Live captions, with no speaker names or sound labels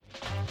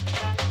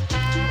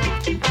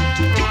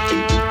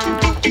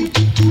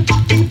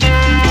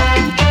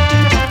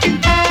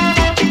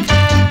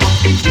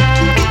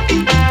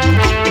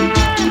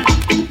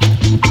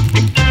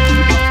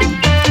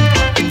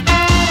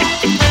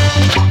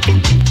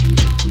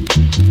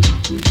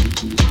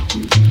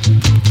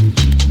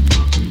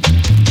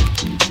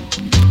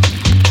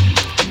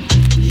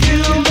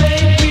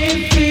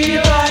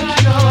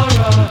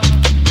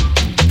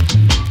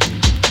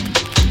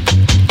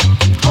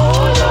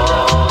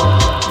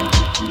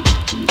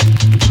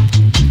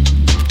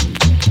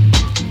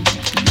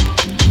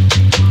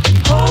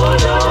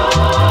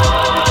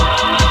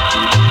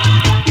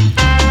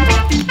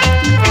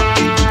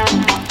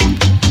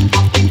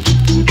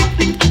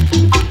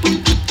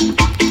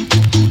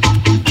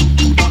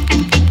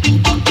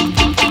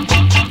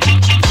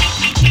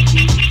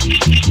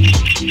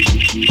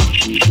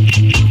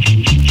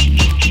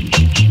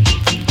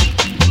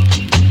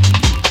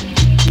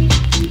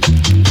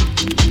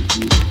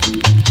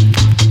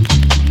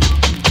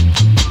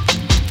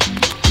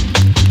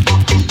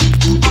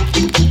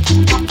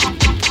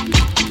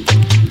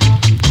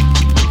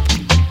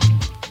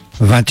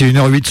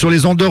21h08 sur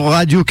les ondes de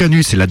Radio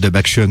Canu, c'est la Dub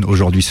Action.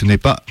 Aujourd'hui, ce n'est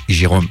pas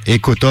Jérôme et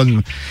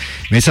Cotton,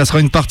 mais ça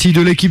sera une partie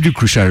de l'équipe du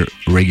Crucial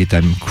Reggae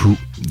Time Crew,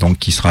 donc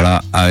qui sera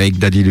là avec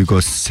Daddy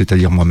Lucas,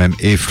 c'est-à-dire moi-même,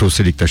 et Flo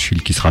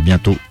Selectachil, qui sera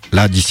bientôt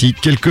là d'ici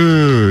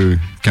quelques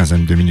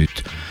quinzaines de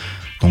minutes.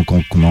 Donc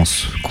on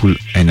commence Cool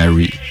and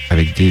Harry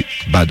avec des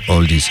Bad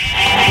Oldies.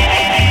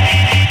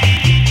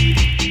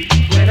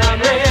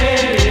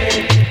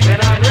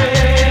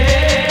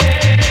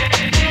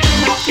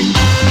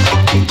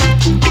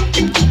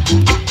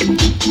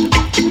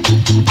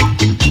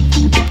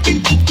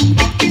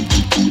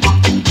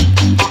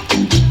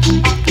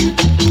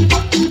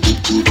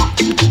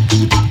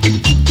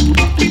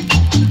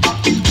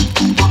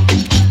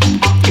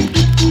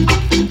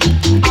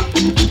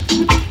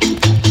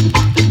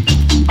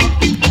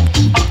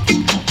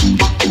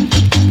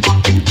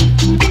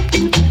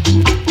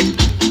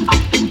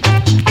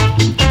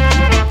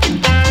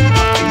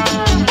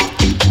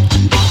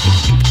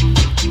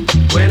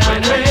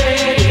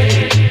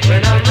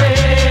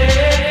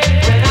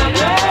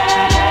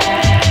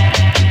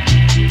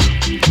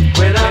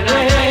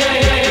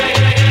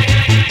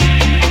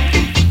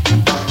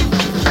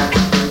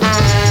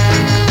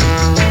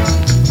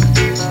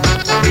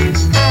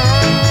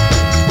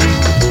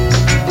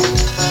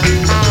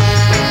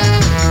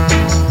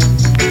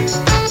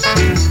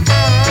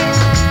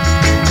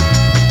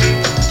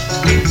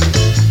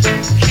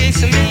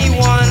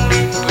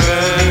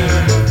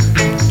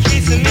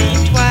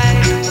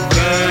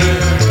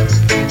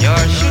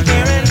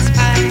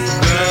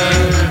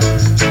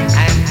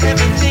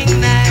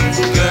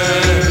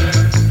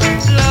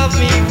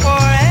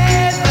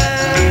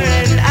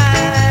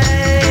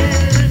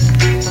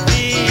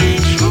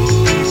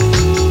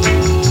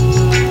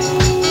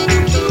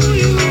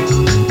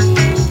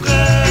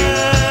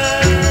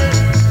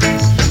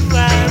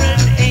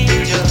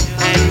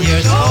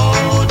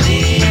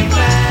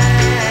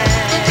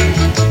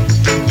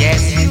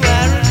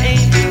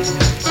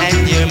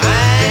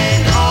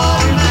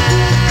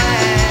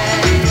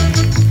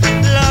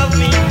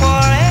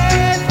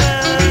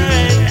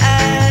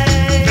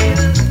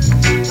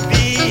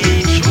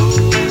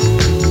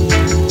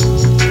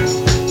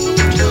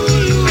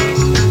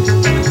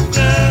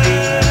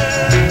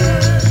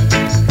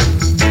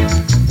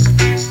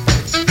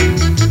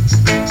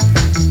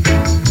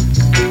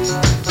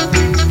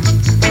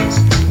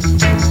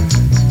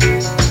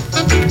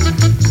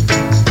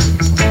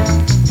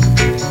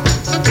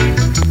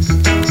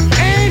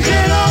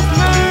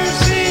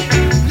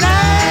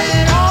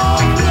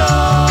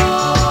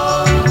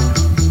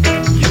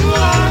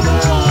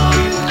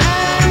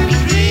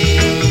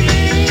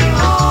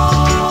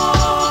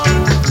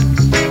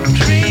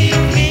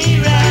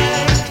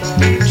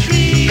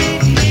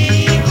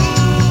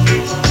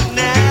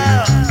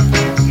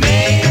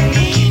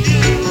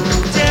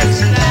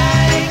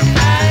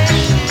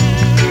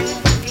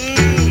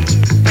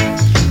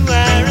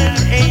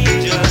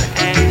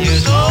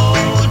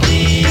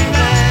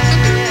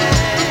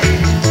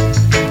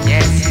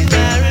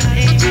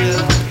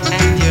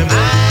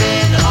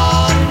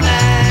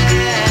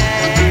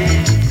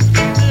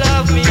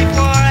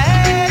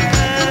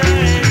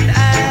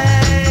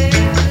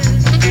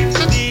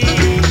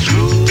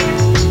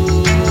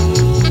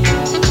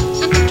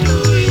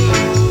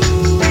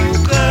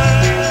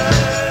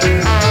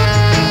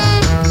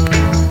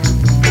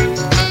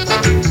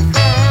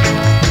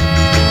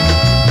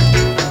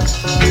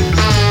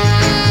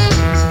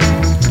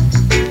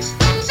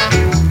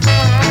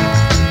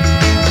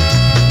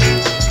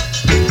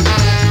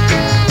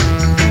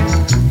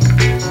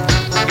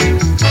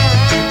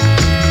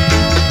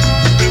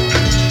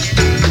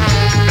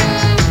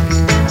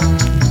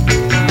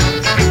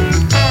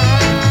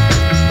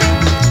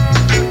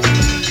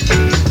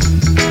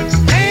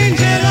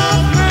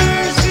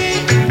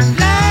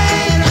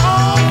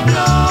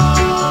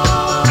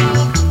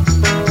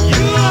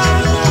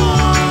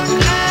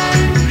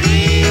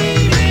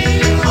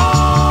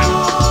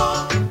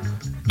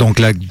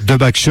 La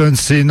Dub Action,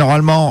 c'est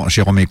normalement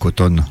Jérôme et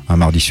Cotton, un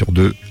mardi sur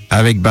deux,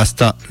 avec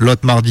Basta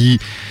l'autre mardi.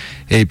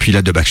 Et puis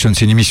la Dub Action,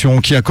 c'est une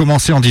émission qui a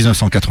commencé en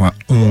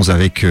 1991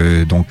 avec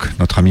donc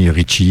notre ami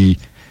Richie,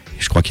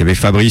 je crois qu'il y avait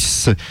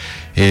Fabrice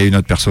et une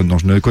autre personne dont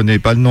je ne connais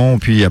pas le nom.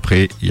 Puis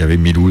après, il y avait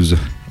Milouz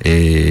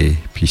et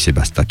puis c'est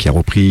Basta qui a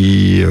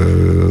repris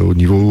au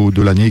niveau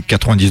de l'année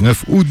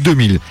 99 ou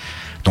 2000.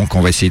 Donc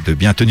on va essayer de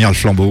bien tenir le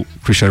flambeau.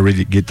 Crucial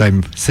Reggae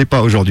Time, c'est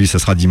pas aujourd'hui, ça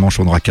sera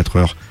dimanche, on aura 4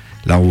 heures.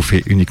 Là, on vous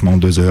fait uniquement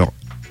 2 heures.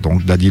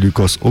 Donc, Daddy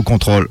Lucas au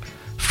contrôle,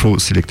 Flo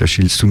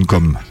Selectachil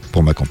Suncom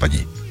pour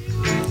m'accompagner.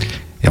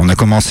 Et on a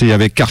commencé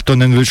avec Carton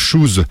and the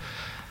Shoes,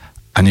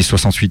 année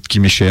 68, qui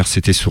m'est cher.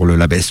 C'était sur le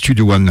label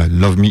Studio One,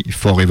 Love Me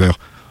Forever.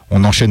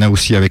 On enchaîne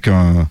aussi avec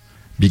un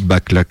Big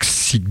Back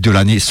classique de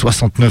l'année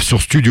 69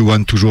 sur Studio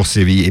One, toujours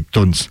Seville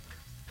Heptones.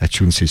 La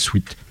tune, c'est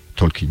Sweet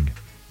Talking.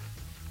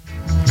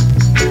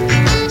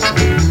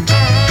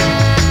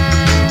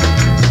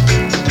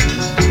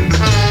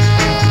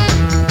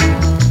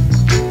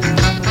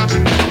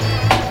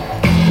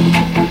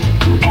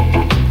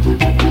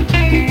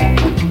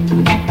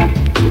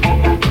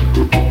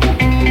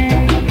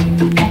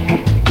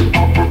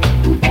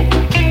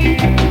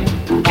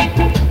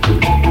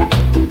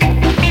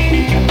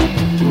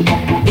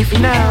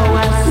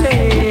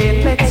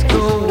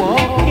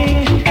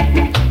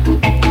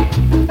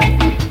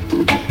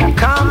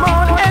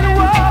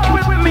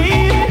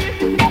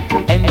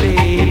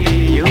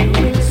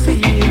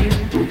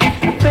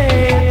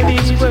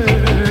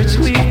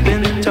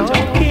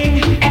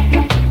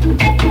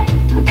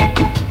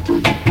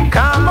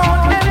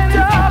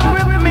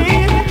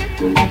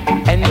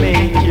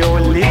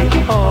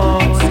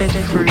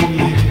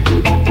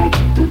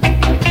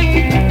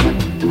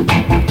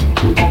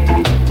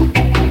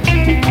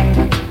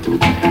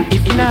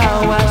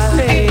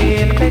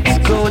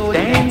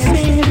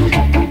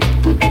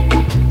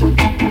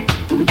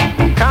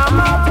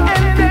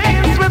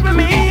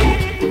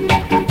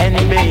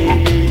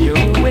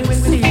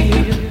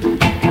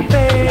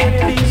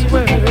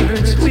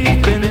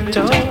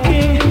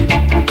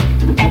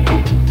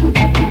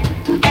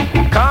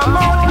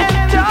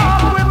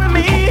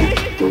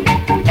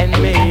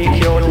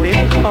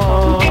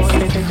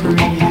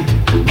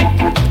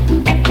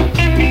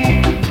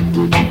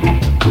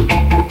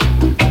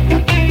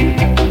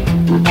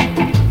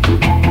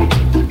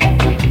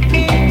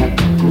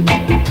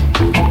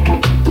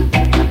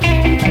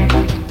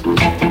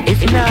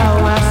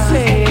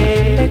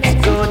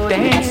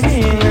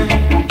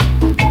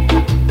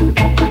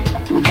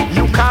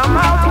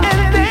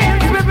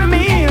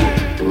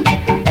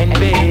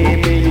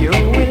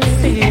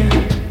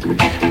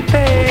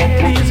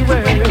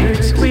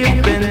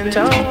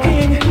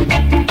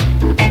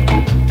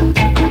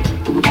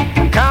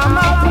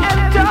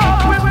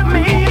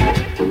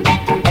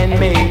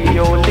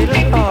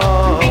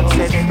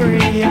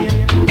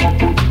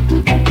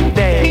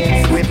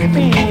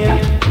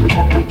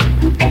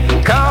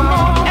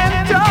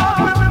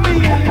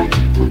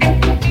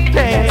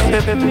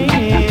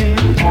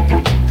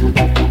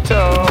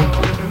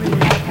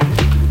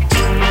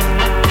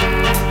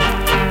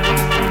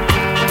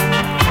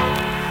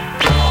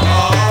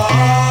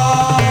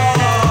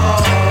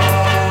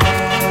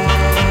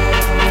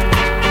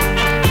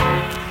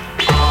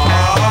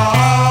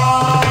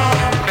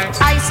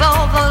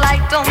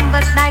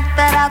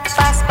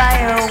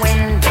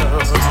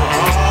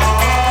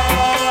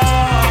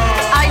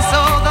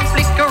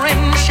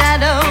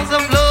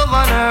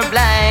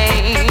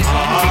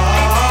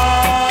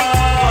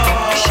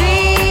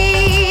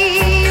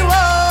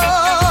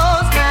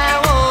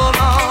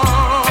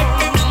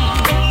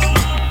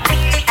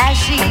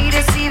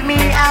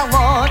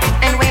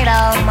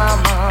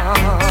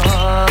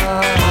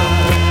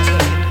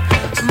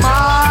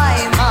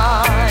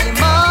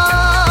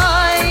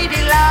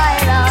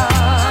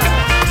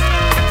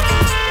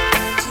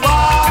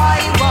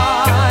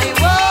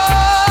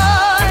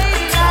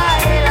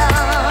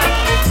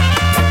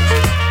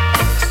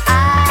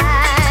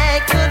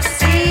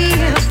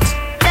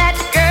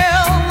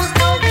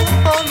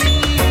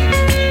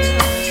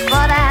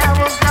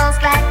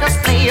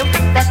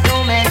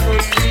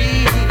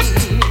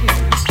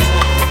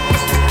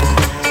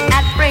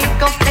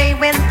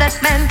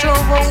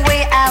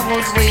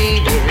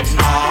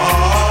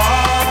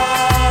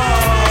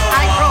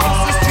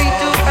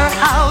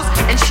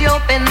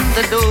 open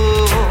the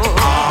door.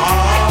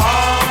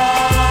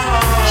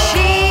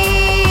 She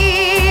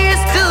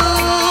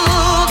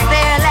stood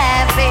there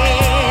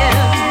laughing.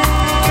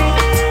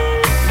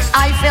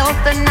 I felt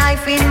the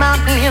knife in my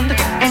hand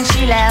and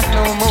she laughed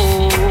no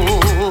more.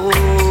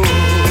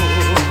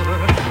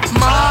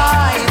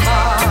 My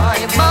Delilah.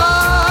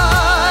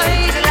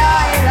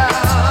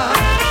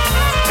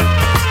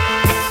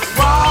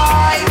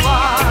 Why,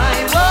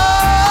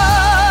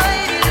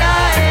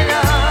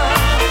 Delilah?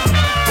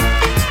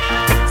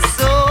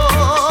 So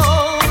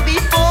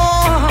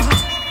before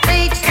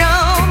they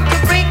come to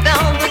break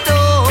down the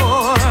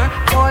door,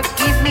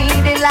 forgive me,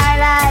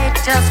 Delilah, I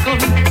just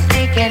couldn't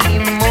take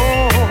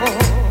anymore.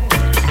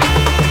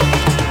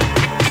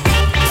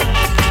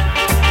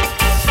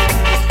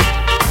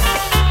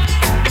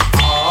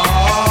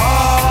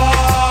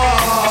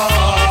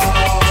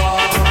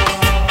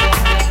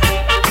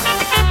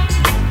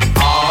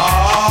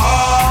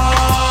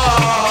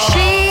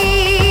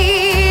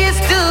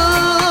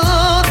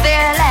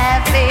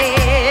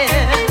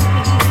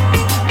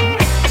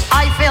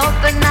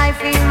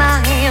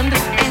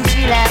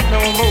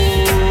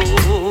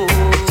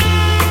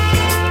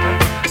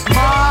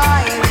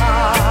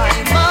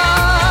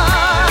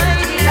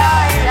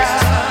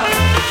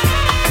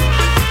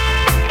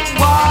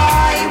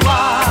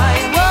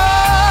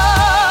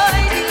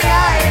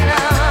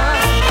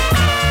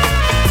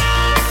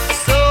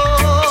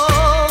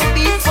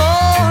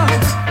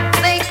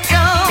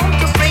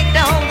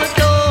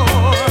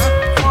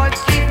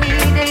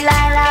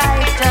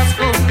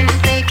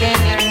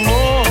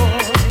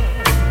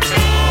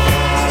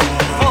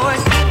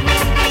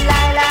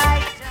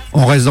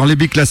 On reste dans les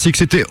big classiques,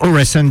 c'était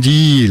Horace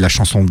Andy, la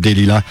chanson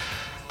Delilah.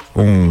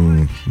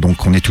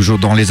 Donc on est toujours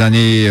dans les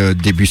années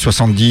début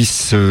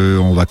 70,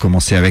 on va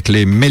commencer avec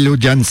les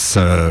Melodians,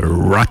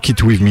 Rock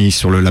It With Me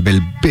sur le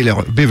label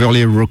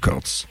Beverly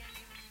Records.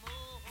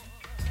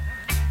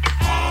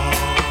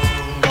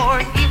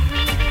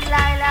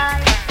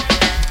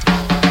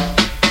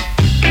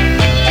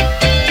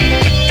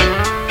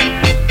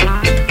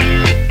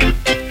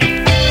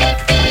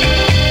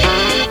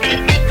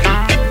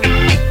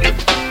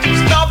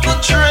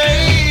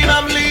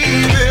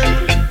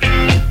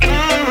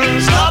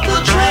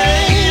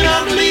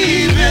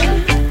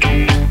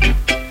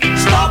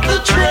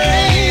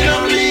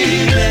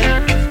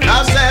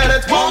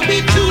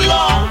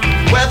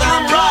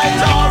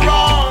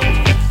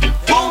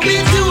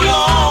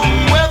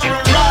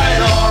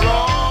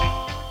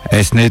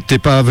 Et ce n'était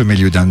pas The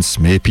Melodians,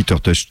 mais Peter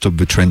Tosh, Stop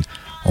the Train.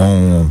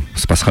 On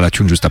se passera la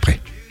tune juste après.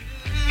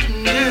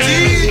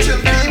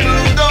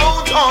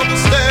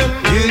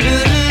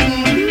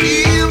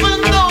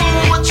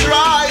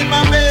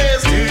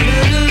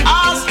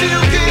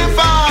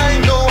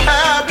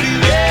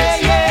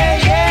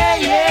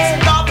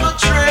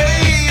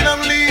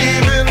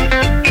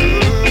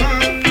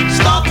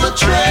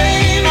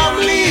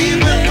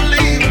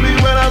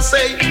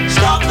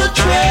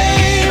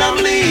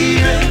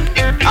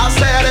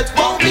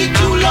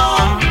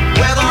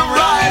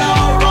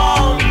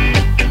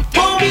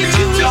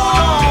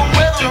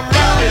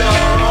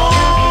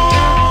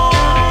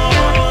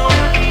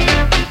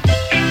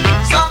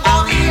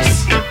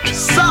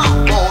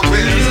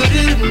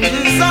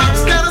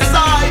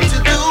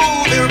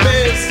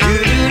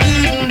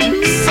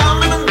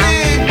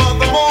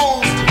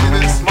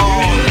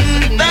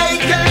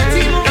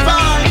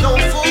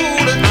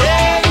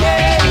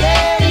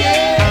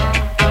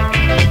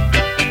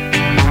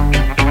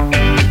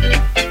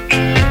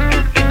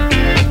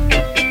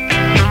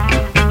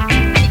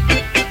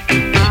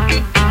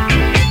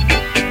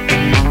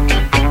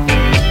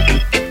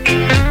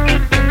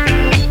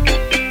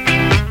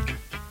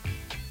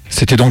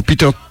 C'était donc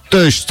Peter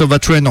Tosh, Stop the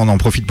Train. On en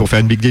profite pour faire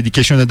une big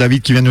dedication à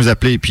David qui vient nous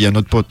appeler. Et puis à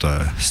notre pote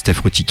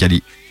Steph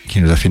Ruticali qui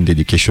nous a fait une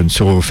dedication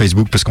sur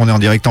Facebook parce qu'on est en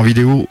direct en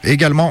vidéo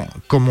également,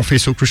 comme on fait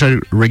sur Crucial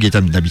Reggae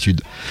Time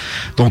d'habitude.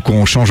 Donc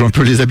on change un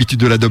peu les habitudes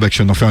de la dub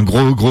action. On fait un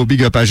gros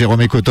big up à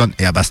Jérôme Cotton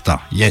et à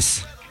Basta.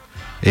 Yes.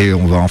 Et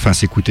on va enfin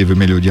s'écouter The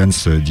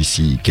Melodians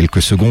d'ici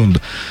quelques secondes.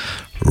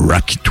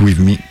 Rock It With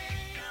Me.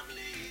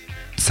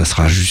 Ça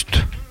sera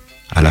juste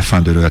à la fin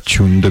de la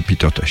tune de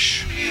Peter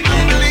Tosh.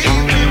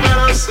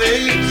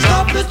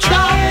 Stop the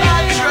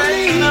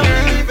train, I'm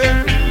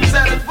leaving.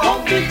 Said it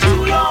won't be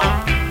too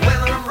long.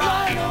 Whether I'm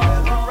right or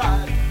whether I'm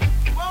right,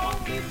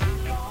 won't be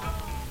too long.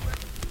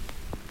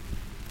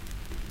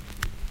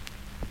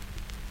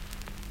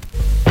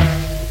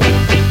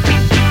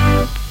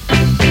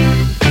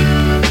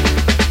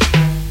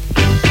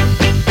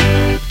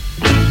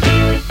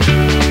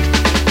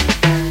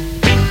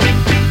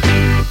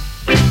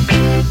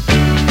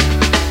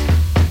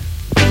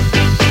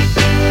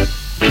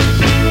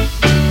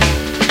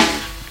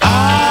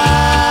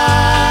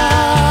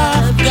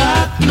 I've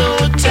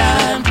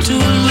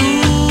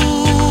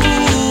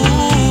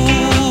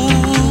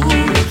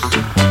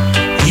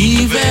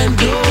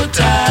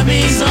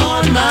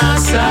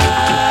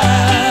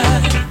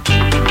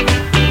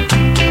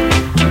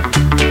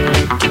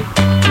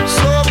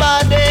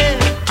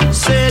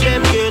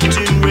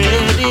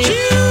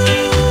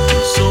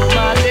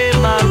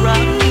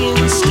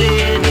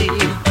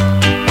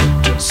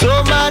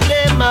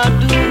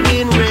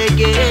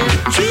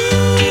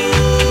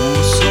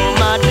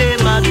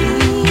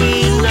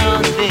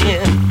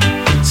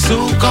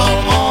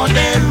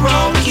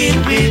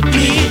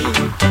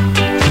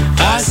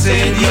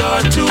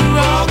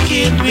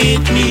it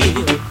with me.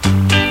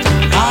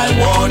 I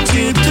want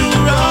you to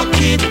rock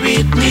it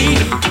with me.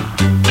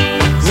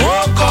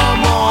 Oh,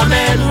 come on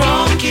and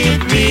rock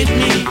it with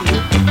me.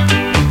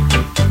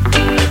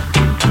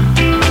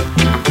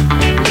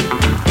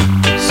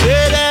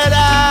 Say that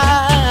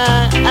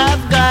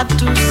I've got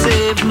to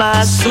save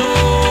my soul.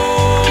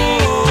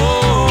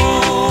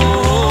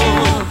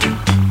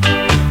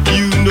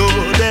 You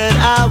know that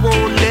I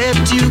won't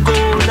let you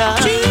go now.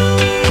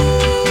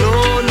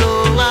 No,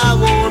 no, I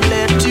won't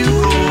let you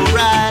go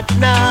right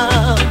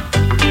now.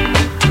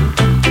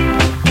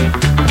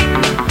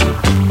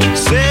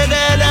 Say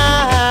that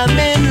I'm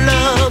in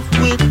love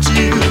with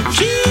you.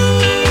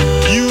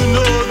 You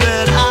know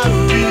that I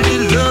really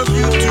love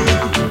you too.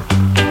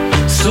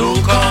 So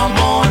come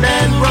on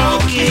and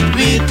rock it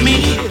with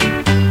me.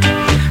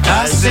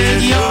 I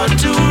said you're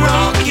to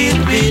rock it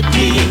with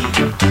me.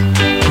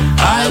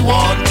 I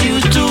want you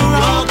to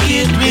rock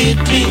it with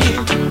me.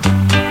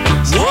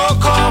 So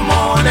come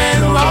on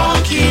and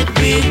rock it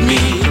with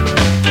me.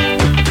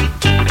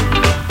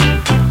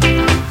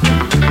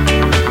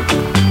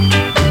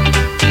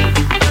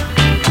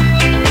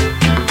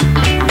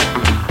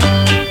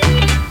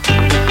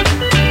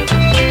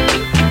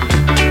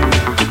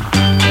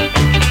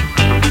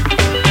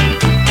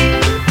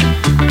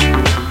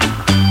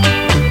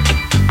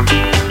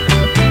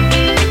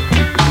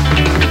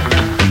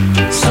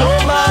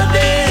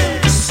 Somebody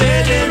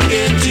said they're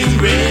getting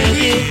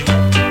ready.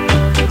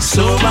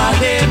 Some of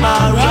them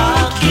are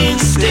rocking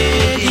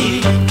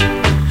steady.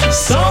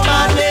 Some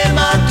of them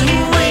are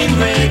doing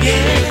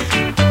reggae.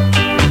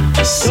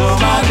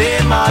 Some of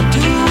them are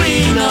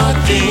doing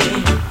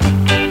nothing.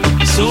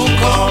 So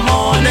come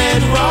on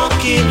and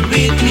rock it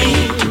with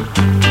me.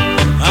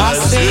 I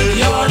said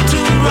you're to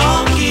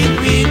rock it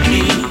with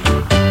me.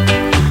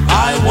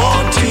 I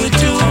want you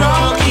to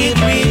rock it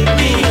with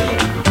me.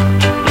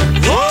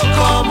 Oh,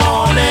 come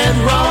on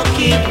and rock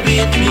it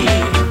with me.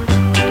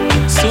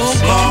 So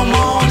come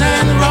on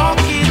and rock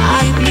it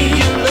with me.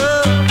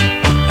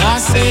 I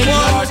said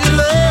you're to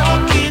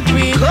rock it with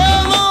me.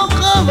 Come on,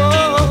 come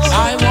on.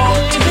 I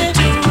want you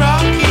to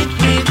rock it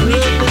with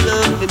me.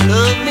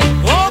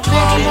 Oh,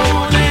 come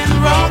on and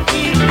rock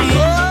it with me.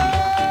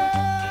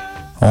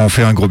 On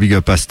fait un gros big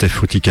up à Steph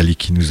Fouticali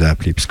qui nous a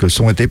appelé parce que le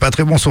son était pas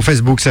très bon sur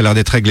Facebook, ça a l'air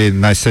d'être réglé,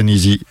 nice and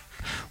easy.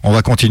 On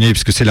va continuer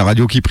parce que c'est la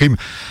radio qui prime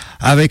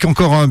avec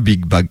encore un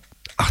big bag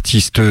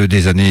artiste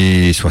des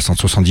années 60,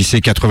 70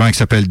 et 80 qui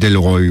s'appelle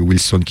Delroy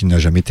Wilson, qui n'a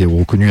jamais été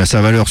reconnu à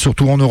sa valeur,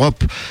 surtout en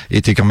Europe,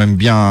 était quand même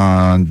bien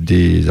un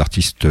des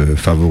artistes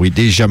favoris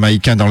des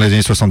Jamaïcains dans les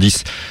années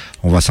 70.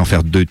 On va s'en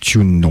faire deux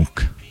tunes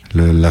donc.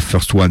 La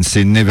first one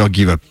c'est Never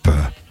Give Up.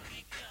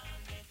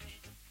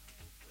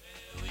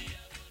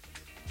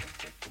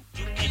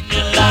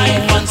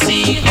 Life and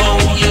see how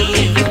you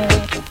live.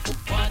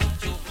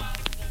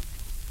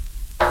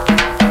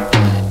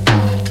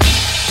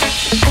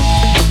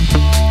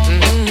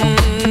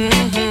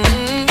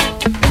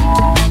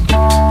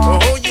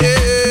 Oh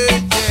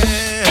yeah,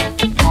 yeah.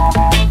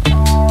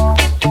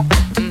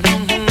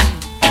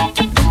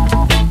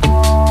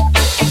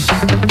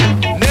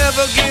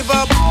 Never give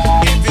up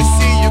if you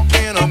see you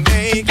cannot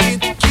make it.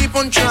 Keep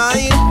on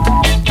trying.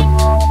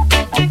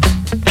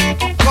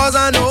 'Cause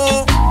I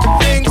know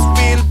things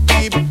will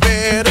be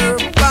better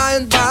by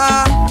and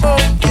by. Oh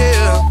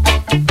yeah.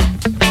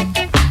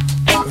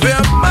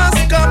 There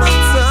must come a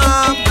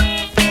time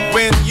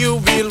when you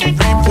will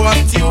reap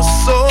what you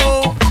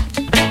sow.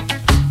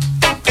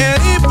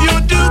 And if you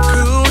do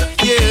good,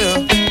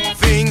 yeah,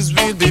 things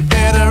will be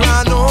better,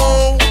 I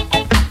know.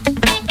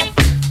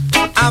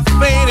 I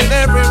faith in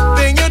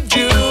everything you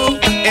do,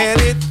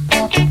 and it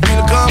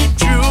will come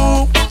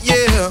true,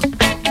 yeah.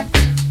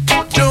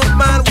 Don't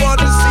mind what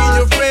you see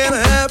your friend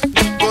have,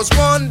 'cause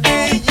one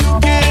day you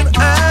can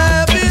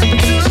have it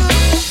too.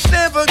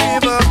 Never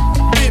give up,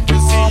 if you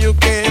see you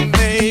can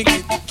make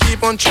it,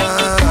 keep on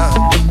trying.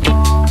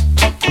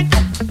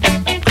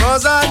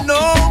 'Cause I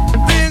know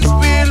things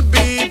will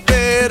be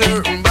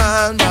better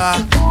by and by,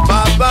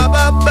 by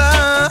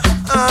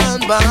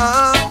and by.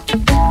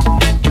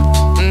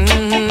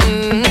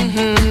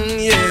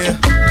 Yeah.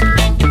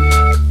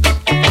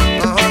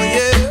 Oh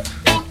yeah.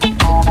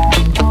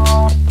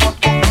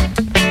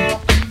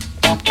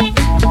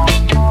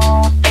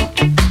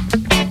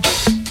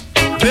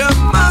 There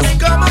must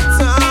come a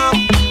time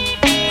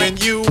when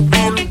you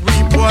will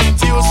reap what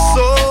you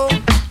sow.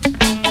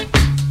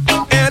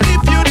 And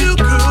if you do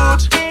good,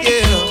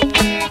 yeah,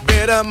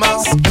 better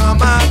must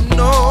come, I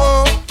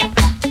know.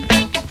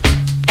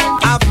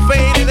 I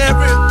faith in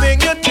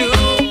everything you do,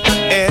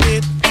 and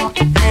it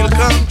will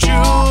come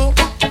true.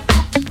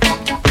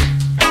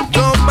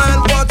 Don't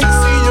mind what you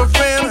see your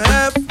friend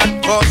have,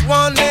 'cause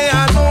one day I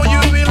know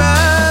you will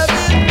have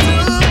it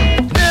too.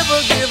 Never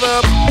give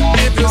up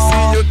if you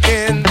see you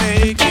can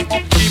make it,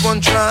 keep on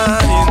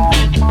trying.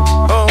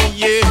 Oh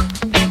yeah,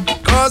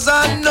 'cause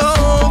I know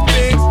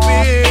things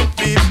will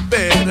be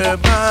better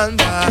by and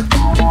by.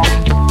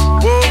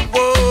 Whoa,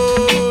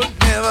 whoa,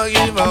 never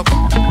give up.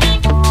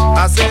 I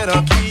said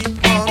I'll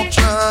keep on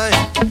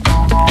trying.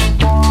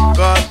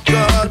 God,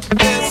 God,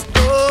 there's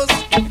no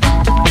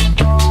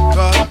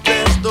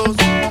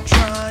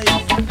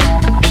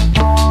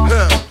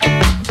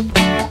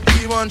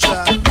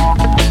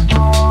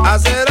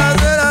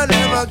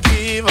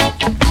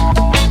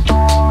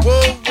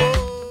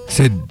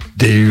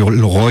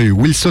Delroy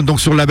Wilson,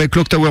 donc sur le label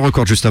Clock Tower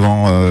Records. Juste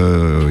avant,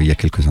 il y a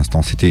quelques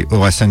instants, c'était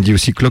Horace Andy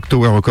aussi, Clock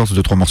Tower Records,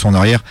 2-3 morceaux en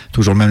arrière,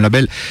 toujours le même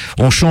label.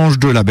 On change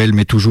de label,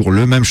 mais toujours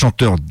le même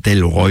chanteur,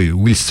 Delroy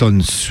Wilson,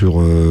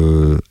 sur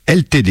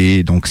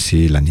LTD. Donc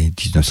c'est l'année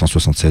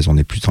 1976, on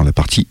est plus dans la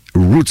partie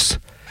Roots.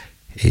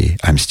 Et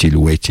I'm Still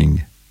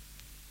Waiting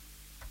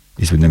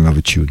is the name of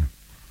the tune.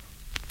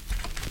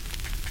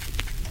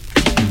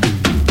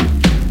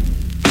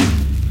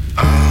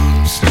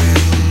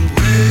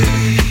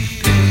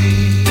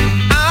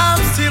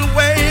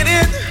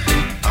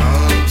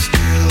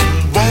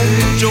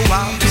 You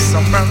have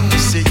some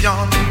mercy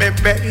on me,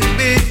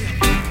 baby.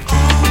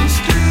 I'm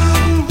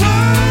still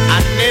waiting. I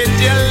need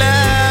your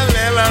love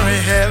every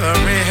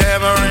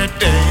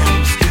day.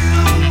 I'm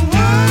still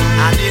waiting.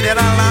 I need it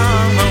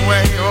along the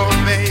way, oh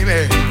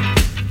baby.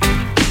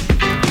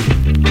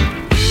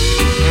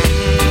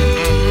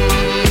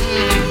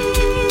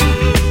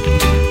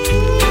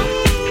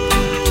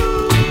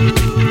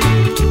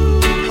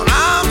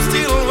 I'm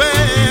still waiting.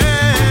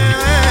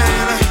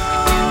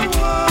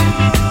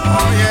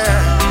 Oh yeah.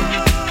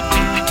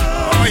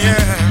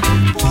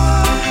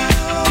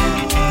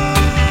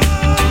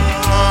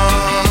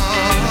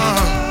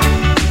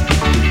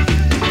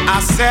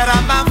 Set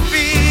on my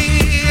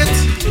feet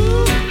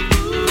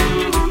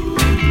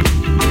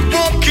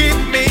won't keep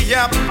me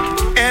up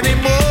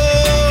anymore.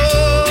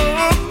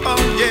 Oh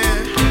yeah.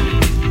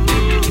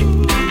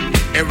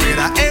 Every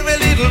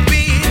little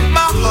beat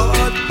my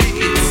heart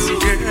beats,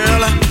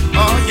 girl.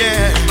 Oh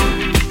yeah.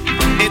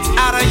 It's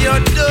out of your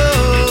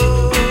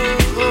door.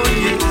 Oh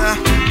yeah.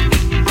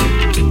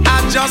 I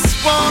just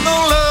wanna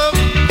love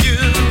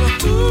you,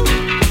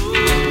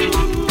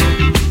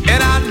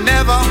 and I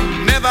never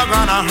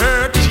gonna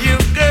hurt you,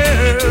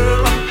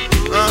 girl.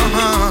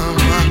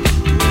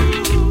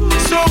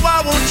 So why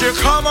won't you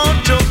come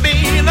on to me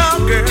now,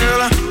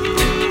 girl?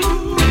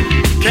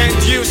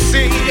 Can't you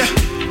see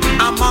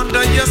I'm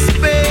under your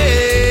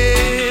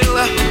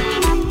spell?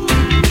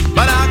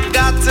 But I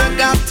got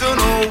to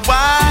know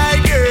why,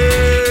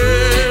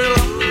 girl.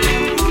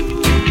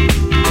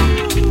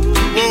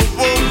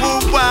 Whoa,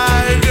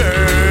 why,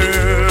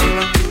 girl?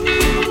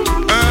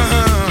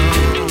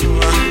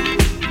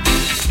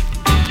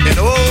 And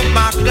oh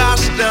my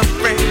gosh, the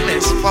rain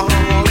is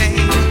falling,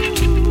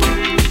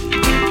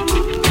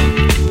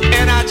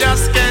 and I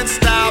just can't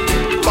stop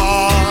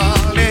falling.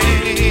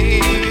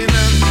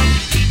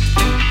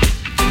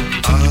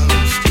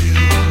 I'm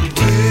still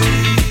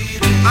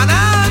waiting, and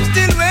I'm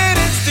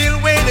still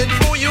waiting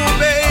for you,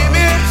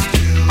 baby.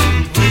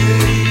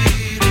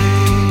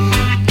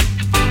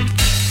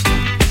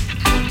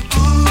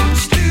 I'm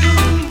still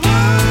waiting,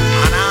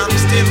 and I'm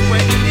still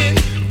waiting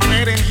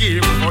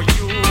here for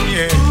you,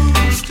 yeah.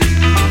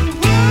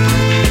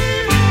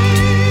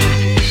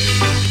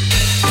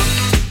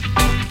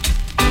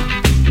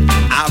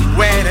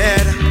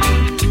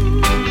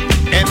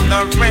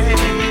 The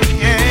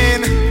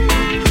rain,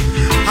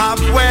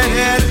 I've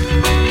waited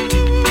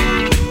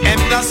in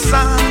the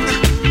sun.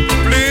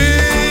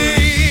 Please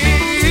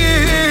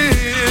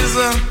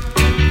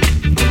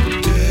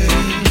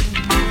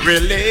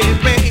relieve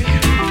me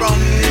from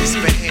these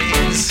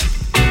pains,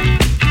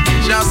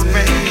 just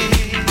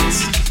pains.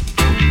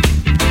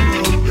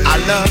 I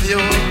love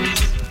you,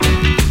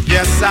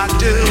 yes I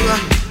do.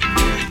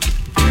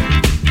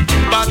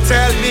 But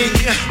tell me,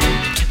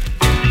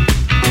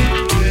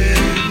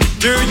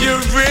 do you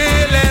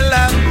really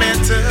love me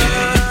too?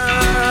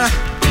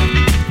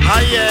 Oh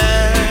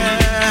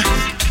yeah,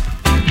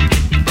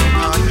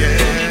 oh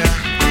yeah.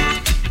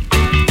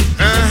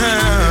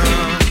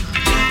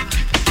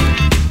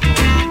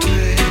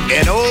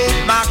 And oh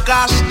my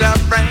gosh, the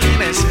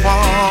rain is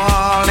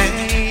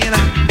falling,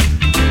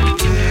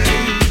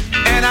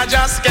 and I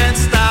just can't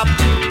stop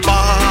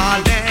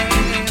falling.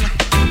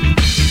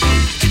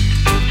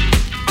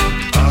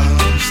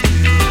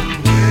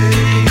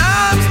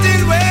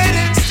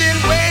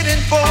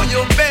 For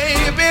you,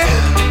 baby.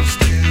 I'm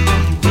still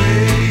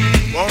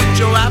waiting. Won't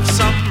you have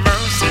some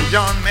mercy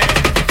on me?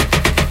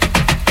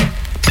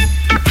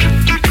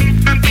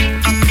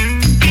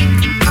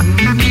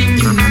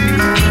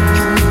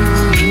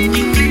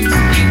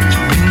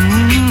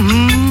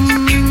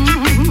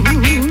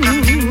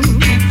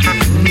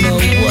 No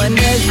one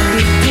else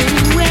could do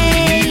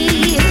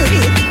it.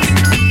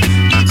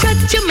 But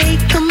you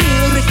make a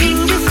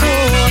miracle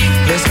before.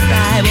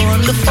 Prescribe on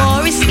the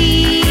forest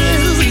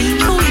hills.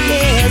 Oh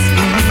yes.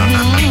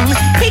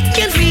 He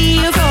can free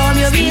you from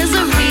your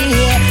misery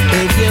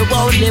if you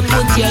only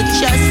put your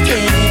trust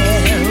in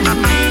him.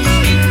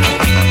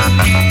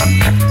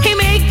 He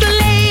make the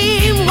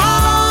lame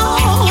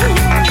walk.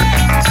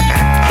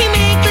 He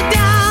make the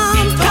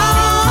down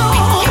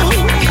talk.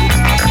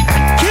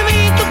 He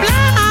make the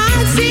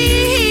blind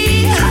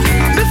see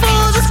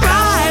before the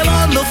scribe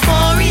on the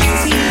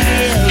forest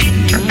hill.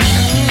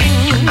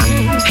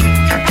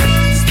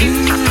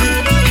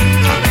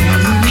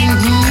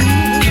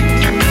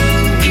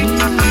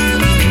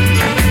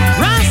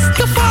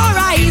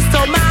 Rastafari is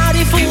so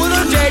mighty, full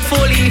of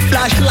dreadfully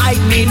flash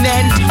lightning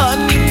and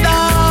thunder.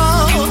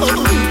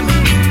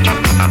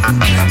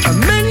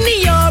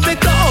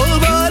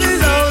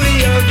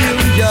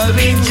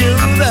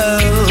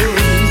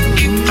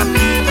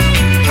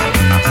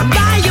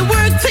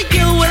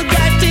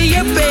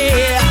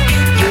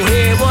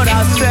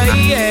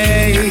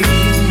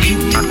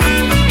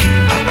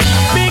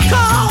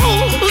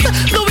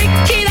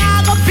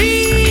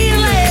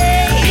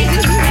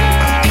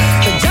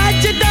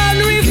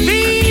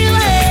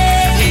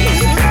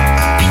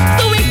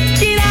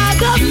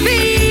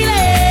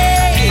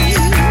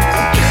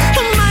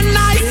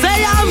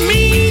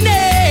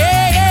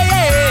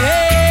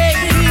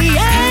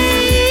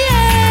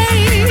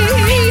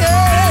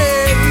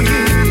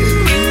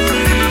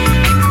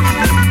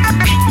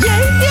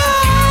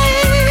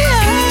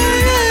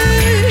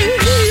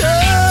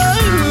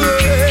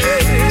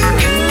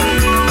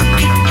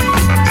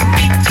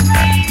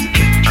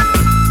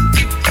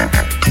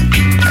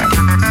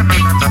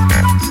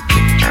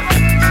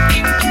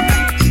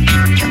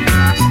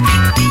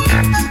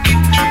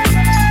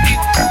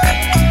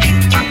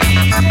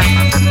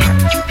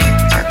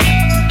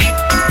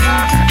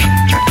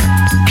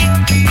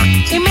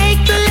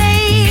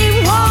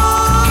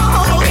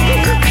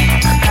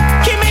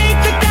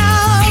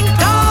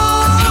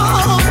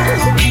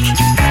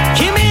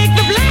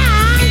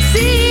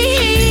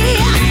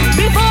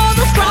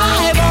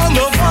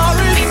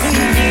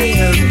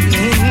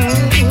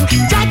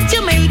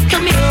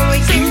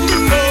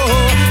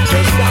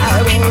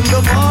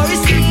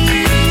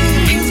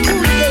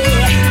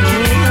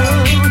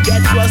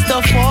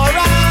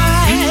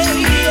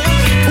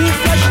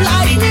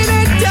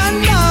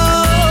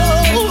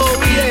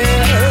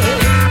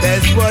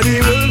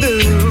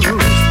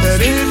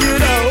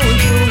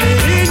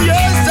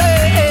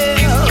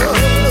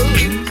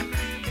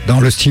 Dans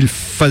le style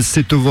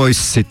falsetto voice,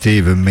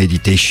 c'était The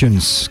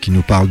Meditations qui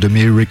nous parle de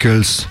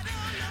Miracles.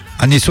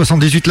 Année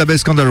 78, label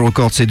Scandal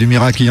Records, c'est du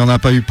miracle, il n'y en a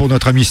pas eu pour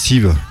notre ami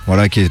Steve,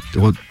 voilà, qui est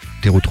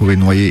retrouvé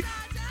noyé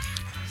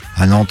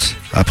à Nantes.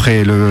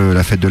 Après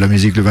la fête de la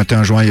musique le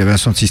 21 juin, il y avait un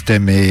sound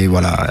system et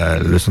voilà,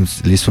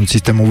 les sound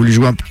systems ont voulu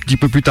jouer un petit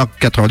peu plus tard,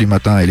 4h du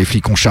matin, et les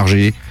flics ont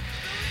chargé.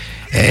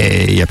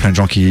 Et il y a plein de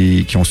gens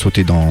qui ont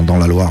sauté dans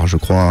la Loire, je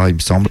crois, il me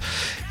semble.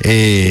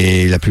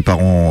 Et la plupart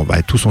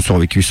tous ont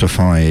survécu, sauf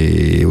un.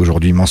 Et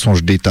aujourd'hui,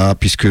 mensonge d'État,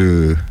 puisque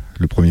le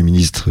Premier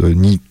ministre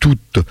nie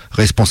toute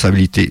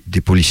responsabilité des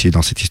policiers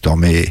dans cette histoire.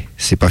 Mais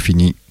c'est pas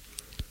fini.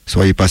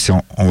 Soyez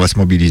patients, on va se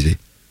mobiliser.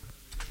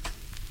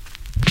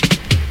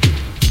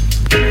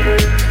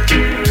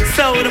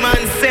 So the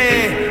man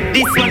say,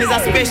 this one is a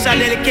special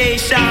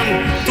dedication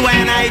to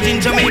an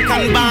Nigerian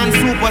Jamaican band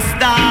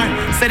superstar.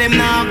 Say them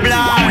now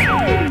blur.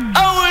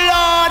 Oh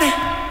Lord,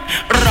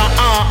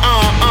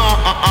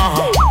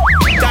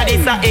 that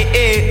is a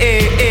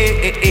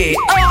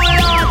Oh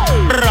Lord,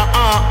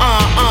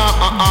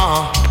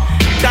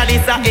 that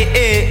is a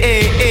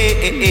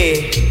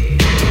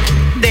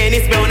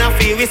Dennis Brown a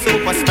feel we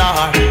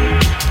superstar.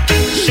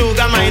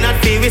 Sugar Mine a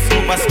feel we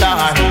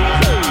superstar.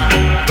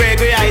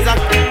 Gregory Isaac,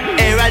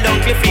 Errol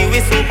Dunkley feel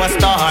we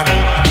superstar.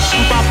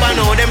 Papa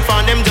know them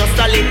from them just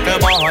a little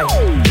boy.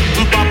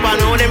 Papa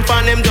know them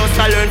from them just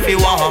a learn fi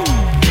walk.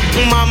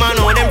 Mama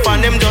know them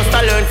from them just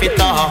a learn fi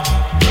talk.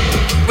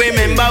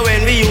 Remember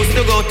when we used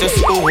to go to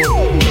school?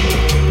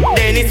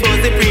 Dennis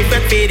was the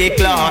prefect for the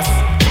class.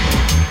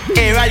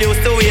 Errol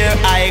used to wear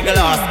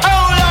eyeglass.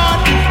 Oh Lord,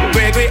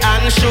 Gregory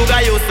and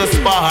Sugar used to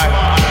spar.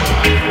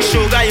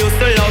 Sugar used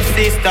to love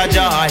Sister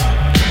Joy.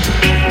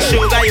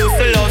 Sugar used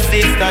to love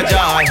Sister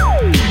Joy.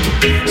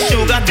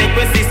 Sugar take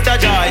with Sister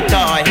Joy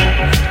toy,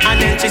 and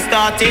then she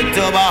started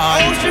to ball.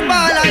 Oh, she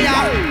ball,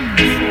 yeah.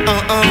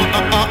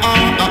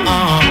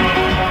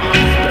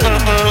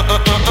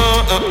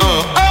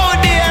 Oh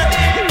dear.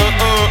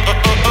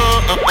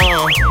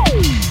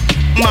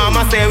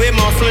 Mama say we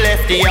mustn't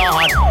left the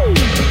yard.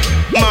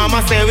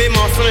 Mama say we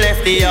mustn't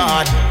left the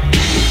yard.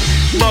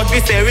 But we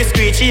say we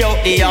screechy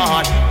out the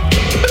yard.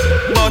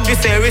 But we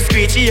say we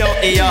screechy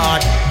out the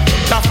yard.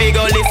 I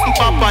figure listen,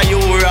 Papa, you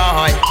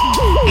right.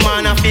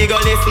 Man, I figure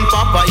listen,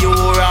 Papa, you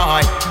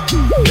right.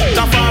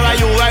 The far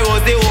you I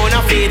was the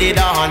owner for the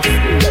dance.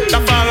 The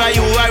far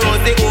you I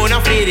was the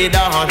owner for the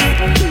dance.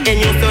 And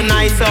used to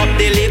nice up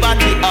the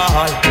Liberty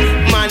Hall.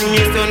 Man,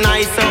 used to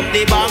nice up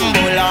the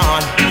Bamboo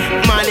Lawn.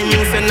 Man,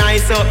 used to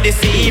nice up the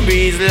Sea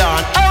Breeze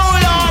Lawn. Oh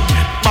Lord,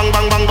 bang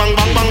bang bang bang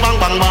bang bang bang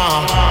bang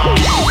bang.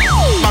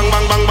 Bang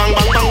bang bang bang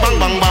bang bang bang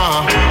bang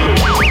bang.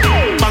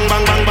 Bang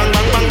bang bang bang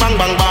bang bang bang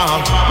bang bang.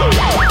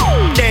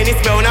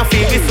 Dennis Brown a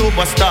feel we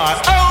superstar.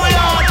 Oh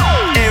Lord,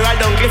 Errol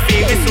Dunkley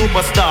feel we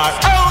superstar.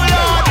 Oh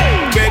Lord,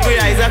 Gregory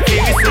Isaac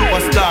feel we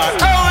superstar.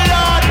 Oh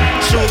Lord,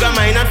 Sugar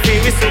Mine a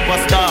feel we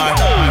superstar.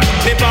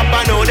 Me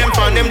papa know them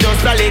from them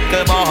just a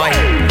little boy.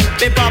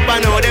 Me papa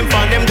know them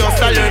from them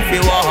just a learn fi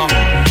walk.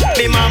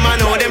 Me mama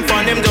know them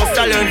from them just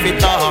a learn fi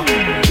talk.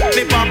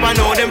 Me papa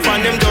know them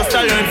from them just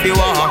a learn fi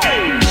walk.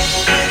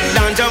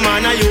 Danja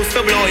man I used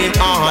to blow him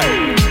on.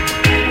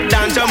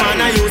 Danja man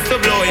I used to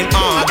blow him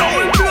on.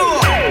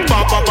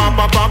 Papa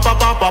papa papa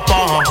papa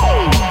papa.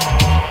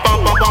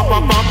 Papa papa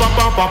papa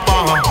papa papa.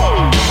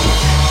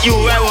 You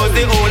I was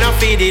the owner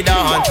for the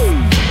dance.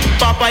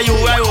 Papa you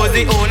I was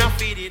the owner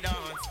for the dance.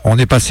 On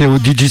est passé au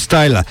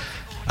Digi-Style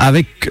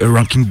avec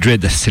Ranking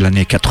Dread, c'est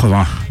l'année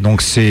 80.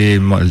 Donc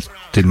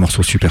c'était le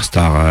morceau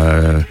Superstar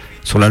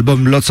sur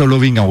l'album Lots of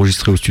Loving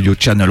enregistré au studio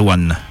Channel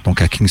One,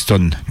 donc à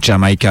Kingston,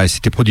 Jamaica, et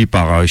c'était produit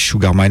par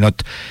Sugar Minot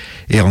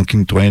et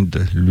Ranking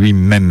Dread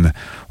lui-même.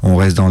 On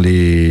reste dans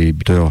les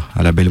buteurs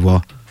à la belle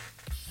voix.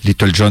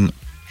 Little John,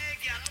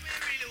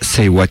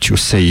 Say What You're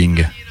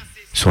Saying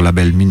sur le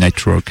label Midnight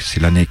Rock,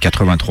 c'est l'année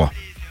 83.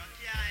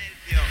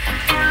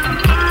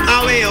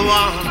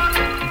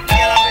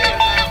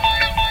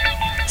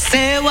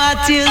 Say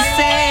what you're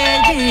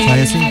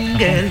saying,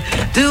 girl.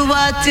 Do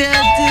what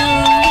you're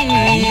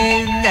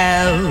doing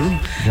now.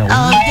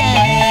 Oh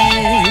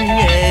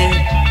yeah.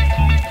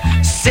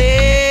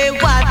 Say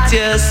what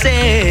you're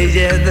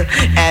saying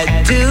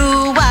and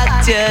do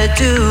what you're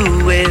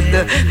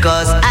doing.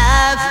 'Cause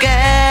I've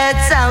got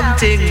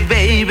something,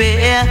 baby,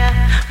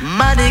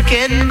 money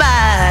can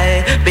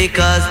buy.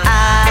 Because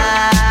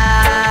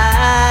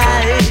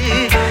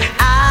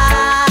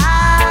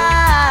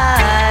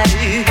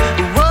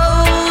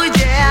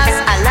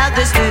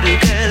this little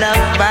girl of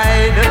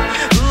mine.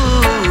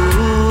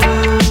 Ooh,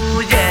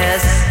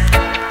 yes.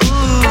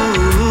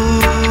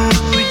 Ooh,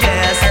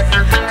 yes.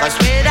 'Cause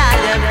when I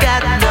have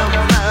got no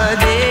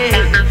money,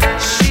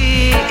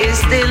 she is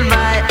still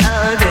my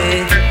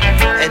honey.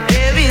 And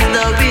there is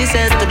no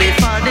reason to be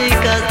funny,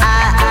 'cause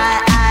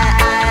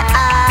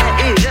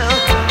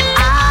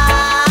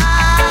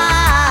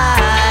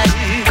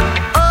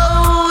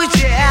oh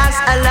yes,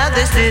 I love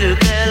this little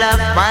girl of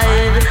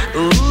mine.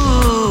 Ooh,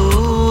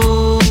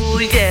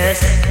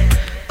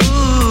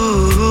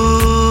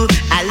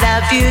 I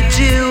love you,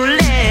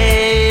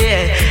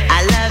 Julie. I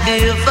love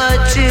you for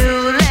Julie.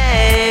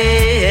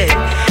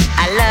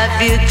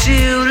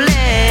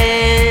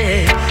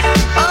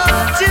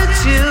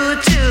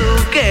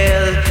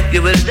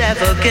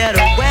 never get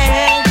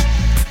away.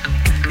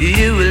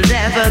 You will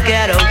never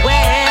get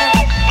away.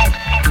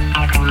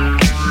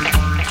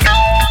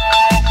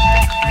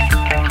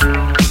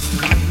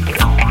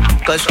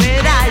 Cause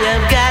when I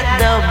have got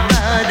no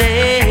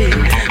money,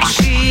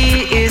 she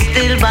is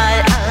still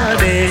my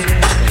honey.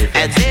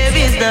 And there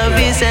is no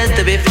reason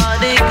to be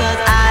funny, cause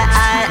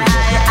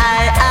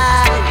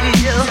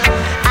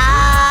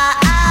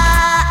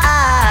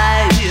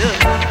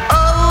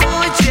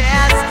oh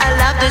yes, I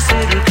love this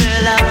little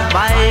girl of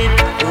mine.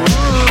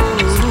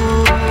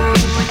 Ooh,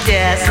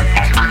 yes.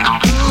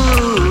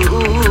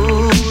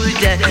 Ooh,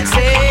 yes.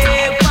 Say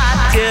what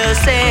you're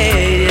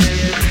saying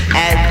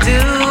and do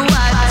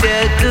what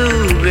you're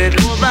doing,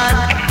 woman.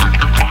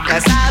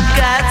 Cause I've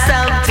got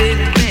something,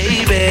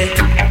 baby,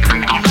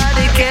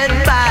 money can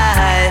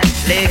buy.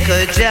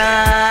 Little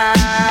John,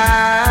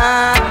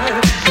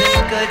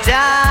 Little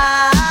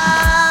John.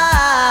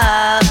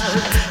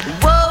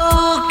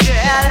 Whoa,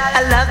 girl,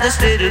 I love this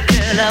little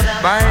girl of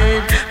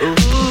mine.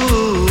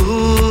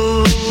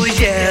 Ooh,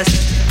 yes.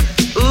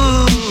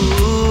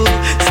 Ooh,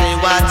 say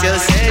what you're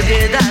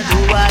saying and do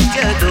what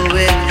you're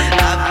doing.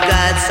 I've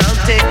got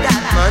something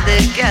that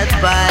money can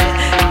buy.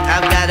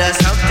 I've got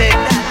something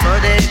that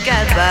money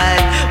can buy.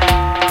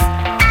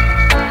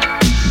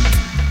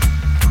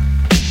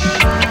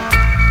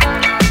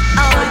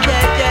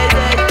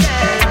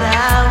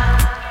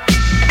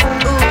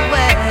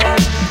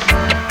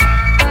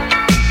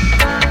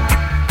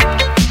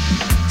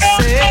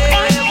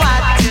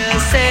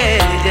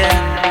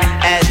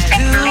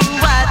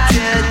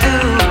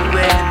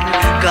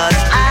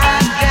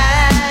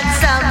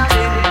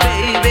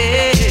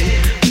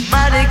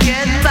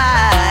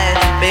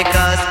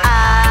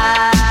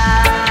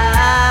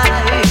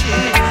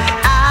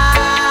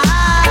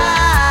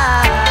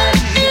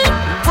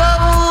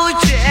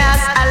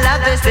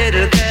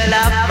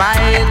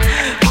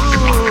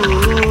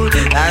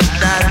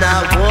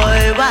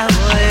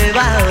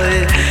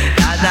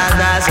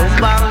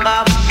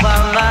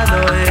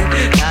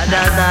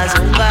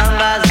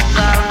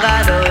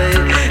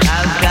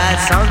 I've got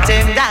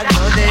something that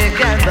money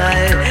can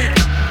buy.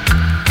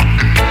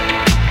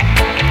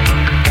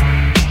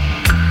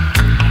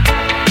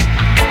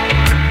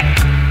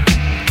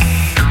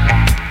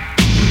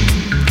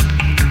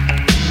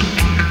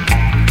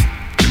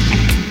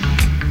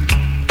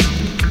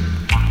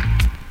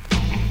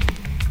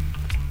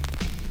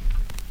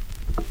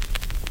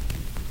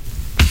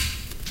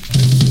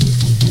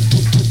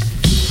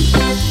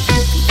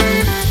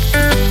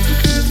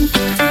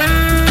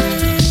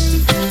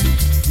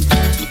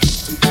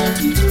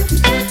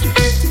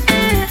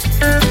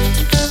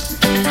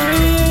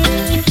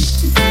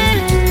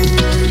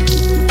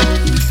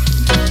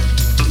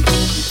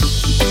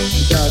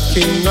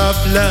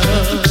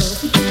 Love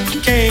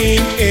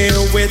came in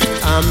with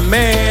a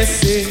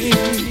message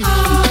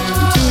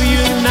to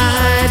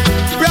unite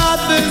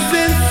brothers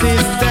and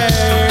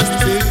sisters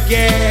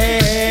together.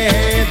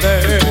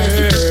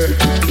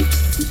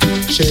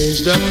 Change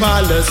the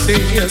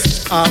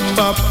policies of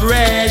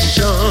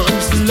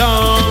oppressions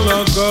long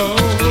ago.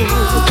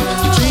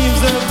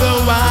 Dreams of the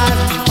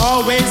wise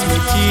always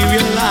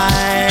materialize.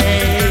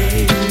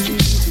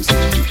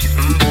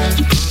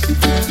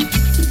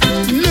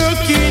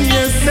 Look in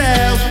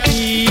yourself,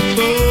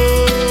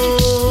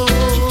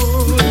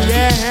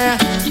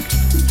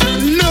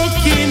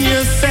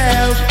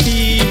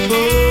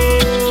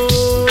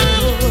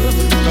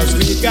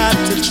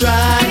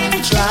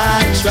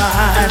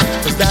 try,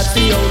 cause that's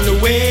the only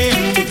way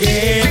to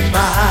get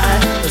by.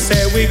 I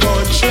say we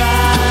gon'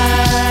 try.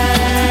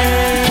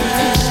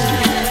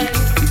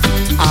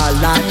 Our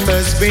life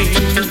has been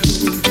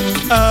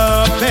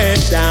up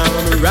and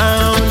down,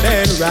 round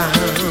and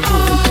round.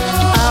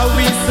 How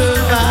we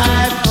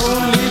survive,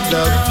 only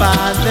the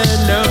Father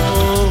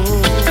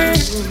knows.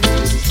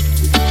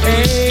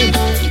 Hey,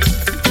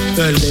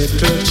 the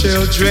little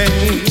children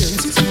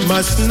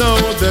must know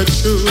the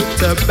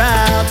truth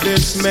about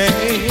this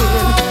man,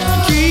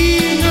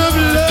 King of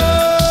love.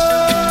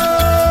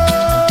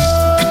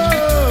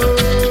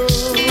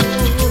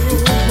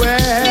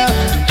 Well,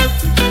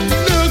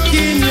 look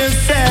in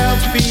yourself,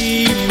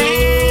 people.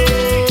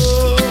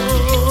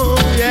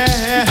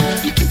 Yeah,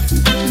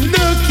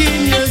 look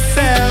in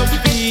yourself,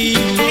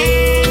 people.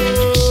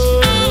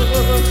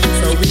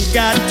 So we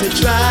got to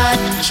try,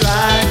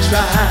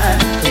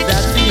 'cause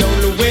that's the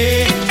only way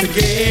to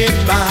get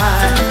by.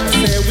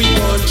 We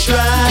gon' try.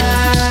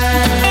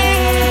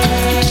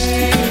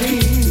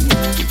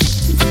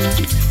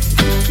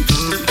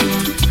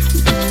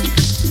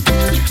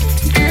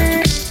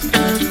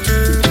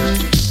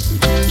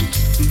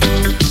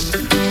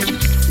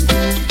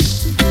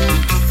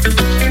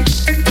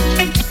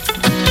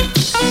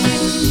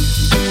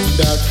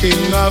 The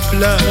King of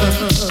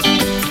Love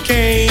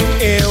came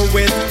in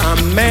with a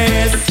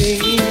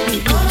message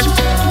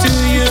to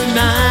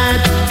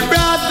unite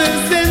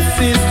brothers and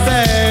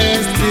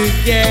sisters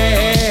together.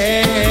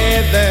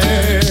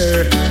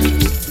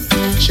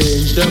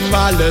 Change the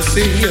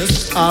policies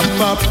of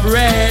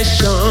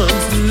oppressions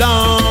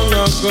long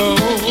ago.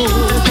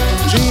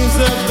 Dreams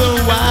of the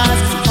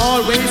wise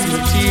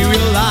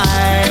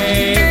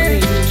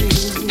materialize.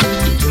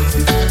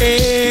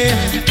 Hey,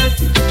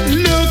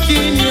 look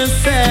in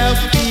yourself,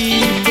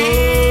 people.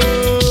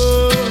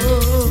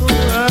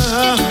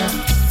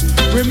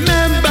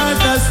 Remember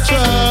the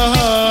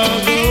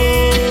struggle.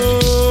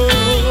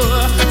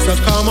 So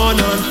come on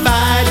and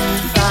fight,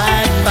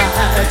 fight,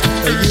 fight.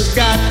 You've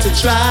got to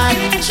try,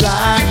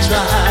 try,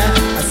 try.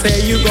 I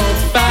say you gon'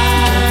 fight.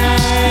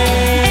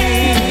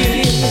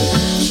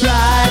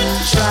 Try,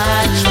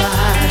 try, try.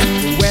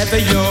 Whether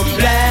you're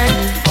black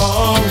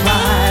or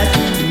white,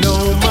 no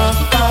more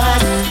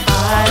fight,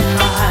 fight,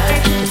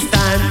 fight. It's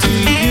time to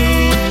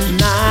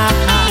unite.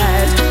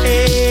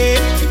 Hey,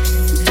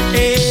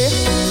 hey,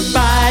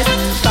 fight,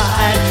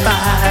 fight,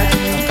 fight.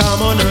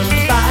 Come on and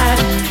fight,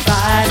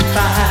 fight,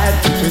 fight.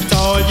 With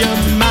all your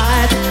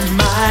might,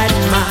 might,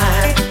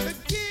 might.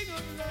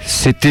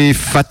 C'était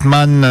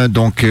Fatman,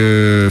 donc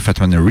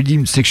Fatman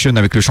Redeem Section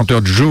avec le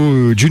chanteur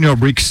Joe Junior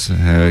Bricks,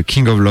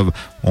 King of Love.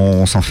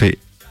 On s'en fait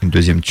une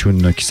deuxième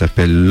tune qui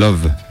s'appelle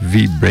Love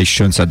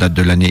Vibration. Ça date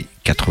de l'année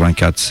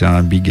 84. C'est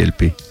un big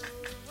LP.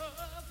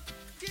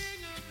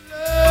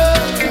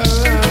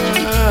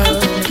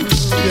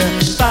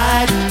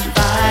 Fight,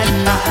 fight,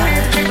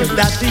 fight. 'Cause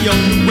that's the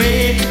only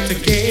way to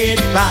get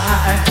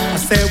by. I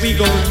say we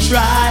gon'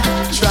 try,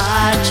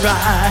 try,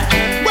 try.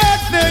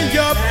 Whether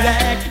you're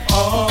black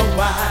or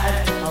white.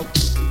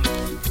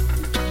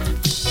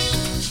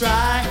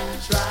 Try,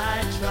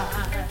 try,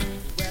 try.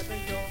 Whether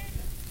you're...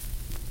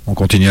 On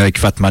continue avec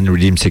Fatman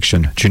Redeem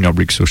Section, Junior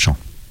Bricks au chant.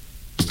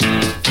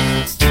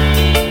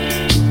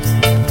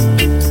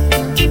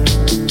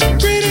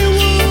 Pretty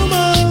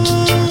woman,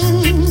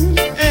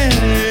 eh.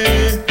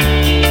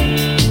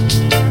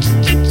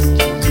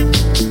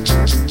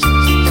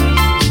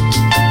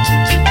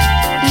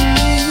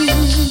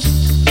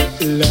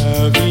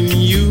 Loving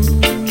you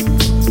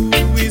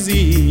is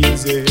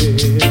easy.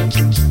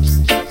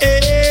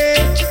 Eh,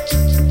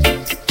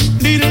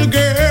 little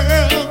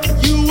girl,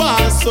 you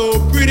are so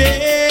pretty.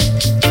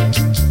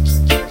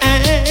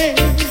 Eh,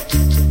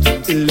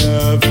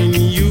 loving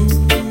you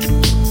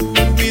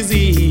is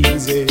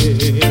easy.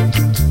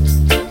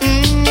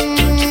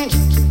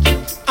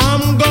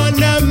 I'm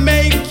gonna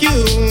make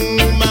you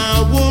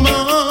my woman.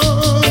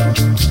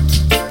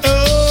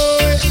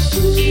 Oh,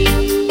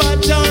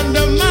 but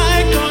under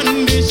my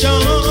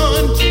condition,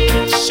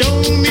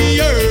 show me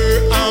your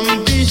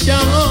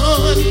ambition.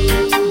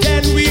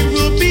 Then we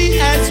will be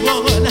as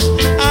one.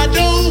 I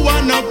don't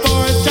want a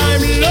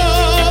part-time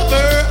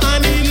lover. I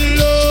need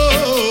low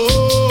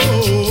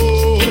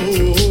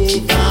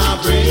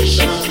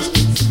vibrations.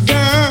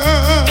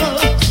 Girl,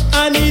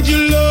 I need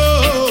you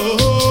low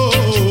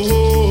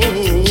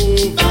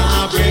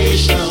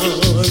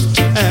vibrations.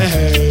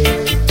 Hey.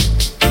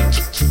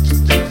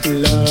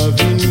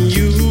 Loving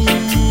you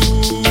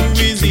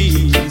is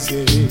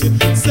easy,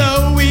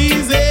 so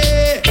easy.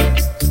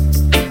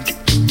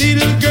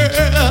 Little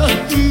girl,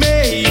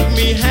 make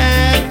me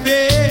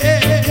happy.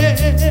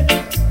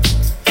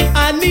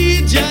 I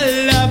need your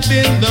love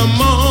in the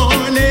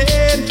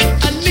morning.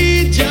 I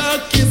need your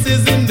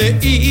kisses in the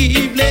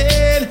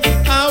evening.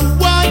 I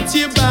want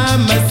you by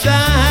my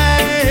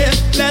side.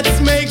 Let's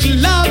make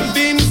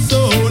loving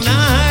so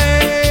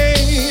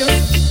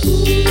nice.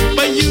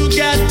 But you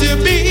got to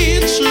be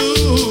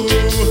true.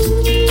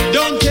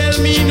 Don't tell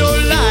me no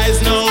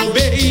lies, no,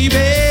 baby.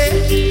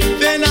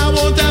 Then I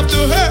won't have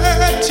to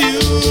hurt you.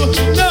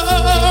 No,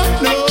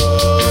 no,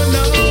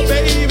 no,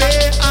 baby.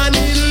 I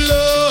need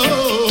low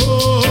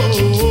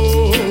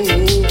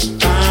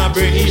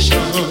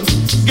vibration.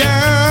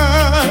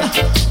 Girl,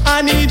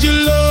 I need you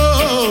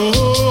low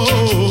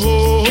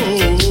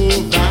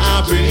vibration.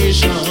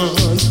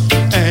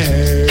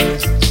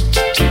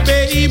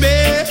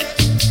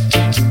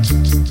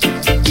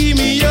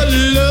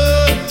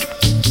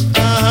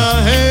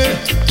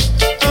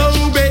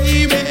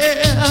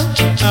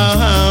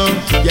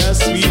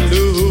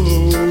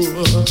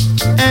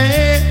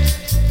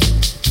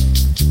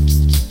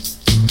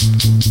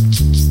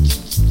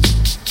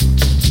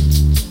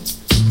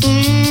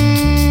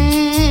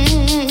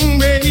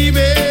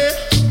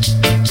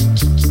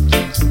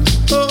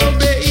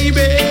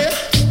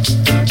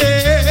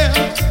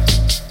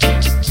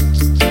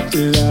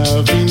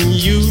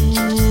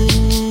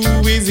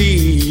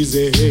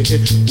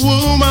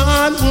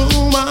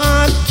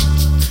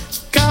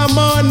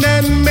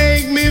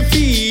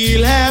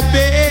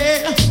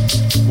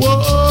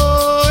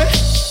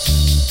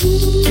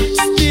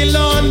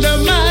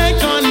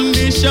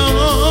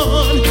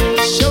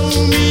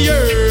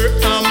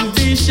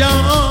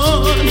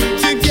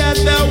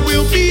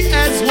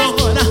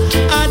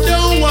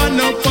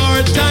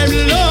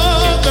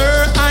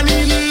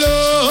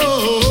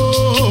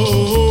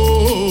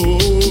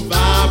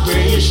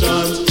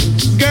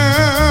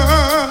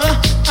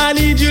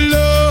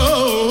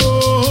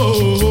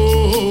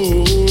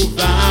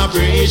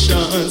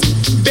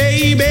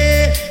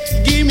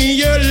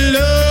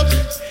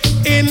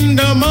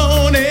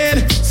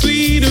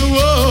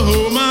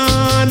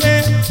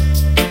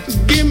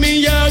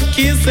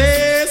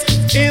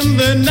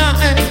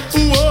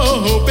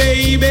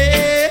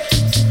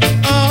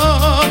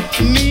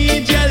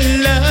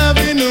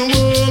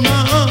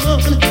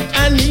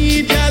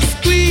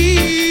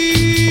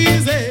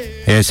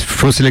 Yes,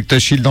 Flo Selecta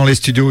Shield dans les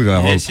studios, il va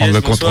reprendre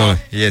le contrôle.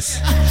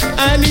 Yes.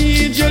 I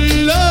need your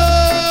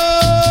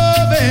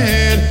love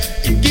and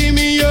give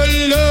me your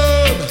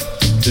love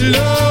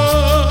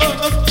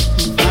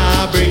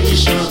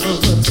vibration,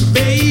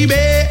 baby.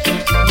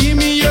 Give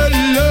me your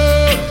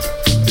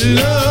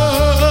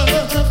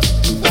love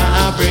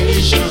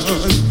vibration,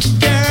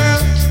 girl.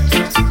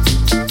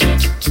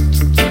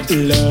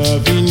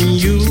 Loving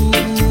you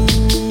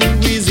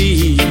is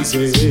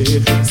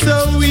easy,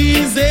 so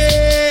easy.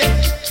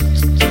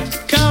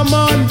 Come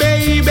on,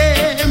 baby,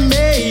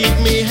 make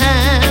me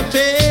happy.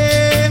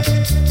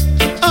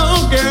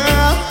 Oh,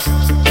 girl,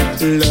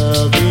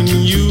 loving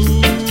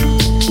you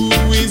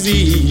is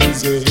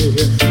easy,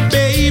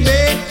 baby,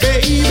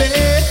 baby.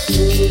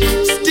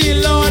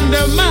 Still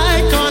under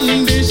my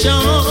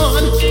condition.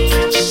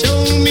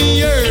 Show me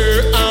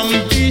your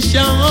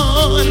ambition.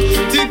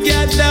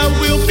 Together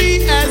we'll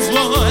be as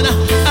one.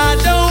 I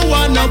don't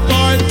want a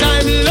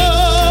part-time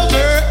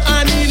lover.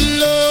 I need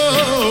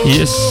love.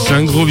 Yes,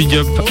 un gros big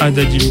up à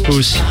Daddy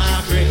Pose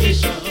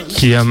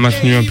qui a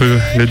maintenu un peu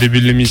le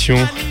début de l'émission.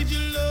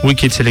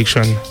 Wicked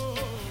Selection.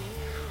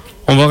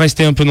 On va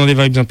rester un peu dans des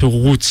vibes un peu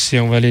roots et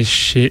on va aller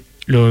chez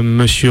le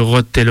monsieur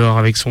Rod Taylor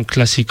avec son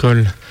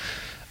classical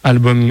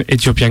album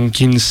Ethiopian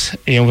Kings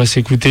et on va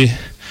s'écouter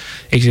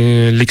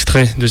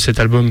l'extrait de cet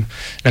album,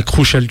 la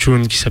crucial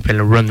tune qui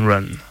s'appelle Run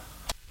Run.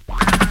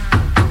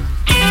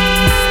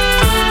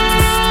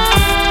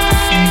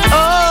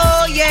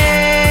 Oh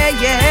yeah,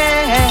 yeah.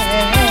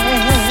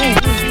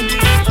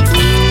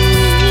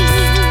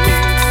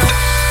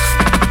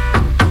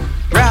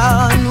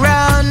 Run,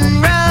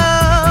 run,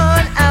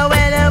 run.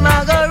 When am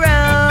I go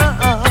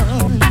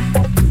run?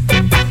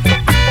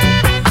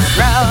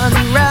 Run,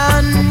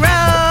 run,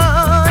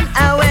 run.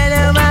 When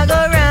am I go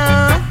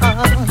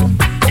run?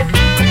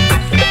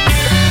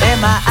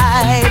 Am I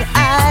hide?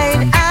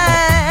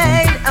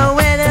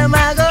 When am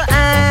I go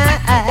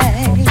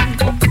hide?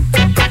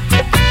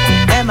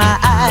 Am I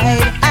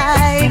hide?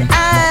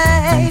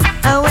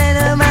 When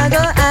am I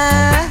go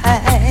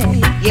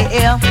hide?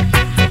 Yeah.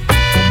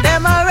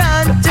 Them I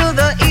run to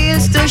the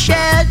hills to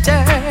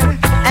shelter,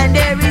 and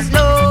there is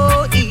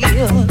no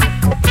hill.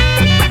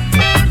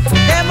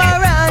 Them I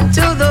run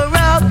to the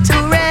rock to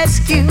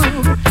rescue,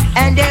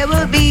 and there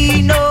will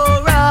be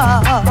no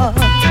rock.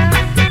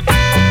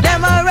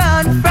 Them I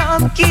run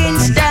from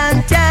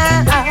Kingston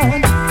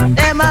town.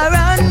 Them I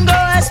run go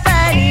a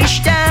Spanish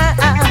town.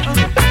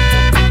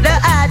 The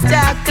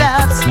attack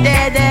clubs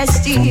dead and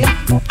still.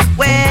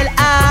 Well,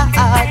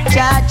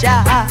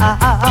 cha-cha.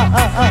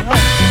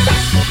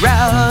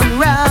 Run,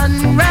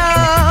 run,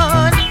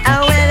 run.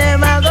 And when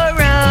am I go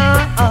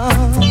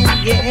run?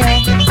 Yeah.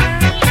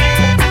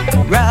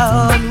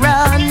 Run,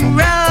 run,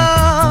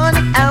 run.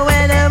 And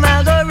when am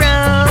I go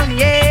run?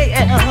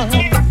 Yeah.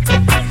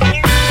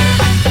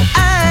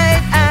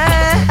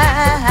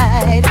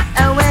 Hide.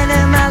 And when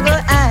am I go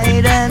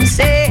hide and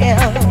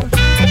sail?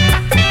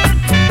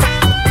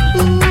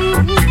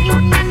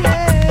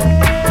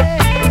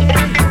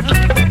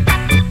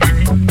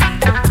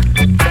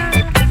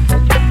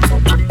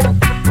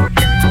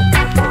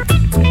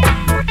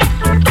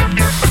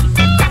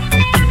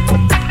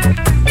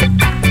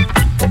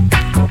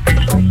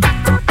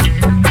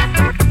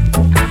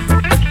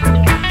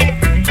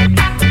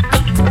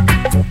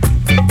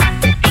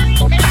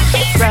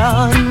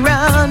 Run,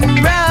 run,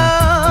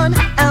 run.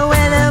 And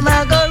when am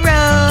I go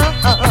run?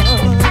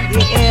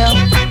 Yeah.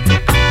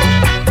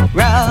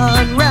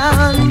 Run,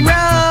 run,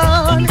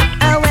 run.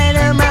 And when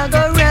am I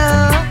go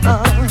run?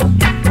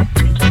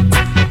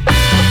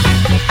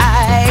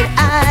 Hide.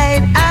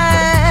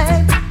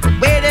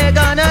 Where they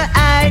gonna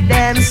hide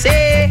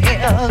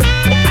themselves?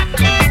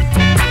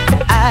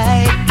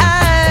 Hide.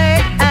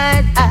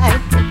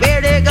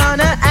 Where they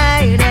gonna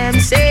hide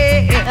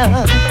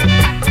themselves?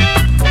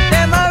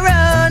 Them a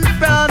run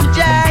from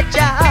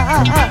Jaja,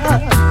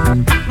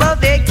 but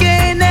they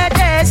cannot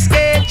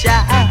escape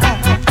Jah.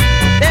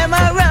 Them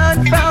a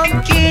run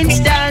from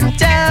Kingston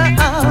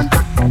town.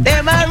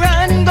 Them a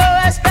run go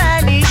a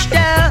Spanish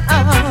town,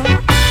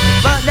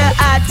 but the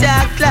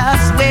attack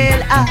class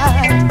will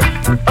hide.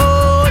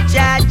 Oh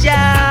Jaja,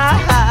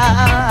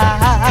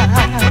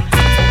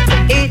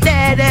 it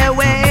dead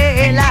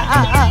away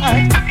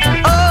Lord.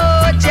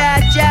 Oh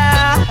Jaja.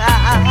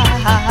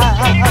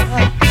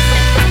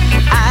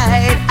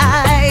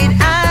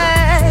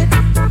 Hide.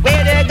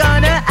 Where they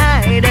gonna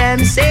hide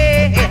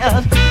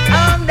themselves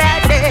on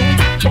that day?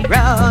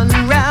 Run,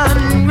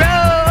 run,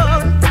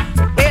 run.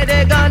 Where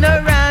they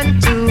gonna run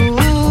to?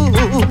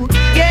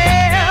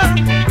 Yeah.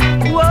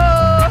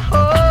 Whoa.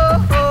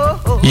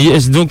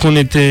 Yes, donc on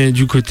était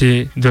du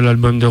côté de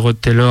l'album de Rod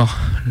Taylor,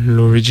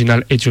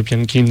 l'original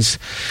Ethiopian Kings,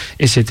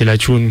 et c'était la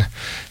tune,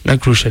 la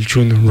crucial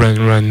tune Run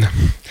Run.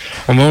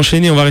 On va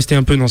enchaîner, on va rester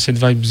un peu dans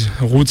cette vibe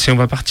roots et on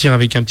va partir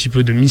avec un petit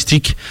peu de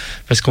mystique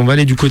parce qu'on va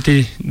aller du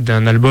côté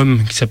d'un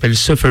album qui s'appelle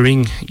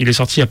Suffering. Il est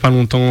sorti il y a pas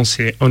longtemps,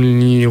 c'est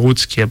Only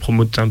Roots qui a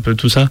promoté un peu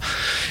tout ça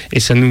et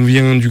ça nous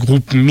vient du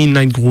groupe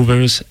Midnight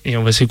Groovers et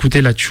on va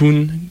s'écouter la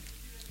tune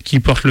qui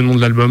porte le nom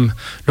de l'album,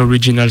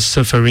 l'Original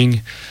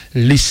Suffering.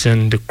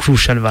 Listen the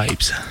Crucial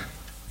Vibes.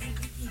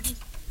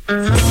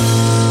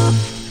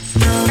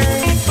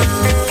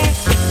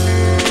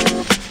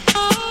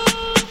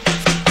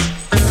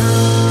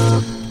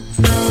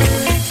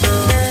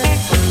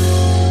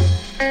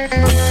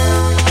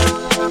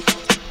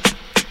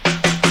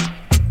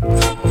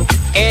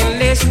 In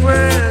this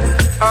world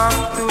of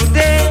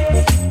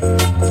today,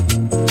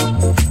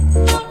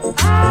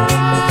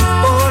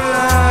 oh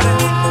Lord,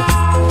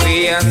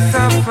 we are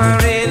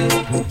suffering.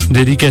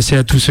 Dédicacé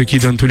à tous ceux qui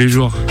donnent tous les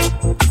jours.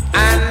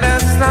 And the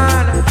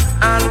sun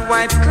and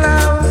white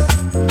clouds.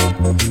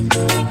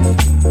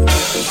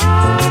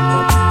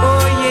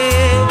 Oh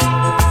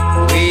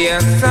yeah, we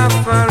are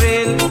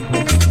suffering.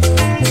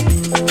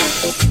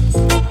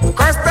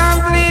 Cost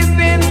of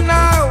living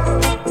now,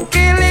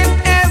 killing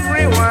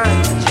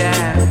everyone,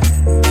 yeah.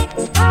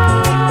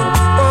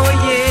 Oh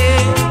yeah,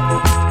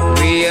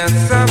 we are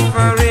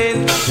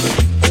suffering.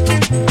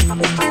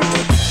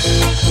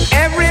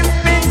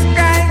 Everything's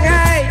sky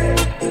high,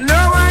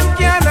 no one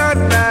cannot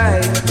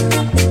buy.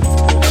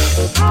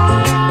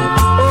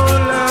 Oh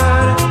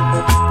Lord,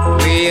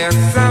 we are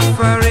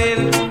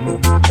suffering.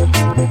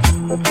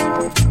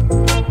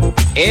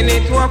 In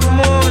it walk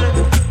moon,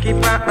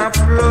 keep a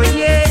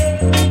employé.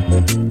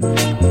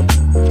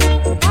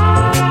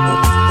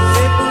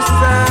 C'est pour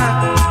ça,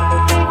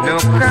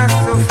 nos cas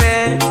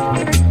souffrent.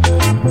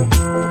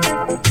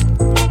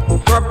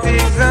 Trois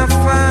petits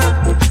enfants,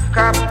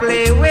 qu'à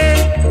play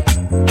with.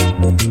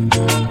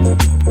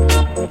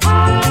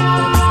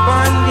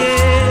 Bon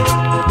Dieu,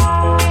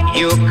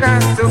 you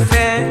can't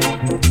souffrir.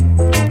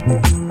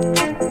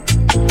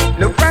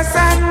 Nous passons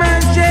à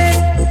manger,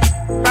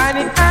 pas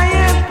ni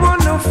rien pour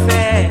nous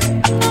faire.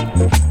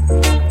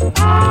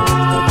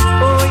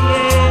 Oh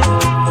yeah,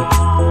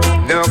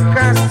 nous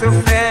can't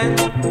souffrir.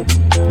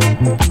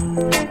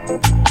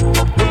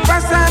 Nous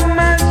passons à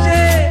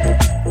manger,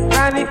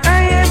 pas ni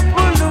rien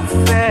pour nous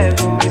faire.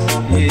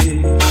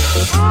 Yeah.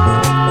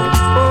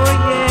 Oh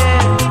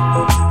yeah,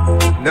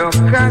 nous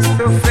can't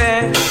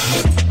souffrir.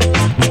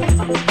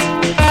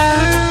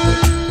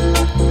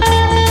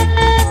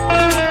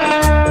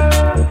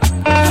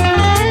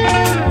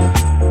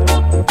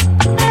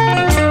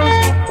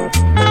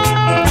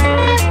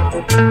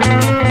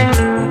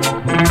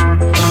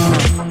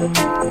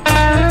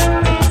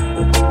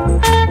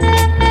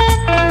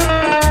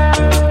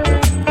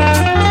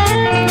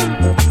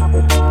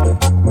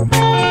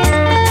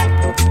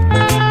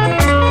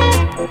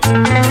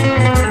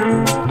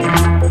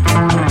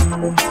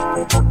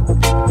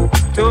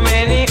 Too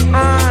many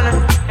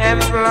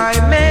unemployment.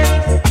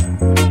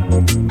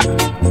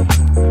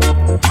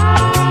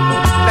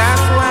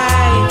 That's why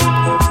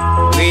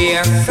we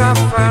are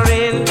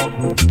suffering.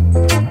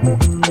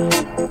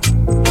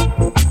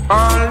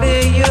 All the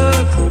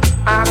youth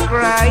are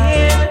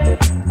crying.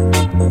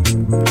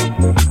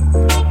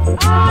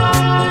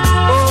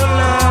 Oh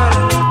Lord,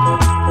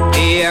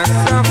 we are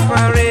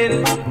suffering.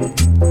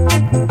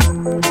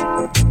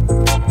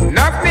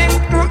 Nothing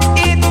to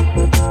eat,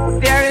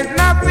 there is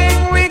nothing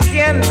we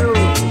can do,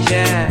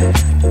 yeah.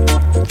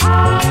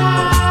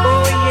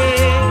 Oh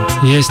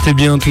yeah. Yes, c'était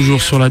bien,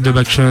 toujours sur la Dub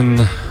Action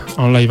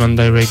en live and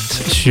direct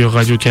sur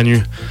Radio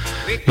Canu.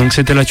 Donc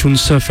c'était la tune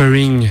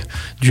Suffering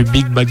du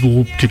Big Bad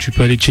Group que tu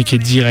peux aller checker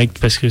direct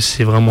parce que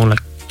c'est vraiment la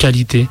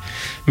qualité.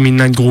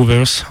 Midnight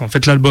Groovers. En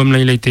fait, l'album là,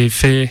 il a été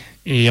fait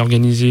et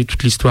organisé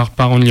toute l'histoire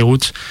par Only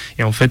Roots.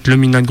 Et en fait, le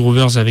Midnight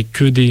Groovers avait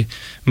que des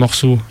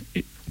morceaux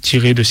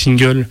tirés de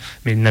singles,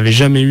 mais ils n'avaient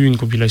jamais eu une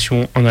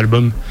compilation en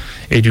album.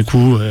 Et du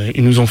coup,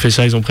 ils nous ont fait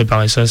ça, ils ont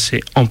préparé ça, c'est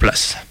en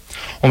place.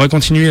 On va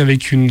continuer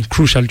avec une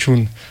crucial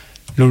tune,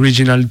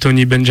 l'original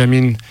Tony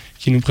Benjamin,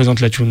 qui nous présente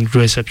la tune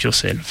Dress Up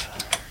Yourself.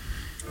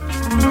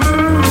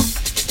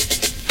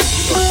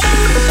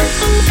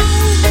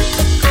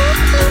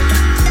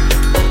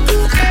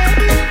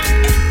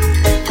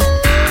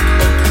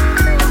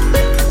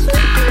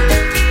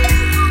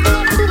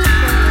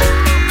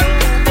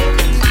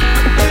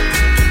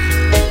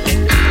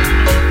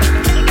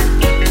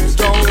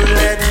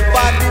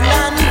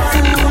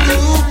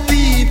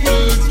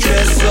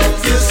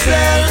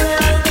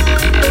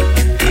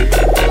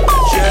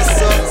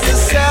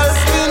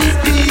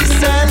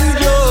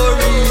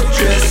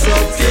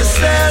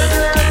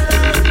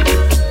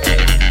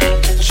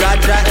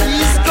 Jaja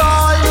is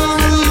calling.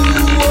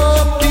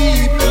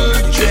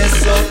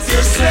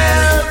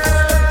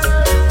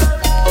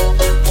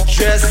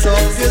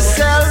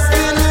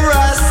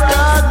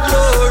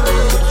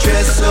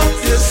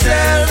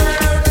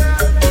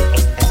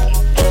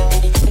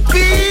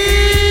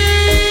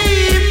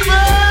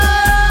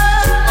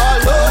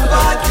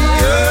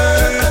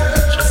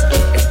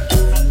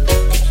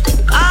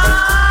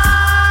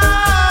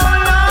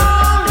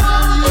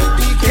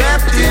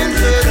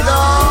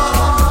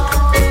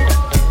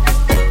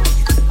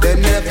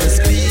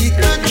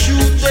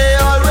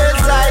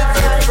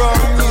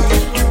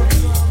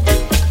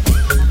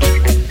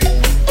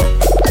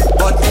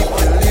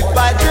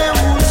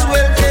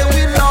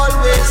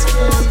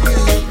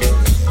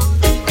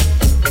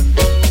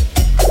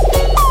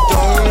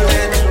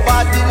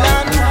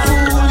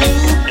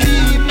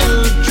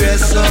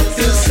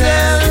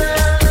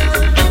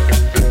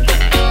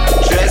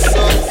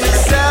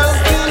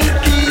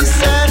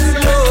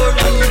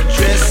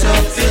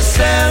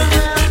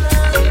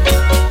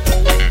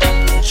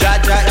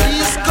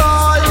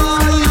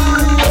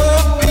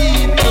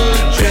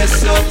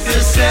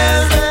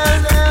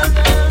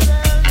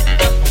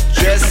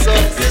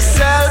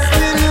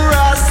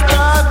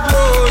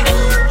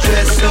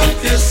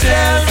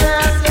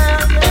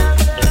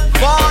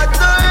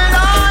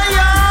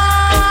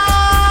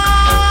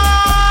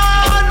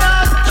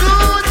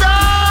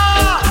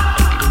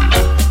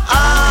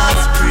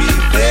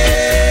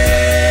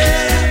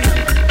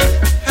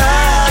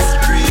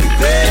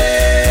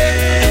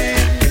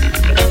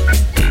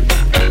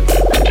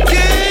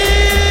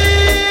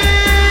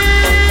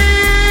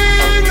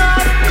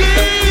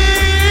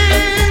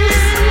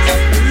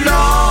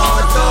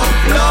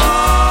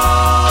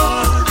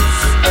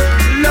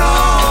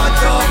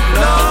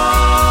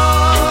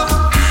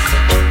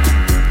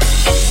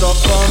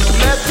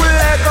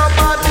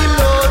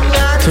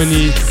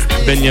 Tony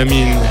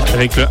Benjamin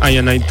avec le I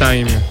and I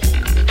Time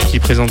qui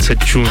présente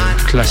cette tune,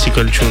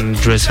 classical tune,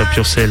 Dress Up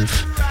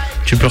Yourself.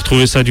 Tu peux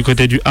retrouver ça du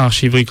côté du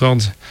Archive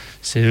Records.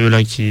 C'est eux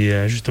là qui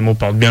justement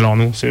portent bien leur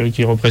nom. C'est eux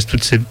qui reprennent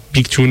toutes ces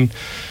big tunes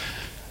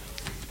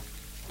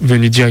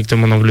venues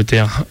directement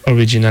d'Angleterre,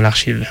 Original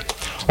Archive.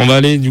 On va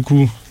aller du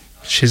coup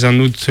chez un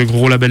autre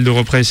gros label de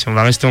represse et on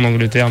va rester en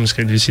Angleterre parce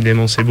que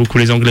décidément c'est beaucoup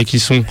les Anglais qui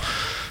sont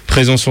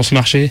présents sur ce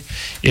marché.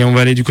 Et on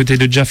va aller du côté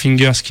de Jah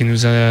Fingers qui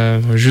nous a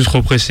juste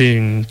repressé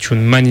une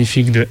tune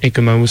magnifique de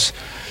Eek-A-Mouse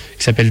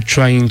qui s'appelle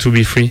Trying to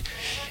Be Free.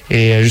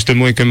 Et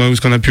justement Eek-A-Mouse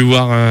qu'on a pu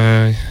voir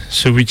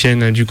ce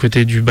week-end du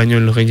côté du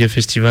Bagnole Reggae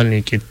Festival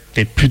et qui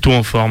était plutôt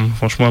en forme.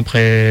 Franchement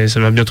après ça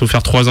va bientôt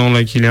faire 3 ans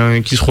là qu'il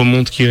se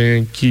remonte,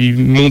 qui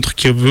montre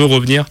qu'il veut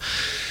revenir.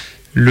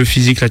 Le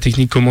physique, la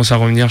technique commence à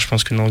revenir. Je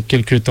pense que dans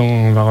quelques temps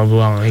on va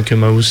revoir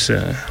Eek-A-Mouse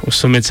au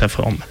sommet de sa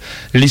forme.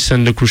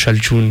 Listen the crucial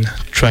tune,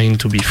 Trying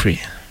to Be Free.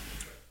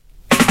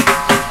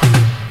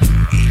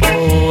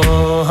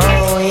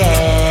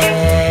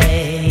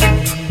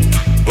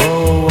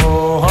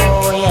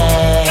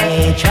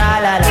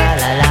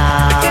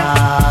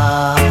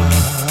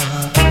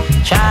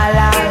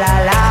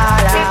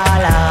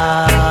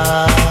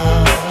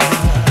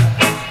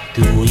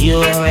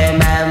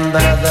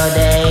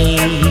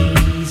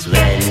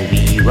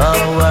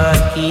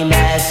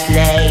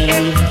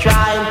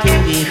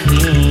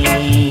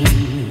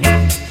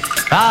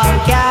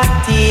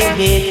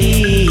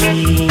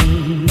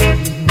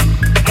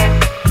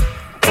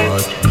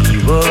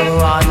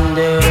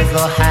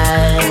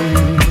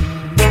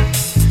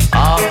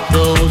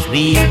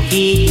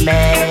 Wicked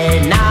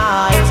men,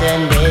 night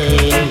and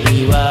day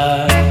we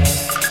were,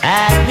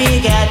 and we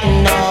get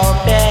no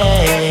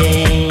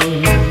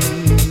pain.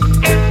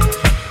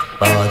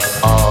 But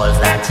all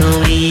that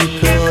we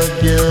could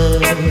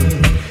do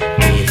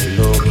is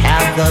look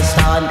at the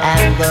sun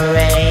and the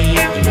rain.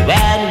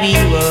 When we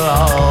were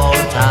all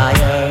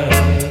tired,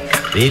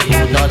 we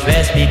could not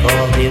rest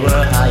because we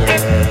were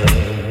higher.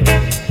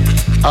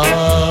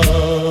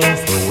 Oh,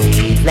 the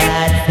way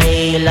that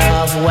they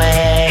love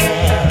wear.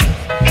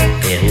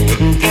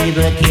 Wouldn't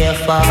even care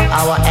for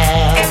our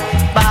air,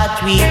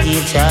 but with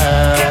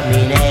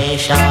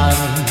determination,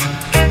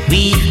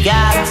 we've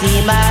got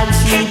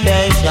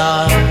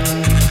emancipation.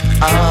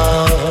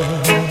 Oh,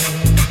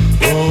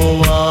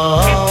 oh,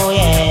 oh,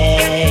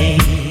 yeah.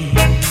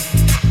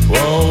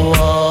 Oh,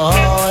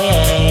 oh,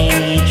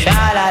 yeah.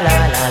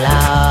 Cha-la-la-la-la.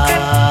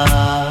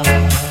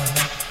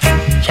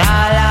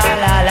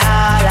 Cha-la-la-la-la-la.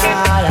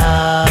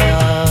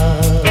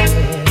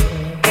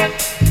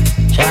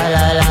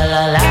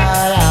 Cha-la-la-la-la.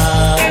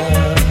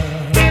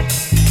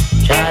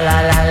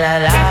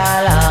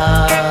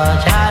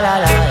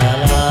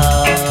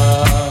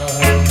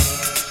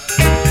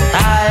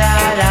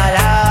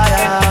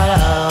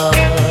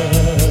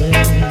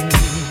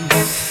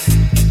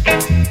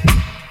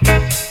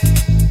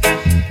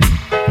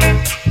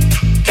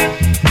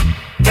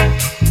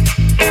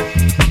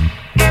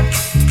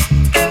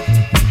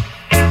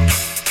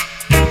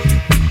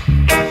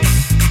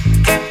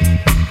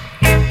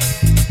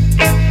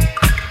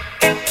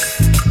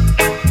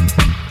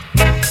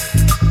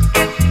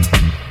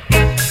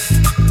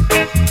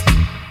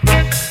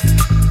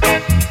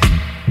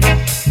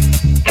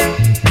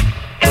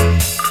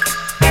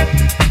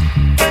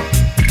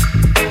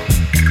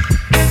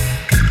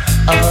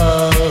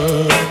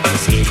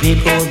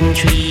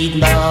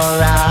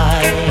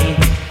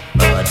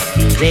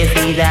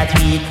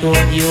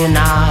 Could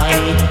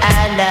unite,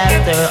 and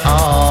after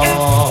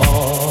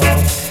all,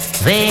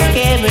 they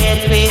came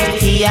with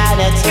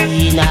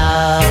Christianity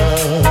now.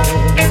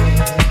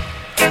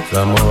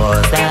 The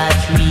more that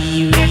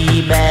we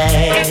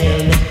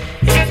rebel,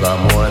 the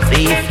more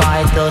they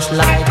fight us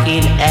like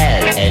in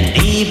hell, and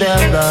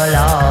even the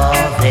law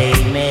they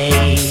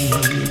made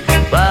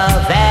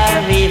were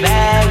very,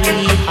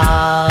 very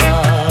hard.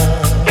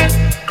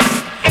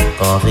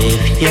 Cause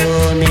if you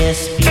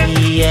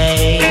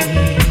misbehave,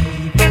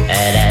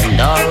 and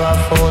our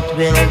foot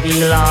will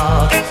be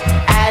lost.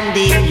 And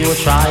if you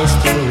try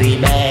to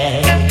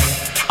rebel,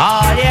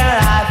 all your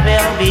life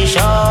will be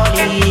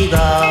surely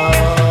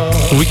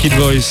gone. Wicked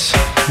Voice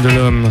de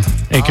l'homme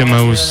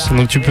Eek-A-Mouse.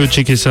 Donc tu peux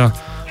checker ça.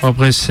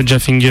 Après c'est Jah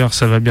Fingers,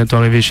 ça va bientôt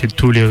arriver chez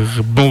tous les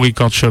bons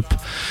record shops.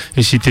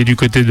 Et si t'es du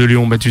côté de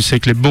Lyon, bah tu sais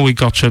que les bons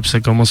record shops, ça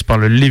commence par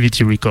le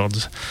Levity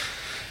Records.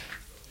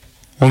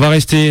 On va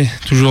rester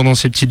toujours dans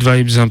ces petites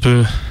vibes un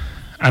peu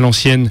à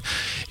l'ancienne,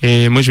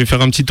 et moi je vais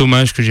faire un petit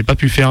hommage que j'ai pas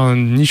pu faire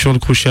ni sur le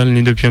Crucial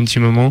ni depuis un petit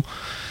moment.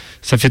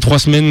 Ça fait 3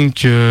 semaines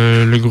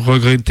que le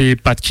regretté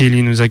Pat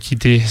Kelly nous a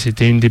quittés.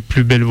 C'était une des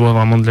plus belles voix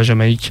vraiment de la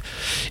Jamaïque,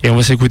 et on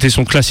va s'écouter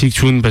son classic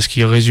tune parce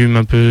qu'il résume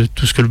un peu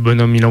tout ce que le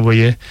bonhomme il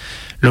envoyait,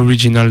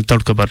 l'original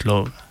Talk About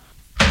Love.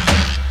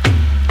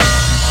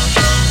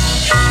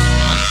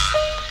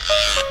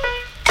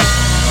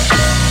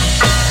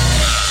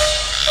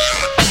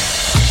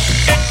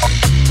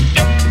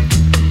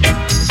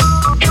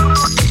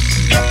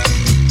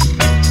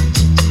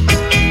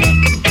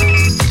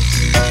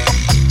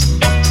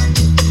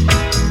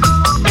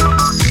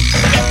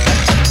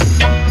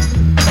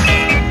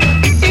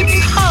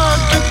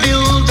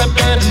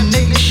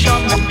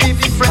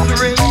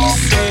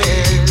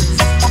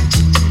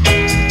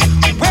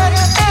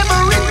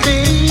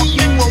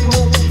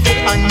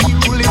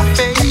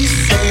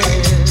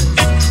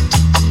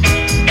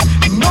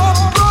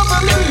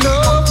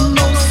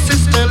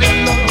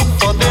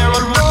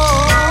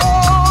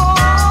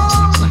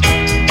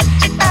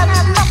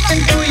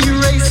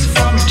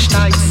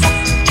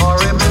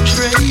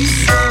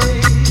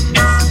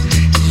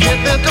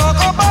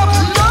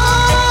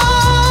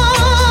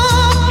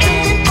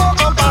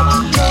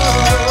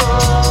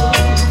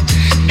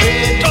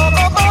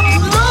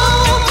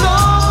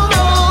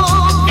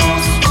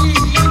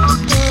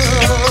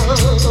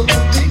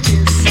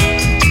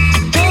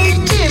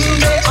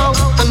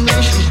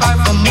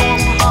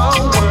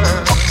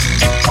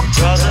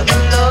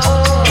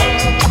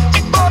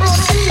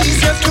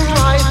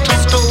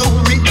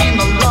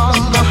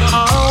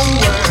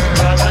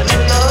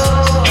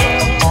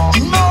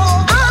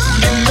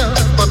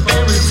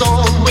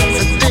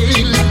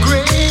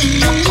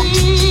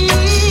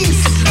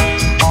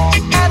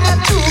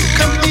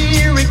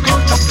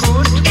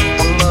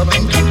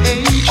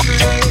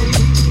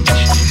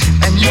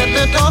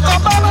 they talk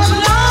about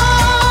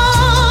love,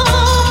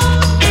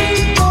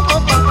 they talk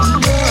about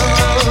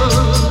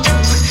love.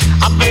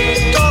 I bet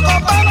they talk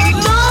about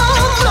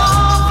love,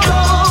 love,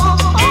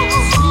 love, oh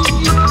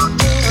sweet love.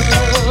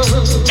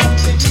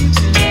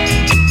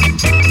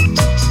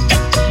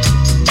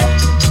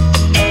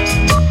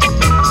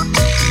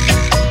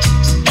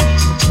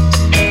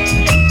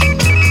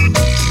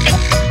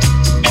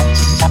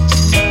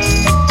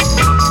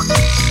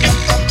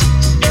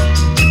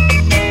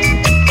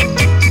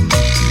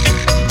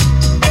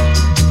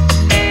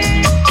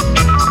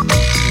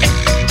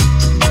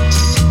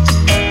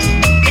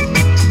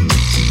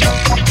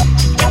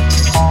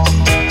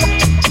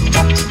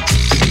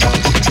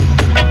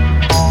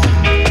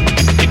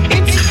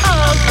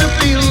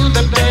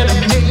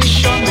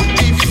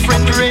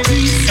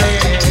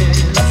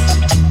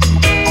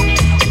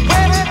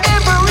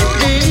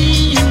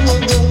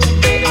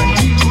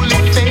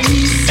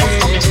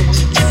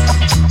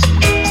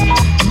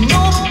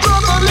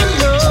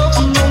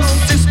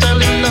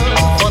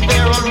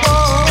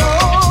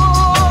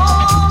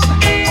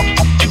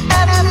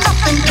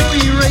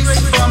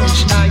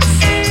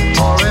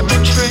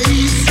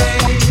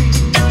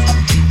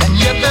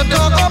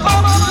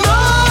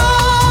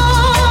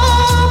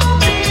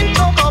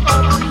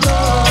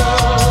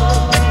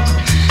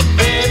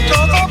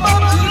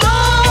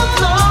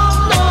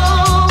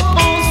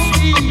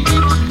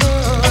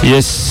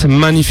 Yes,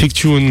 magnifique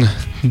tune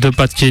de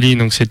Pat Kelly,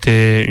 donc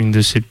c'était une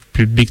de ses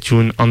plus big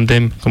tunes,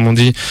 Anthem comme on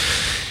dit,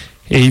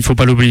 et il faut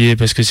pas l'oublier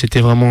parce que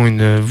c'était vraiment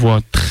une voix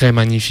très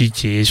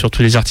magnifique et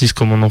surtout les artistes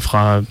comme on en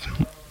fera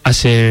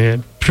assez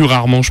plus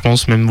rarement je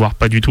pense, même voire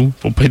pas du tout,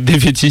 pour pas être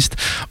défaitiste,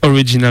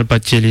 original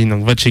Pat Kelly,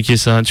 donc va checker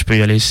ça, tu peux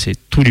y aller, c'est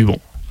tout du bon.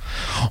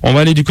 On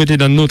va aller du côté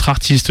d'un autre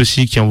artiste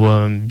aussi qui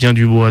envoie bien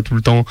du bois tout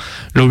le temps,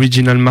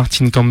 l'original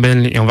Martin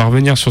Campbell, et on va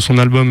revenir sur son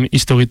album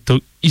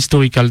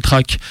Historical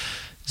Track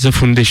The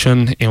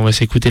Foundation, et on va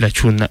s'écouter la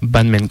tune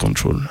Bandman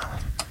Control.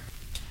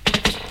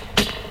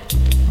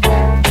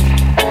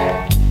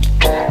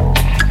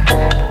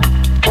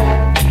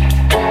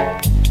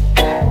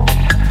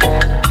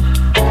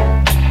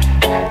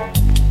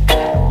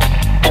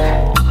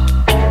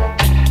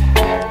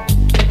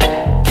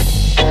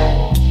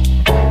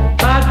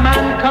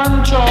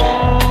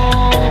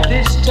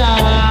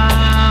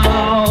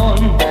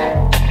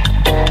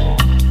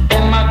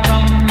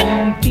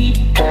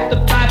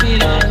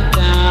 Babylon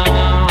down.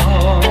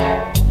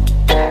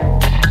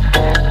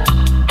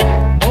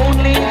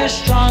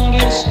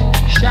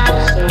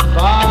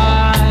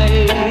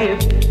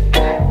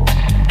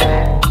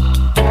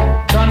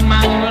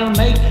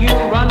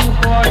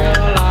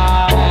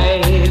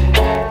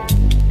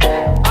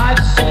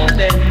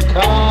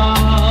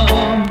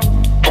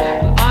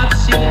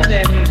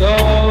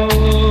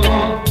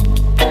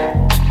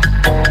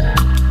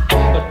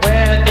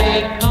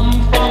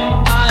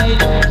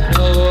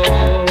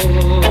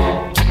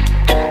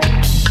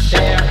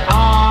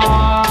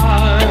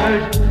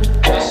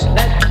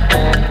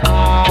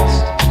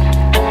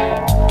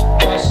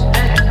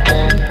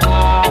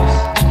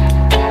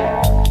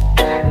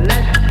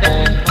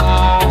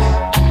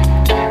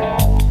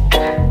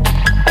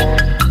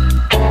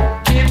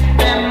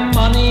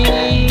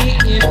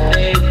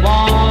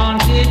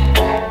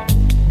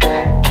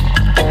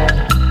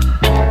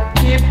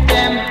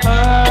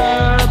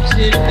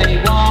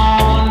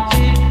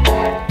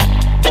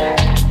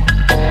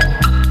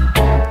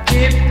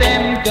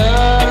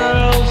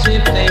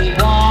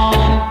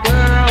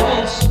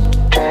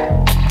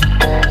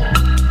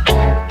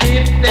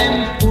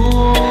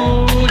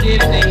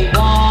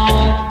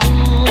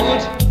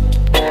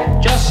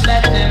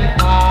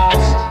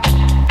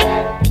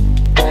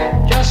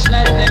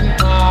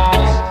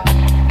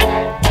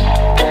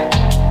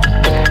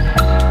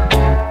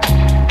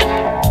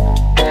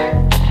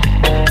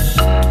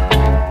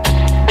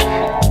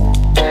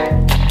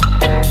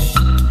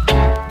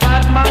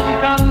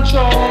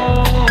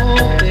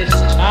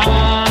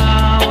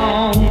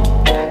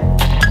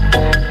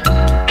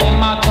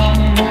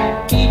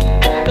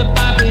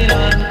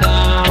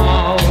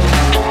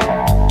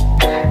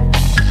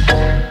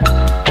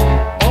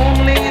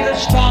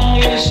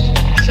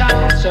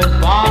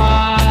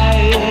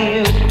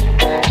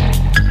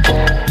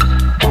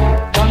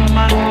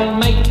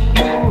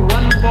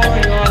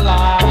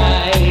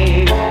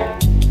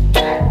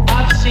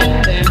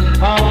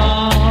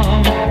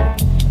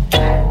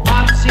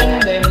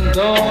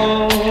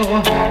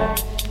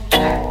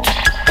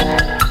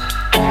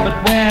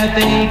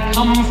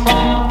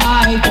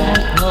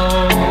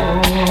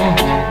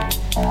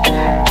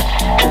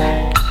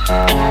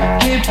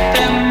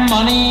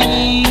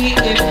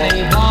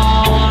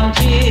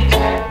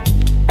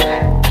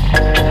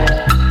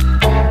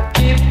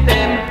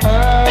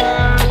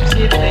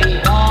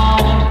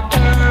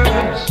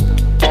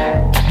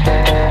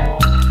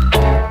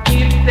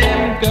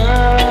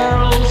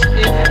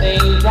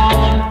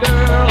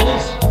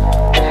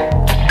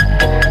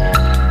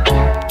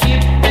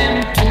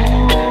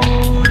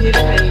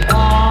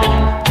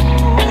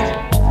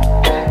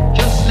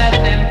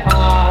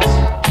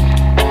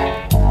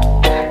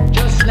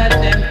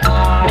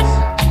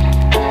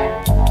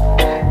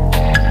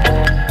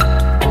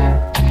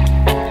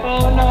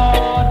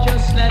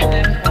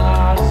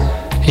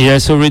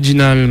 Yes,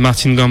 original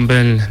Martin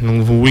Gamble,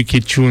 donc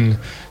Wicked Tune,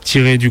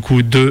 tiré du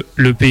coup de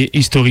l'EP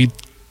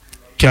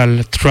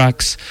Historical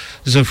Tracks,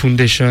 The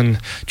Foundation.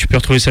 Tu peux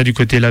retrouver ça du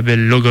côté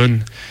label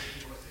Logan,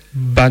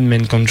 Bad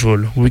Man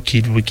Control,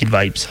 Wicked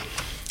Vibes.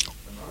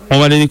 On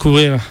va aller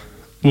découvrir,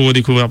 ou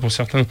redécouvrir pour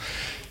certains,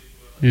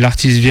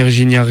 l'artiste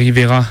Virginia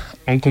Rivera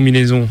en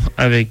combinaison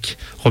avec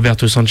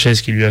Roberto Sanchez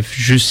qui lui a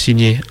juste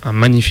signé un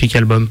magnifique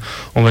album.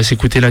 On va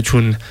s'écouter la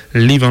tune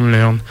Live and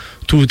Learn.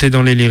 Tout est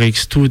dans les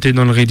lyrics, tout est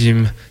dans le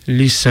rhythm.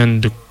 Listen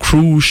the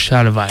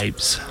crucial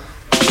vibes.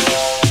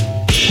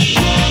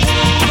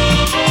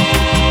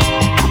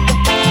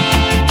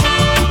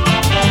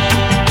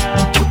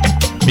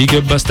 Big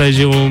up Basta et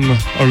Jérôme,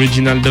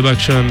 original dub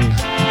action.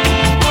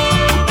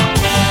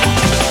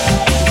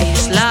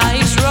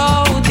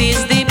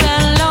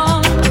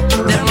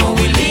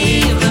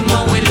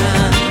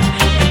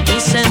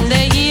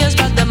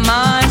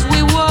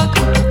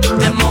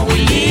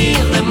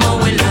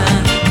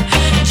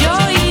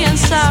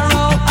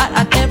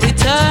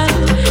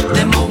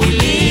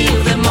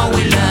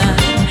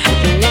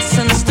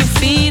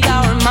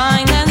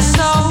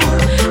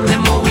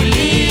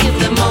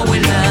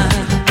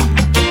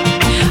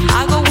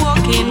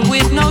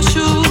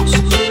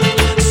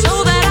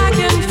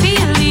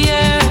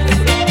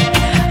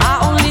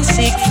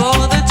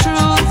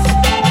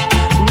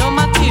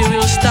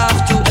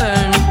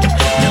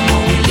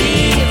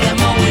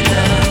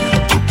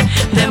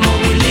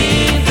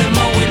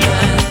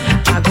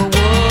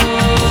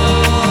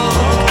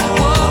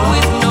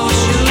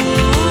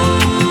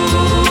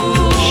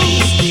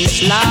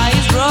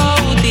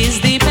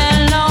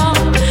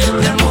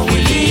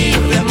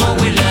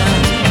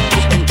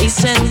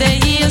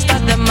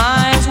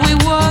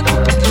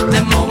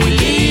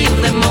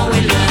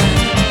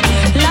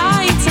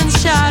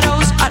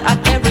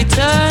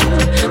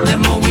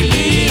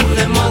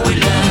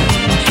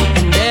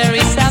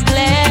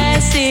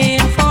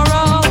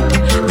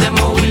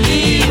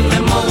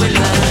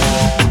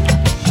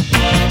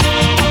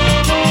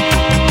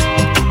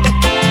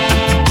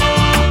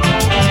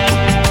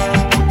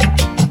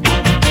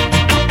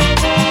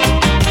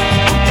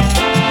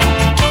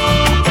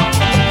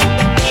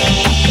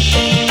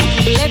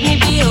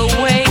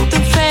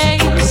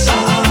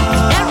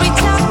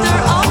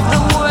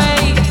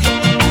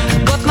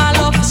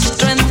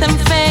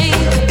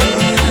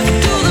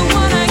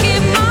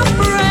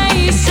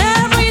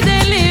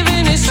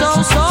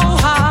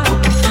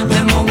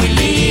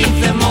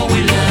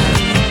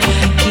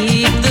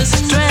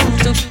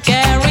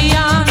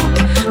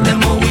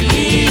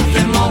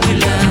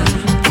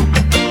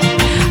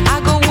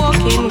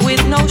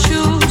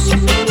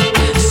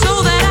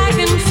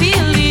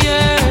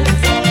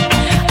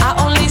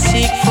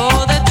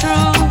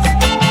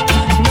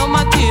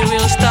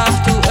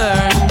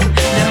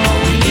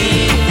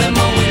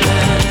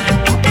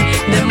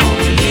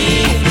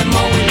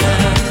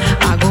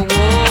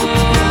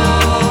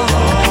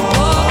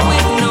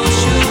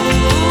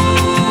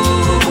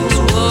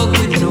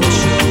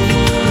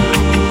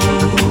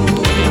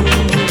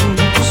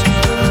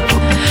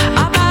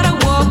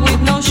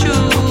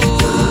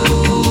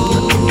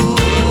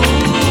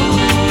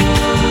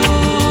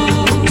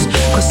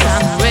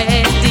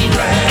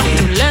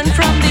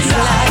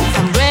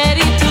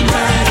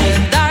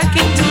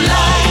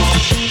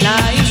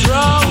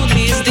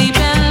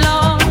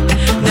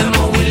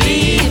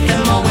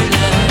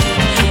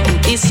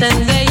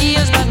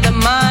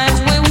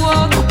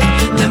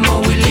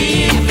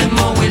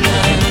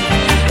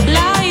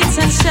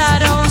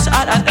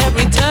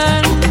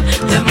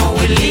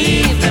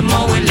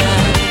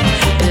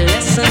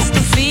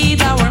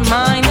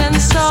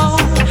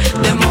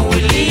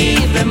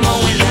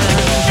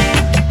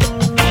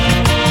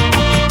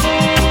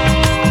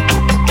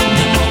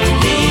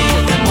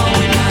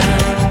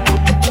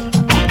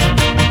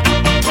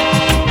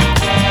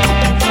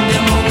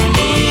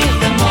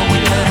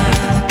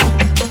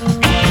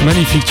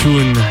 Magnifique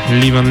tune,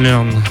 Live and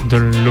Learn, de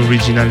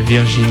l'original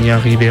Virginia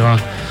Rivera.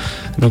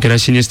 Donc elle a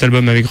signé cet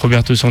album avec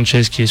Roberto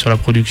Sanchez qui est sur la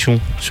production,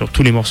 sur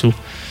tous les morceaux.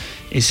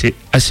 Et c'est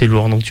assez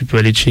lourd, donc tu peux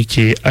aller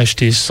checker,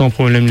 acheter sans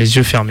problème les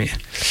yeux fermés.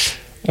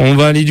 On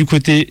va aller du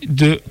côté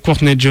de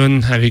Courtney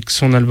John avec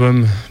son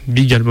album,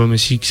 big album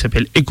aussi, qui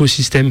s'appelle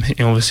Ecosystem.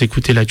 Et on va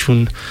s'écouter la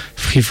tune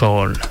Free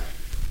for All.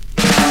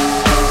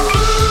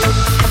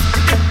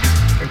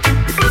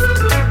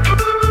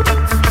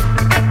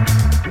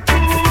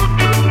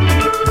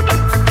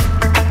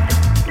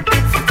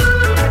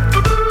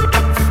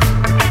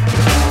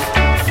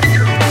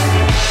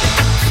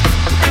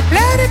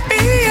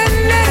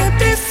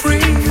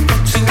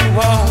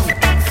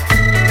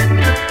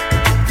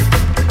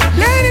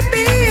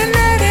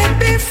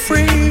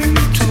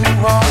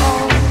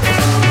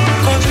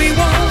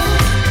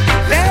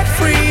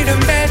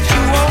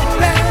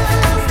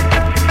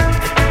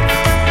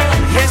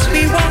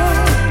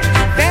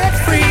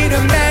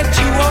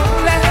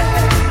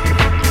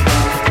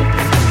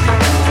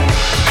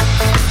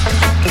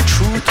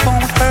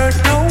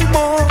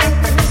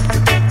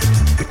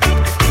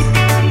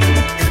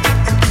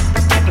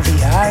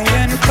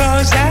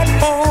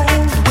 That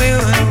old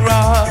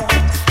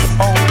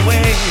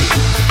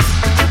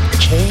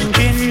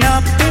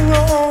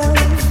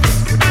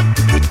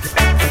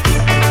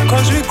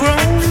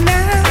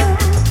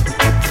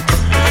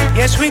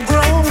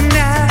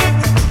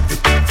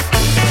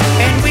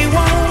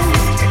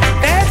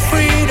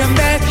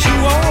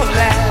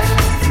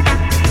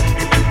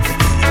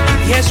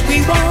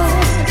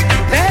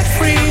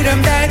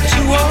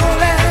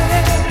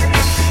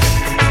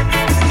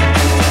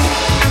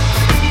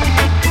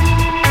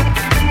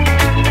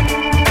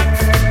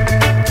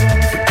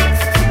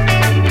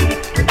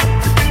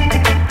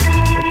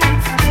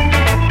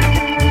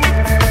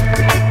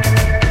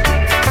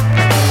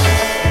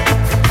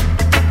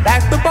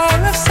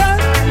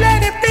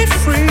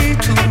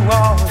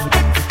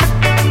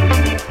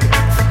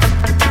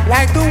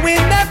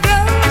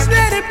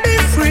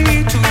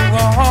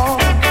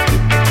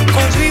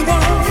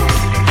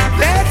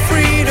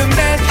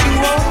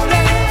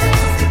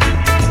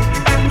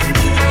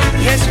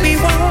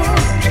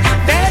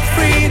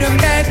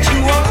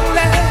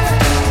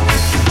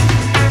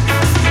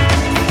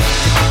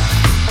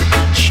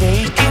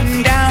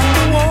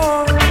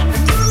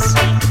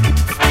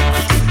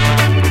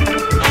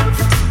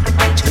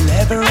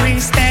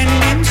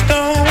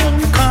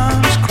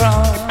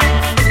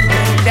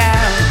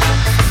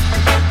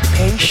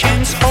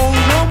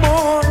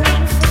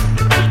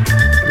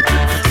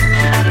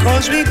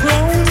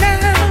grown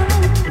now.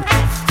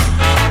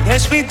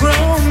 Yes, we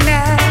grown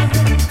now.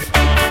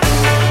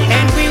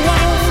 And we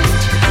want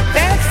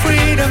that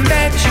freedom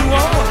that you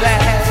all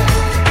have.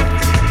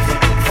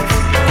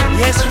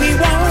 Yes, we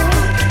want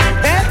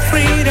that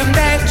freedom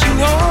that you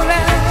all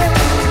have.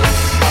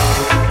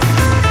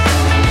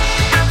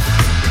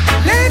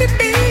 Let it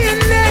be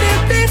and let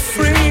it be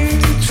free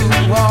to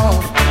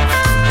walk.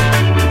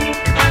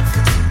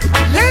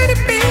 Let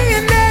it be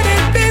and let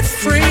it be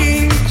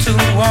free to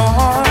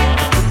walk.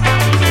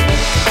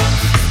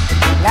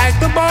 Like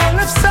the ball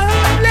of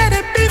sun, let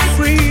it be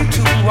free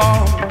to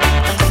walk.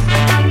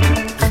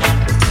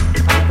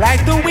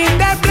 Like the wind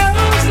that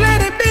blows,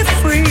 let it be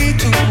free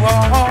to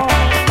walk.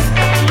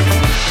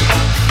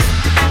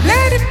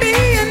 Let it be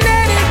and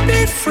let it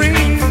be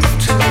free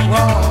to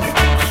walk.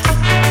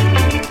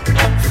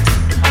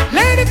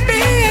 Let it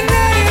be and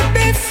let it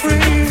be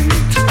free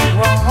to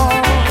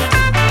walk.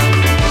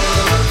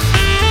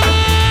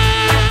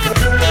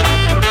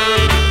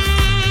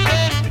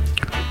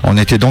 On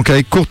était donc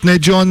avec Courtney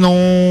John,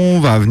 on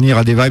va venir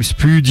à des vibes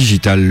plus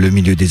digitales, le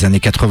milieu des années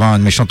 80, un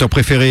de mes chanteurs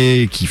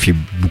préférés qui fait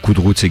beaucoup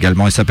de roots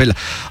également, il s'appelle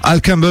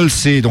Al Campbell,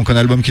 c'est donc un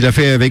album qu'il a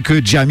fait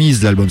avec Jamies,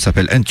 l'album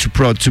s'appelle And Too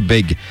Proud to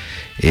Beg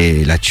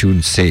et la tune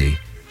c'est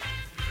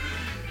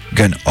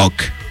Gun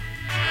Hawk.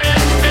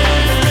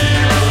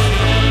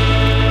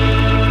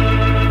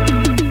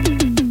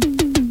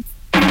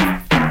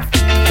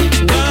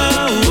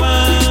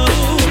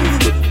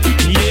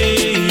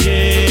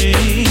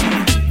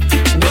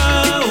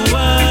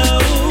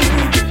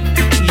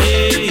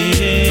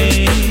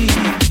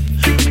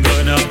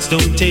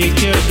 Don't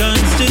take your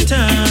guns to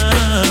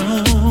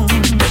town.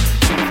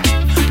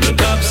 The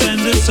cops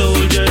and the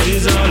soldiers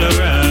is all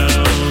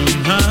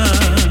around.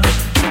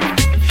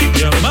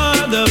 Your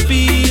mother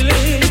feel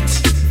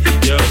it,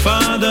 your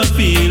father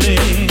feel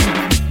it,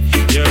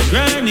 your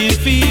granny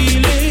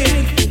feel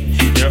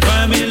it, your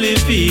family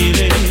feel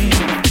it.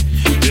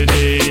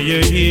 Today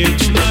you're here,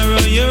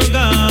 tomorrow you're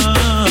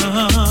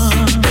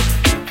gone.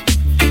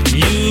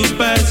 You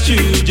pass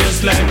through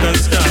just like a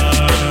storm.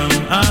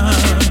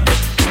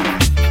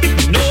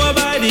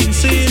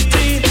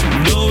 City,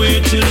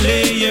 nowhere to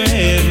lay your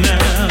head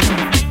now.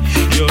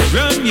 You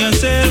run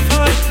yourself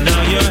up,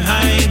 now you're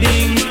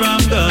hiding from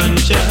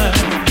gunshot.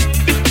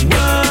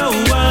 Wow,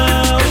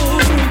 wow,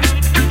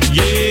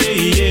 yeah,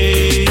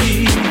 yeah.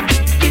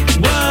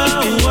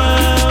 Wow,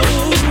 wow,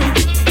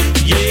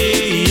 yeah,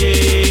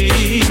 yeah.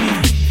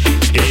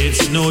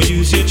 It's no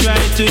use you try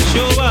to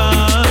show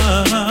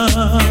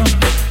up.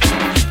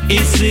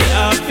 It's the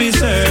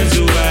officers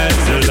who has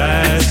the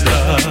last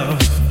laugh.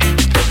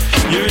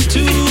 You're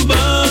too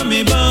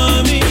bummy,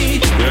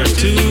 you're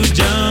too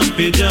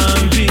jumpy,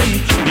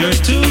 you're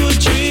too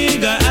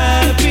trigger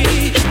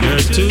happy,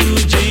 you're too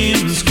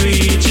Jim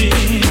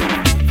screeching.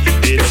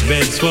 It's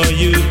best for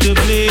you to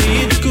play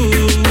it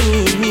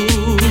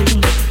cool.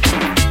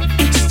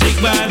 Stick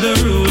by the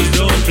rules,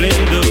 don't play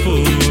the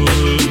fool.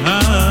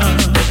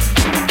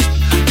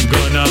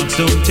 Gun-outs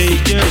don't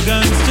take your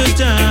guns to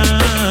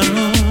town.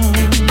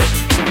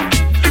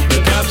 The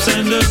cops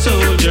and the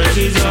soldiers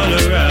is all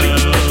around.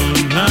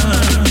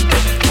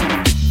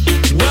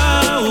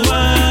 Wow,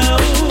 wow,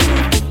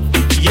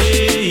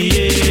 yeah,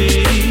 yeah.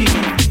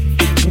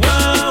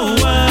 Wow,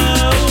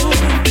 wow,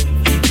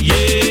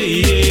 yeah,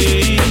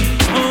 yeah.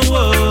 Oh,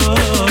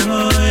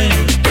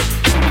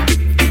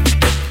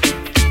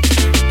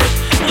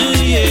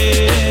 yeah.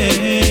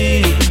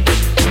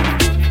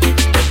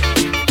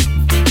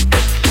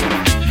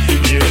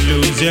 You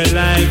lose your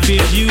life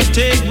if you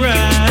take right.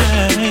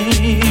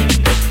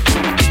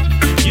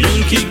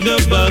 You'll kick the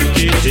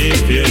bucket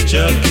if you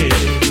chuck it.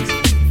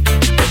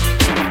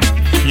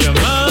 Your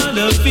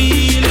mother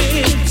feel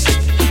it,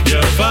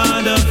 your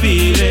father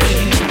feel it,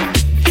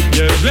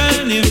 your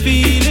granny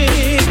feel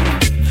it,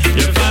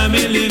 your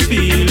family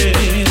feel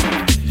it.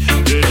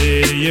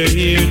 Today you're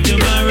here,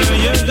 tomorrow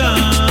you're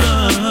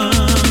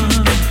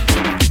gone.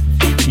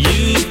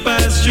 You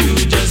pass through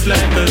just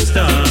like a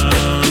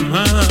storm.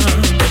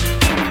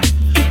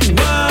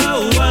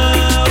 Wow,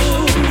 wow,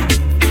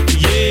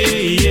 yeah,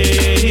 yeah.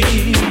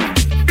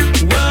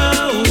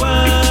 Wow,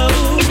 wow,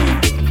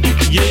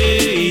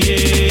 yeah,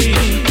 yeah.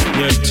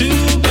 You're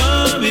too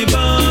bummy,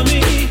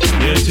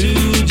 you're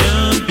too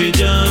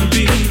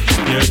jumpy,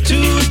 you're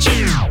too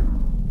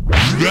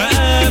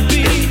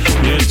happy,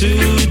 you're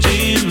too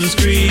Jim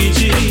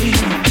screeching.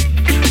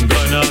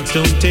 Gun-outs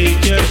don't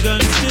take your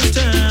guns to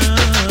town.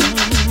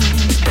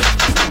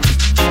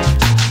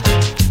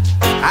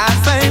 I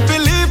say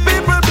believe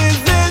people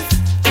business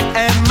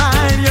and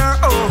mind your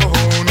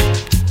own.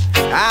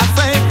 I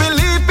say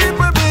believe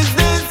people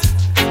business,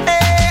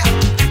 hey,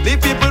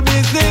 leave people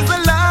business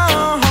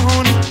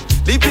alone.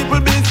 Leave people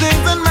business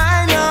and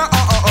mind your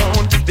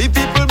own. Leave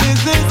people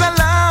business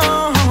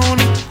alone.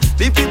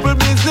 Leave people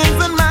business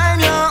and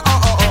mind your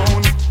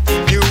own.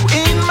 You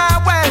in my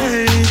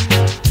way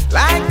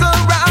like a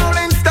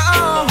rolling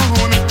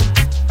stone,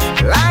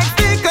 like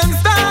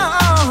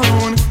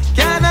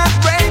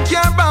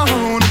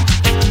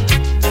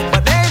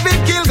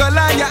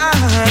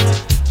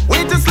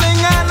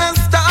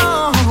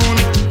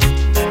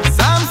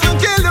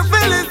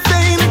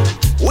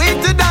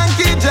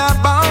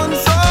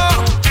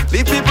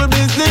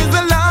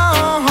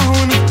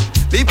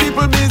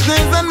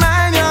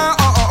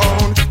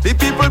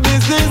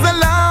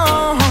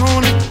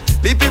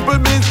Be people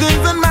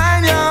business and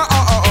mind your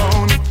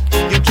own.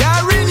 You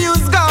carry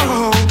news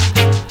go,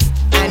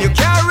 and you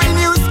carry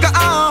news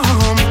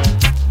come,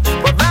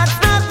 but that's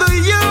not the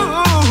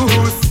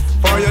use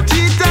for your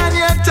teeth and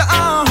your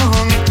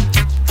tongue.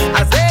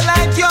 I say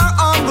like you're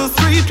on the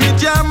street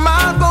with your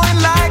mouth going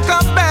like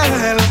a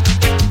bell,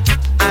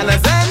 and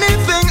as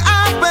anything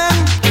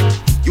happen,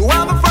 you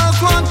are the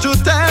first one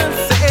to tell.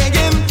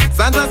 Saying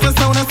Sandra says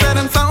sound and said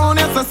and sound,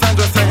 yes,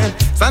 Sandra said.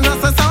 Sandra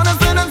says sound and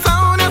said and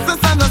sound, yes,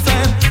 Sandra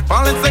said.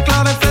 Paul it say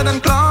Claude said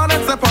and Claude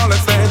it say Paul it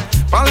said.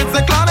 Paul it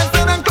say Claude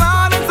said and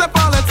Claude it say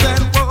Paul it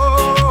said.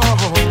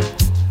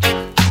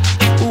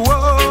 Whoa,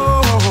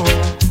 whoa,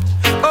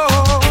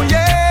 oh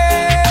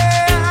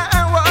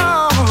yeah,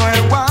 whoa,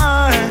 and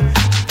why?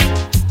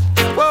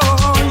 Whoa,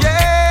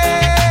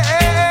 yeah,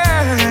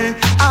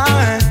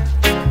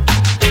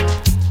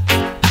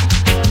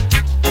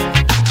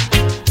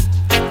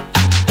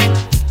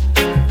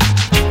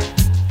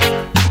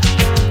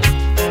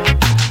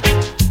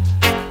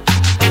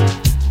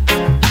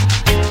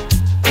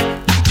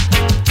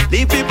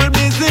 leave people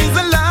business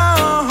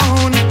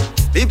alone.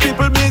 Leave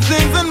people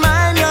business and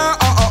mind your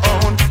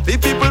own.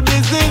 Leave people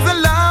business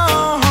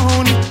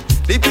alone.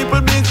 Leave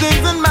people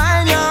business and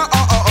mind your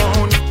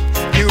own.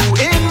 You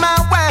in my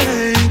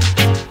way,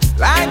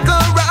 like a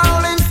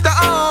rolling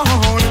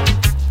stone,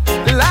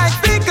 like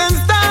thick and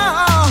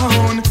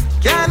stone,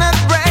 cannot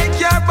break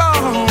your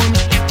bone.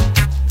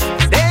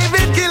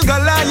 David killed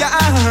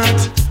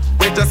Goliath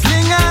with a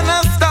sling and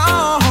a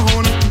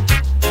stone.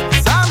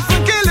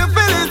 Samson killed a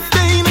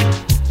Philistine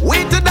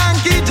with a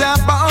donkey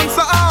jump on.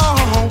 So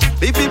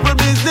leave people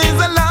business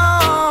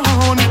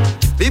alone.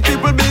 Leave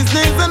people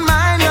business and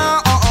mind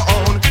your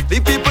own.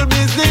 Leave people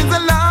business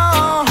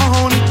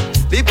alone.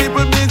 Leave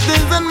people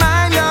business and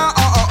mind your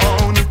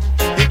own.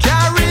 You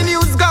carry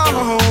news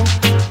go,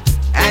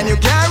 and you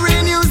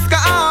carry news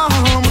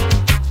come,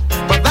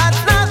 but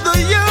that's not the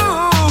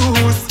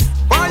use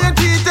for your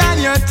teeth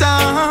and your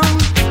tongue.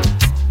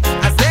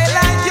 I say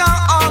like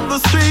you're on the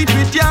street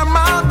with your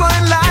mouth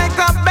going like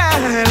a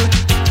bell,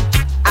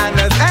 and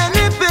as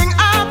anything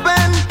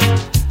happen,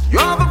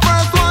 you're the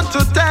first one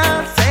to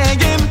tell.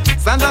 Saying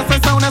Sandra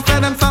says sound and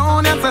said and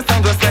sound, yes,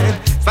 Sandra said.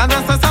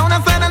 Sandra says sound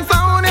and said and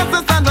sound,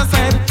 yes, Sandra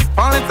said.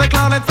 Paul it say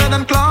Claude it said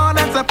and Claude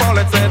it say Paul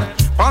it said.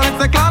 Paul it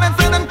say Claude it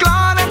said and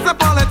Claude it say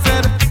Paul it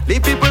said.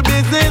 Leave people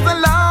business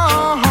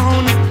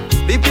alone.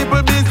 Leave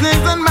people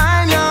business and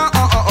mind your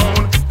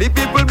own. Leave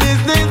people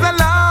business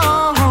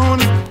alone.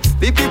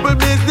 Leave people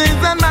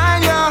business and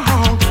mind your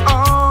own.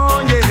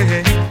 Oh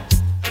yeah.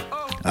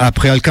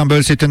 Après Al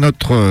Campbell, c'était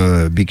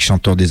notre big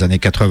chanteur des années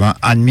 80,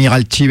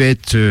 Admiral Tibet,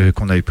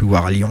 qu'on avait pu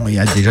voir à Lyon il y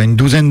a déjà une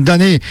douzaine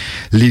d'années.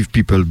 Leave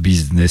People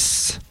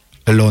Business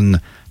Alone,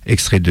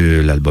 extrait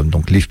de l'album.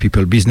 Donc Leave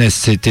People Business,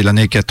 c'était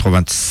l'année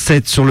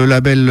 87 sur le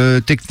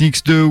label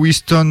Technics de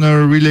Winston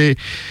Relay.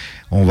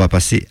 On va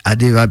passer à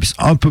des vibes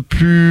un peu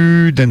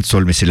plus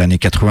dancehall, mais c'est l'année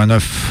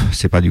 89.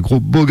 C'est pas du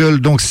groupe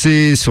Bogle, donc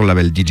c'est sur le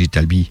label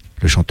Digital B,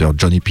 le chanteur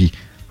Johnny P.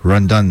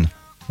 Rundown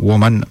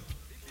Woman.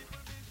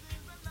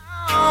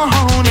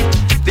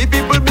 The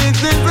people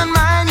business and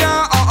mind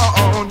your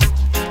own.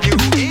 You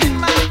in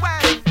my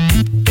way.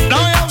 Now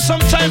I have some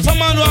time for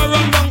man who are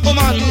run down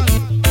woman,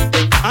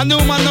 and the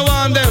woman no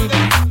want them.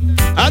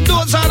 And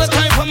those are the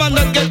type of man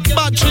that get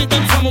bad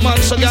treatment from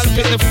woman, so girl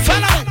pick the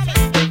fella.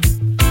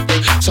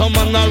 Some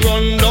man a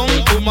run down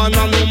woman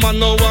and woman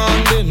no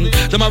want them.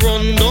 Them a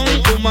run down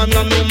woman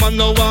and woman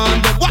no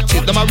want them. Watch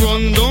it, them a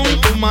run down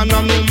woman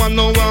and woman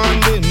no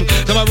want them.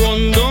 Them a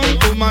run down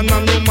woman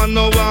and woman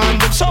no want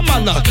them. Some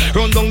man a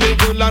run down the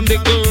girl and the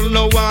girl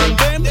no want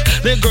them.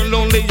 The girl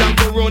only and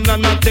go run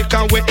and a take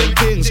away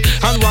things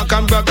and walk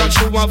and brag and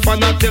show off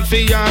and a tell for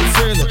your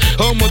friend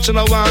how much you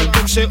no want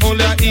them. Say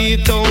only a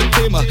eat out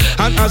him,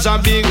 and as a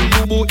big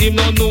boo him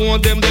no know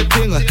them the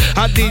thing.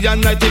 A day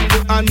and night him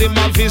go and him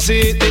a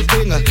visit the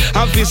thing.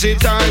 A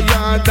visit a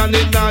yard and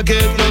it not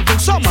get nothing.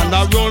 Some man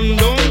a run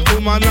down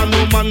woman and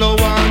woman no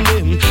want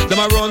them. Them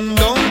a run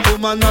down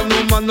woman and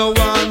woman no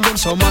want them.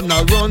 Some man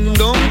a run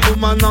down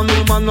woman and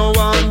woman no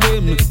want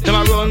them. Them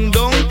a run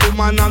down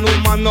woman and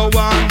woman no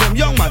want them.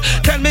 Young man,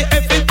 tell me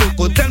if it too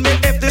good, tell me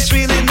if this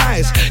really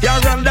nice. You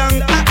run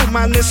down a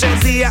woman, they say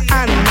day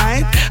and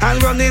night,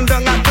 and running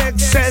down a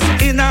Texas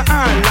in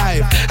her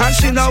life. And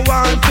she no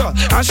want you,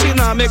 and she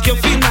no make you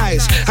feel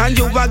nice, and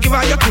you a give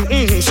her your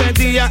thing, say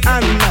day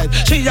and night.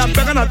 She a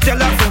begging to tell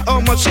her friend how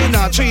much she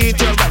not treat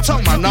you right.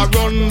 Some man a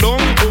run down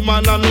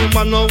woman and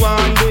woman no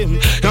want them.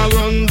 You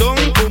run down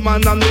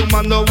woman and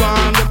woman no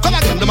want them. Come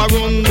again, them a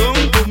run down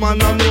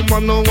woman and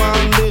woman no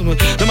want them.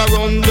 Them a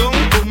run down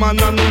woman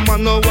and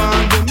woman no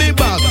want them. Me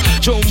back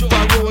jump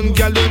around,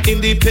 girl you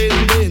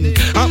independent.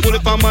 And all the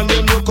man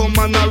them no come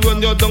and a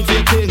run you down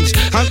for things.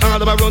 And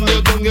all of a run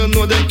you down, you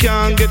know they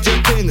can't get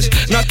your things.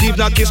 Not leave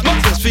not kiss my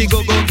face, we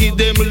go give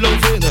them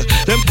loving.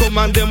 Them come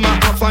and them a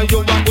offer you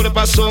a good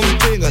about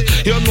something.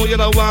 You know you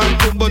don't want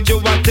to, but you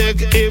want to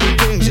take him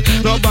things.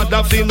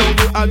 Nobody feel no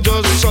we are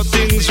just so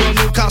things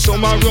running. Cause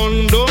some a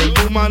run down,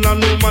 woman and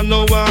no man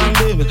no one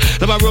them.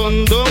 Them a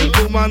run down,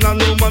 woman and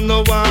no man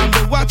no one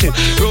them. Watch it,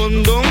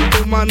 run down,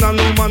 woman and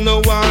no man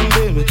no one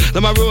them.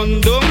 Them a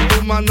run down,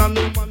 woman and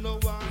no man no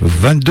one.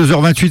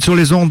 22h28 sur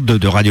les ondes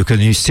de Radio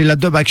Canu, c'est la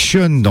Dub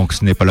Action, donc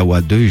ce n'est pas la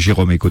voix de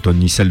Jérôme et Coton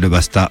ni celle de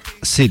Basta,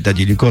 c'est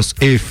Daddy Lucas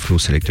et Flo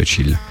Selected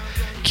Chill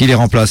qui les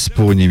remplacent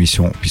pour une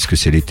émission puisque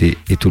c'est l'été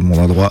et tout le monde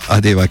a droit à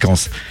des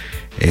vacances.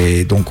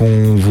 Et donc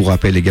on vous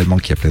rappelle également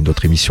qu'il y a plein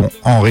d'autres émissions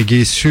en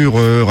reggae sur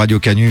Radio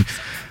Canu.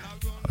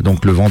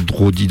 Donc le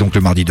vendredi, donc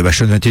le mardi de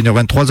Bachon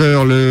 21h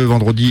 23h, le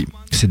vendredi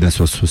c'est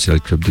Dancehall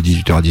Social Club de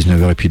 18h à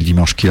 19h et puis le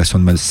dimanche qui est la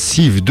sonde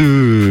massive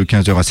de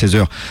 15h à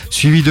 16h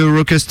suivi de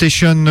Rocket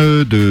Station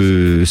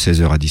de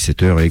 16h à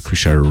 17h et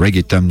Crucial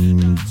Reggae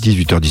Time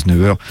 18h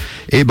 19h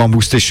et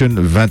Bamboo Station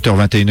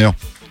 20h 21h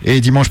et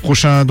dimanche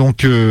prochain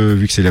donc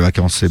vu que c'est les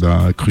vacances et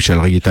Crucial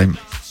Reggae Time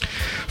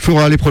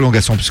fera les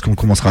prolongations puisqu'on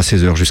commencera à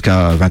 16h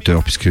jusqu'à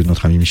 20h puisque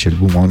notre ami Michel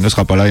Bouman ne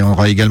sera pas là et on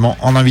aura également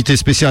en invité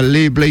spécial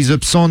les Blaze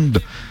Up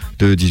Sound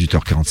de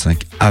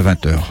 18h45 à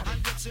 20h.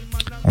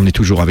 On est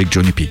toujours avec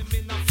Johnny P.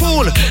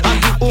 Fool, and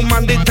the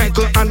woman they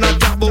tackle and a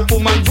double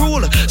woman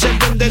rule. Say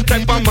them the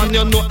type of man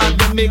you know and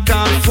they make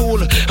a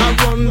fool. I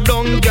run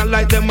down girl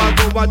like them a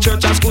go a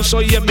church and school so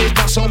you make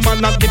that some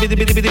man a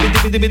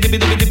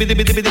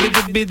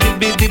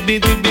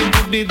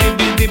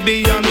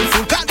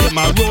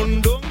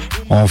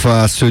On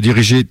va se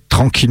diriger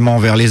tranquillement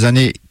vers les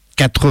années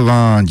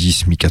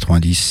 90,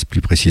 mi-90 plus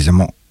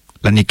précisément.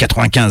 L'année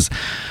 95,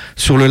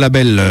 sur le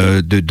label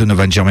de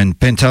Donovan German,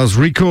 Penthouse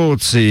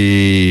Records,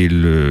 et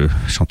le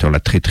chanteur, la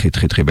très très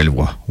très très belle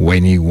voix,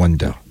 Wayne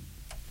Wonder.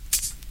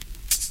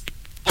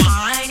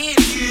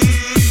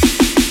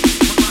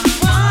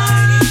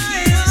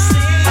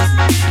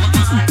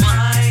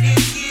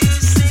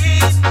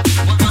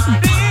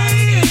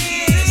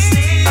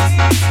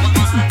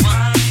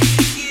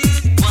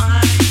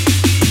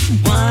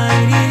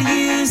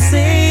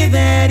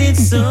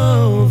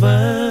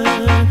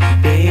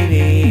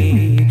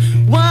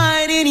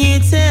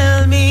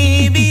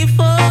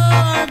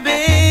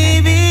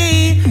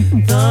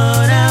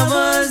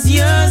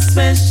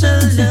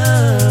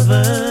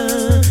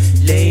 Lover,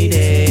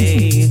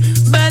 lady,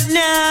 but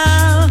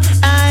now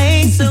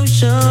I ain't so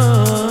sure.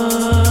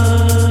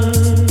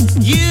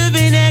 You've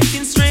been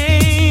acting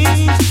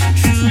strange,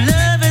 true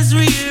love has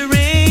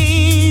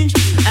rearranged.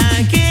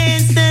 I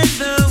can't stand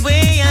the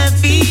way I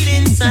feel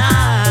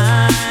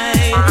inside.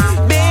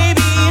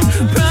 Baby,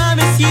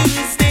 promise you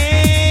will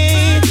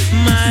stay.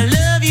 My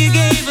love you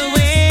gave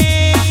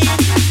away.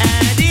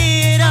 I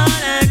did all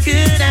I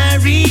could, I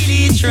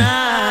really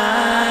tried.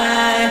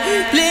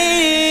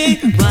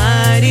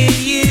 Why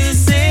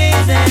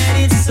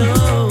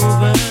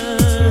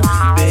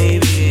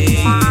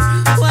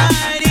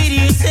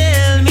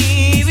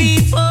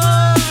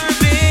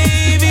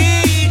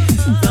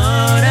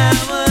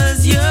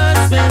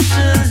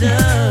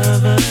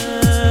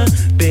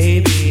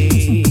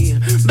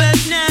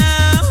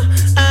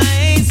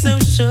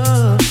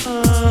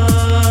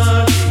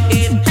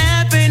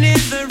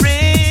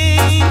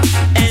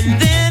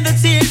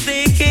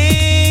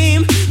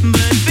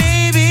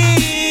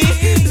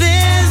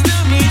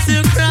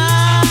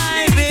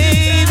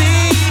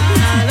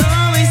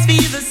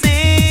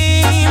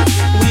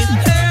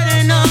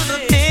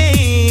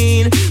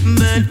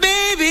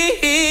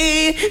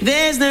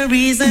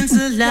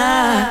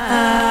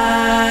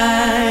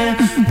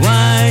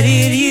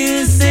did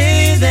you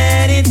say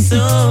that it's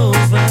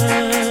over,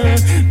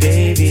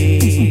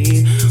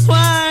 baby?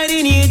 Why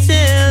didn't you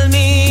tell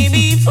me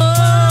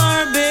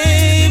before,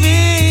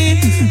 baby?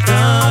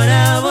 Thought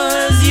I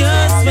was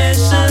your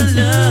special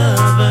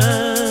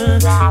lover,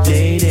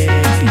 lady,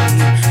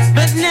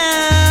 but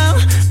now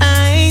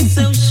I ain't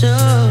so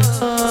sure.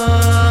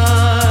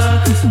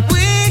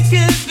 We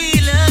could be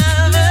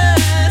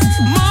lovers,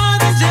 more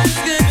than just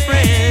good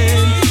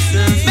friends.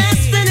 The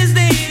best thing is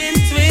dating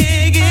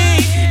Twiggy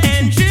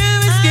and true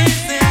is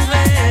kissing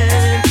when.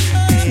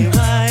 Hey,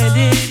 why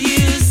did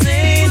you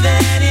say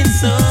that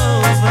it's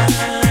over,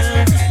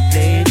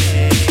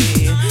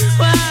 lady?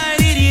 Why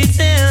did you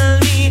tell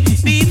me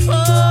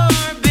before,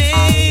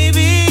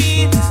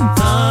 baby?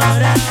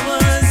 Thought I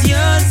was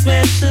your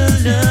special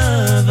love.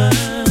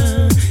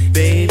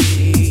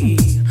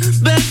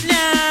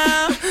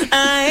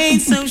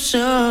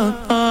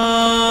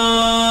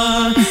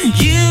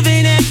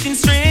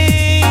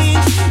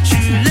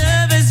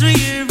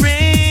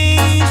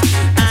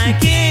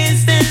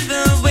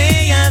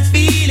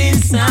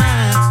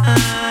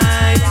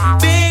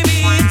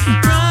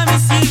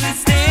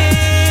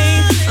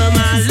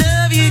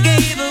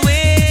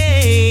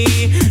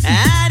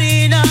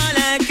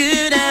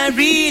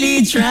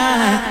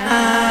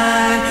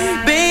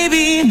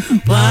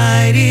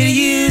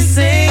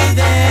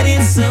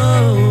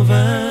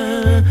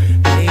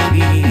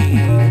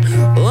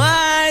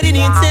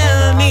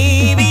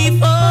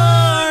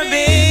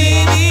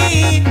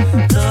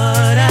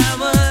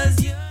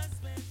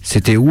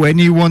 C'était When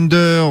You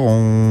Wonder.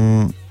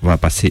 On va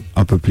passer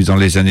un peu plus dans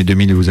les années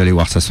 2000 et vous allez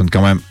voir, ça sonne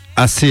quand même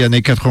assez années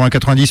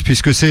 80-90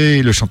 puisque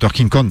c'est le chanteur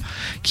King Kong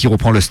qui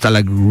reprend le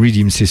Stalag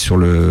Rhythm. C'est sur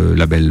le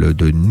label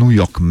de New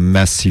York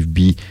Massive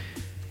B.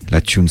 La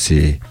tune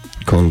c'est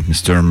Call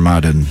Mr.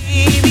 Madden.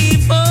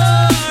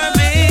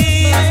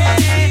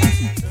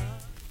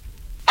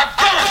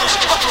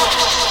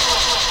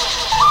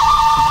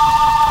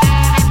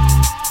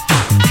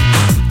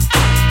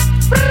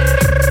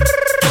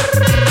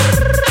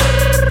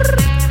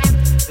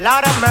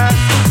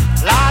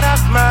 Lord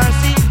of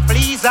mercy,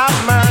 please have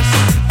mercy.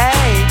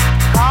 Hey,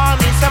 call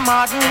me some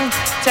Martin,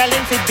 tell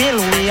him to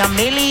bill me $1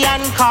 million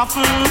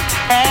coffin.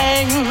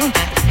 Hey,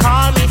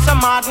 call me some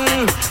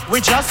Martin, we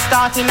just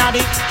starting at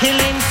the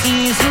killing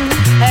season.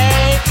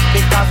 Hey,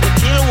 because we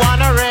kill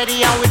one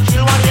already and we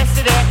kill one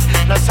yesterday.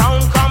 No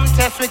sound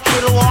contest, we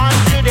kill one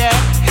today.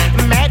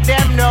 Make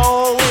them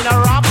know we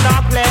no rob no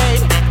play.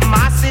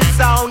 Massive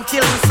sound,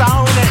 killing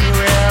sound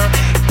anywhere.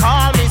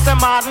 Call me some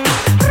Martin.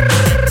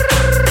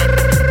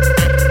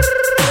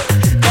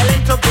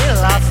 To build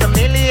us $1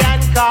 million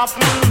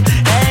coffin.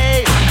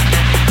 Hey,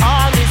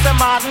 call me some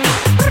Martin.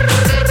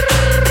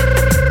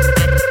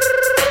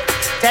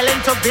 Tell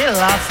him to build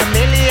us $1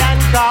 million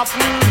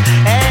coffin.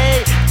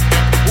 Hey,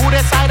 who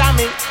the side of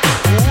me?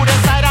 Who the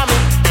side of me?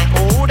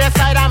 Who the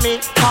side of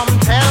me? Come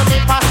tell me,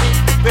 posse.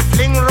 We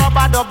fling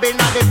rubber dub in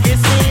the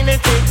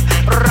vicinity.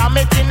 Ram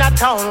it in a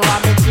town,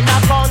 ram it in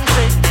a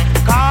country.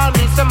 Call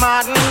me some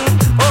Martin.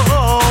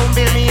 Oh,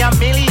 build me $1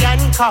 million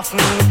coffin.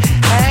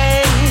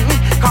 Hey,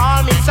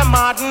 call me some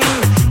Martin,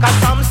 cause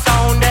some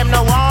sound them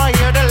no want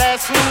hear the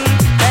lesson.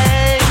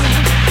 Hey,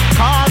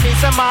 call me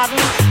some Martin.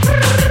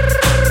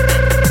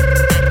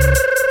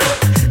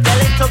 Tell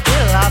him to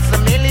build us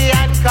 $1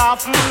 million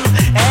coffin.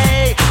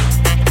 Hey,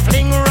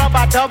 fling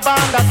rubber dub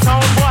on the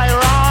sound boy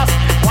Ross.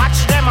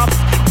 Watch them up,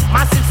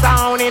 massive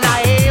sound in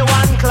a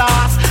A1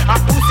 class. A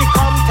pussy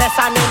contest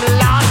and him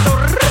last.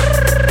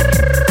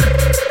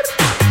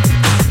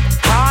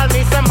 Call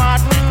me some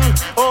Martin.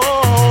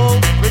 Oh,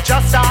 we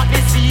just start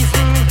this season.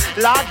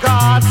 Lord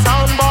God,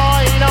 sound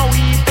boy no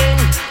weeping.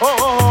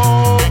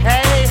 Oh,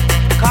 hey,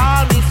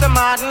 call me some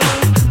Martin.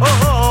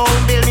 Oh,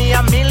 build me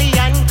 $1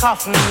 million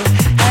coffin.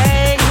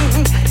 Hey,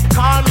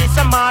 call me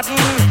some Martin.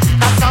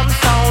 Cause some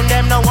sound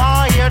them no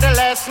want hear the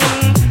lesson.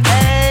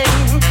 Hey,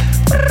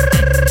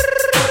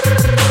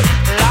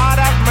 Lord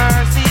of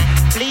mercy,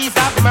 please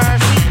have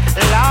mercy.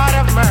 Lord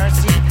of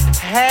mercy,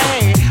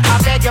 hey,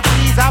 I beg you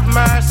please have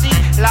mercy.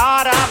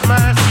 Lord of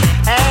mercy,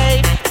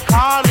 hey,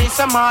 call me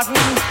some Martin.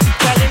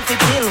 Tell him to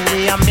bill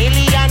we $1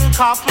 million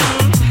coffin.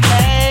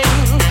 Hey,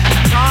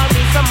 call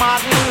me some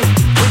Martin.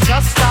 We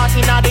just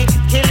starting at the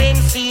killing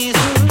season.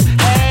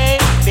 Hey,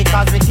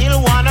 because we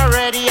kill one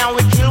already and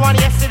we kill one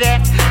yesterday.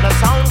 No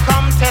sound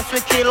contest,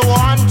 we kill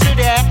one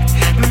today.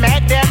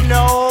 Make them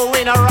know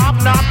we no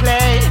rob no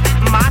play.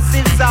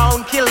 Massive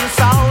sound, killing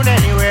sound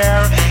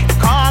anywhere.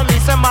 Call me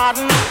some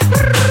Martin.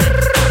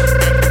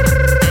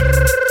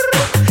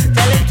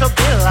 Tell him to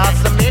bill us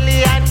 $1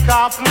 million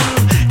coffin.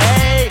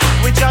 Hey,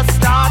 we just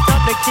start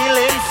up the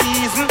killing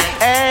season.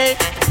 Hey,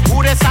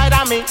 who the side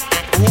of me?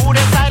 Who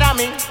the side of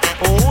me?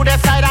 Who the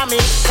side of me?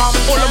 Come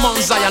all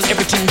among Zion,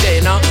 everything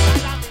there now.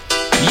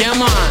 Yeah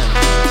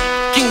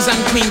man, kings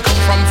and queens come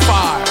from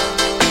far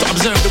to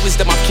observe the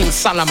wisdom of King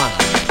Solomon.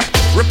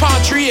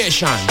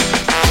 Repatriation.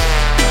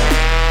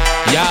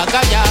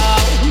 Yaga yaga.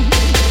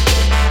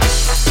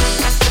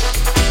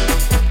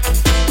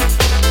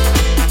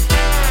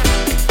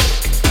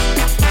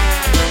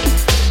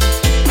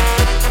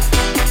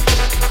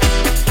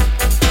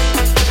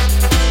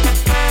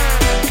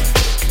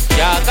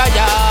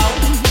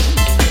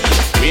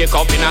 Wake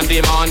up in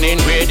the morning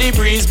where the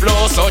breeze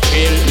blows so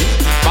chill.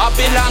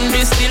 Babylon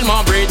be still,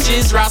 my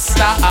bridges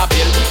Rasta a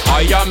build.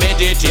 Higher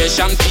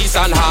meditation, peace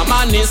and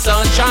harmony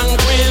so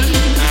tranquil.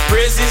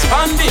 Praises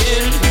from the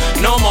hill,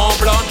 no more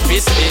blood be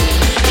spilled.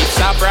 It's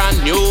a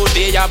brand new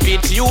day, a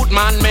bit youth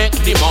man make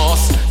the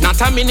most. Not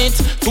a minute,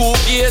 2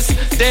 years,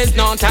 there's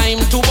no time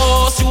to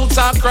boast. Youths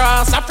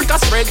across Africa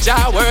spread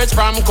your words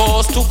from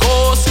coast to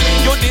coast.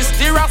 You this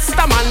the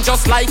Rasta man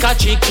just like a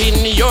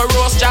chicken. Your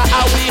roast ya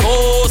how we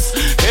host.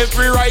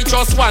 Every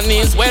righteous one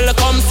is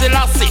welcome,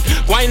 Selassie.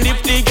 Wine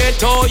lift the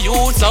ghetto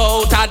youths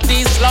out at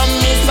the slum.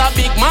 Is a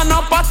big man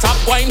up a top,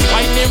 wine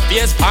him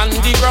face pan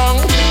the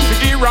ground.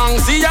 The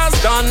wrongs he has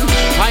done,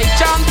 I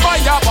chant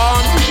fire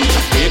burn.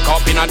 Wake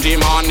up in the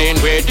morning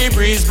where the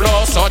breeze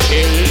blows so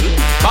chill.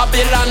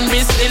 Babylon be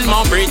still,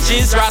 my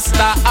bridges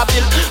Rasta a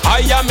build.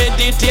 Higher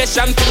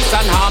meditation, peace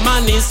and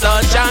harmony so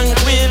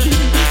tranquil.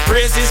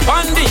 Praises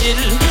pan the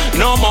hill,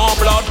 no more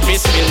blood be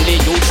spilled. The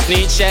youths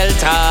need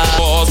shelter.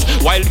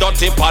 While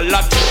dirty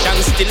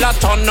politicians still a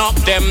turn up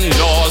them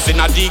laws in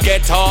a the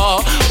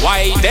ghetto.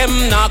 Why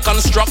them not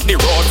construct the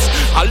roads?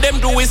 All them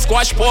do is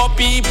squash poor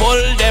people,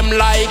 them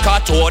like a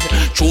toad.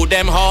 Through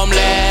them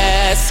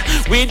homeless,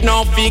 with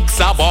no fix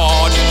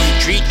aboard.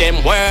 Treat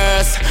them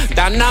worse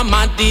than a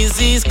mad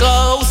disease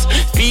goes.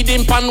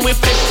 Feeding pan with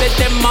flesh, say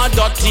them a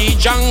dirty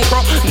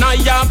jankro. Now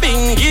ya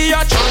bingy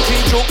a chunky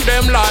choke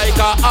them like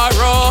a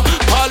arrow.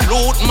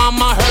 Pollute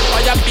mama hurt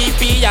by a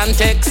BP and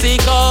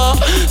Texaco.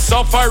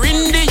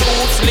 Suffering the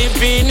youths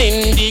living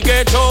in the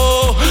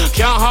ghetto.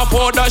 Can't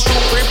afford a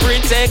shoe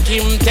protect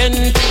him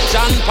 10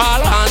 John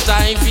Paul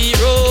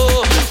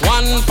anti-hero.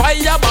 One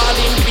fireball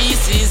in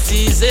pieces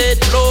is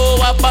it low.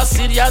 A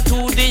Basilia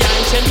to the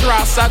ancient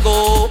Rasa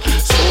go.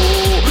 So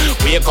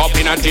wake up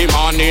in the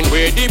morning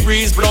where the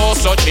breeze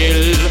blows so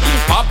chill.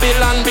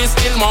 Babylon be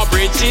still more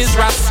bridges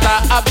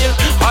Rasta a build.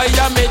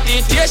 Higher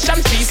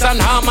meditation, peace and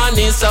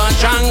harmony so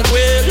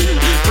tranquil.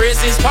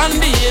 Praises pon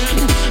the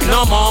hill,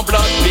 no more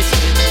blood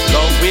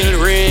love will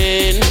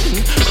reign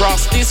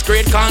across this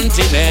great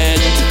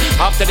continent.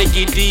 After the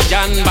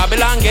Gideon,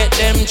 Babylon get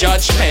them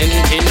judgment.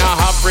 In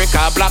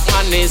Africa, black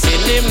man is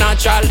in him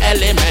natural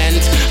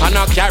element. And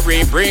a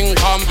carry bring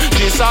come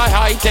this a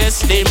high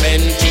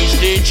testament. Teach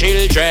the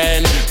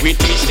children, we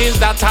teach things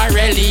that are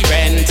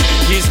relevant.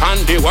 His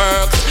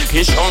handiworks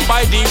is shown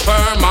by the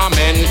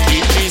firmament.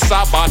 Keep the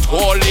Sabbath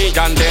holy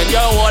and then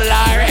your whole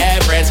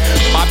reverence.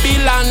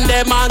 Babylon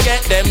them and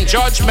get them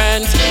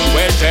judgment.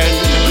 Well then,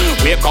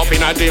 wake up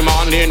in the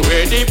morning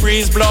where the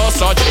breeze blows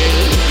so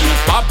chill.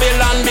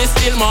 Babylon be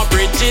still more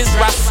bridges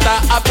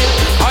Rasta a build.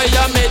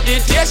 Higher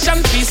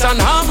meditation, peace and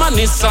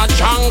harmony so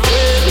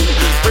tranquil.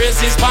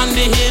 Praises pon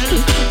the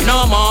hill,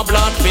 no more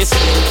blood fist.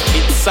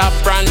 It's a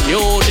brand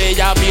new day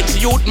of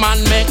it. Youth man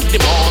make the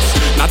most.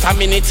 Not a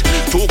minute,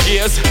 2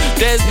 years,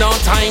 there's no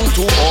time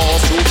to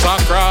pause. Roots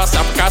across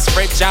Africa,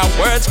 spread your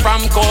words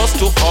from coast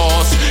to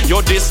coast.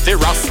 You diss the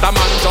Rasta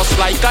man just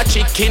like a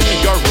chicken.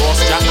 Your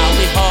roast your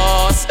we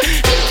horse.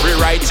 Every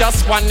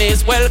righteous one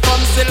is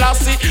welcome,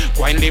 Selassie.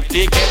 Go and lift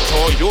the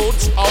ghetto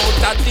youths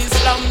out of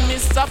Islam.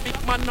 Is a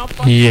big man up.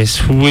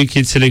 Yes,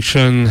 Wicked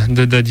Selection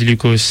de Daddy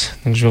Lucas.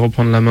 Donc je vais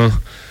reprendre la main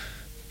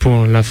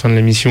pour la fin de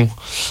l'émission.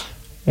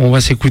 On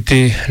va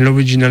s'écouter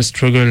l'Original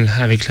Struggle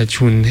avec la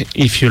tune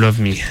If You Love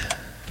Me.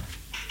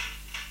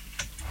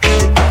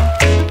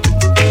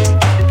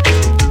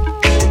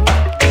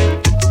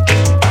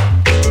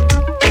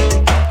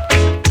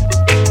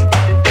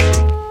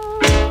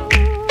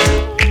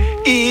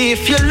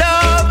 If you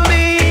love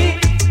me,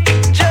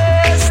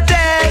 just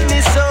tell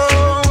me so.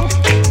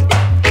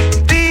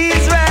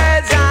 These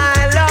words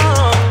I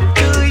long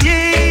to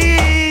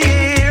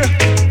hear.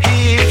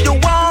 If you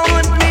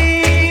want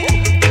me,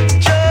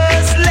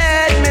 just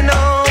let me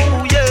know,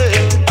 yeah.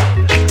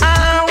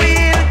 I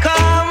will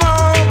come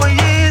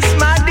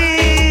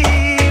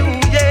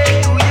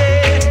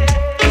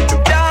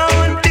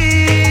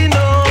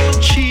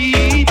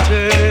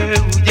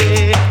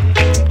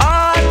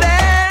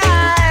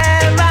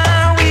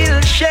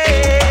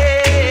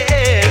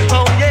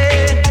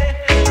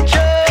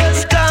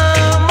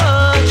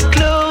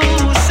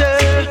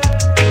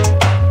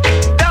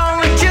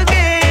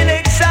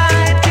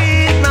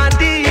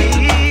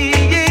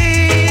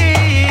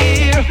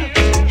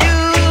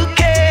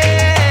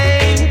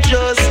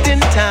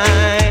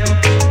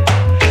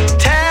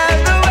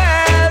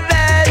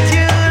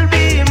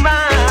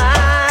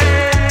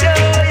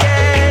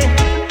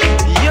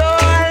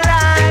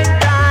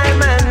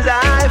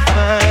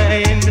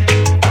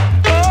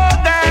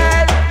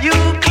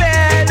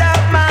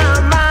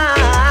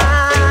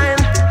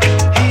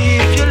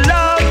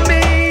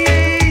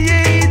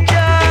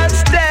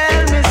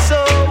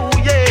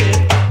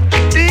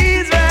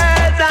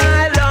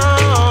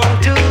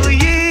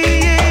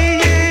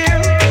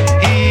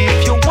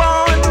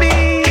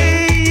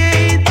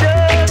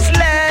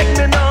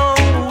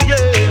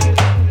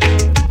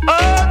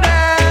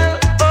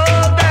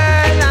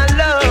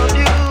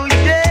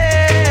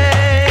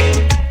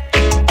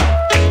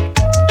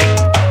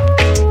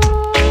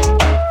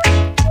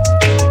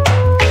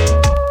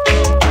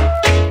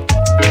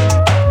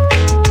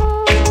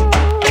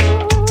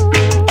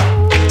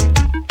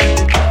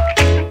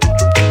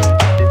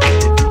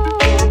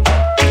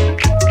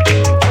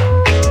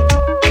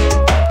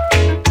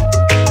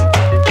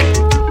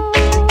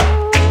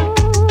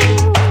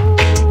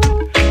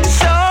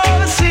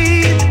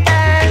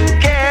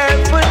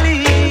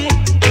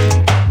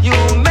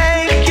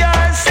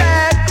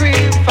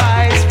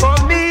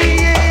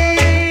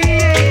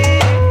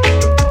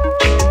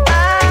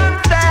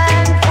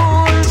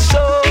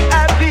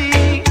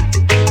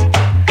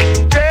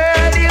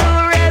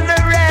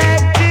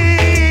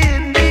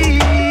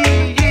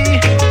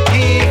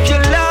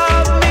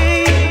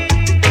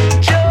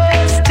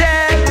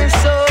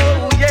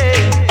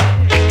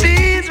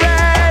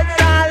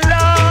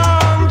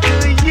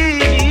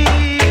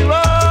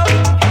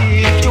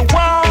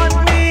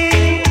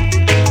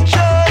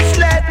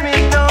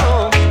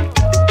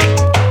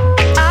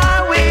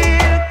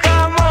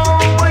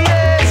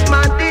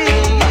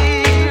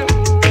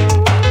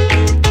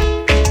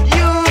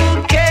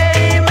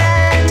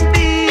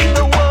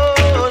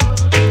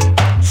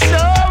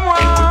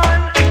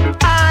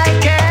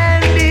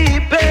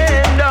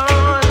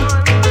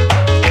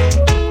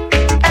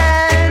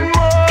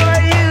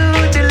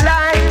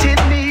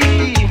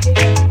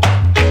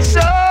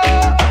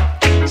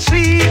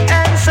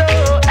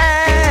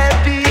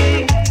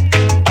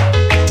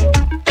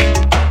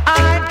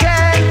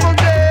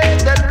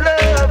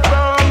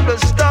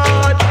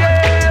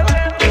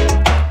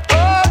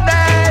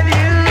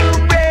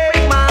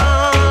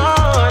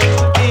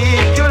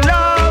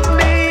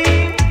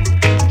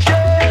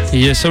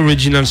Yes,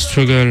 Original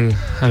Struggle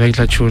avec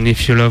la tune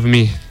If You Love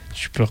Me.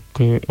 Tu peux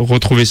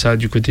retrouver ça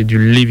du côté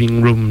du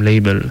Living Room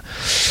label.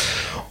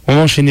 On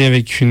va enchaîner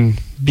avec une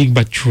big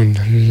bad tune,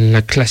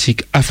 la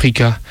classique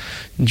Africa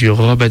du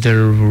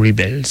Robadell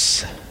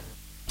Rebels.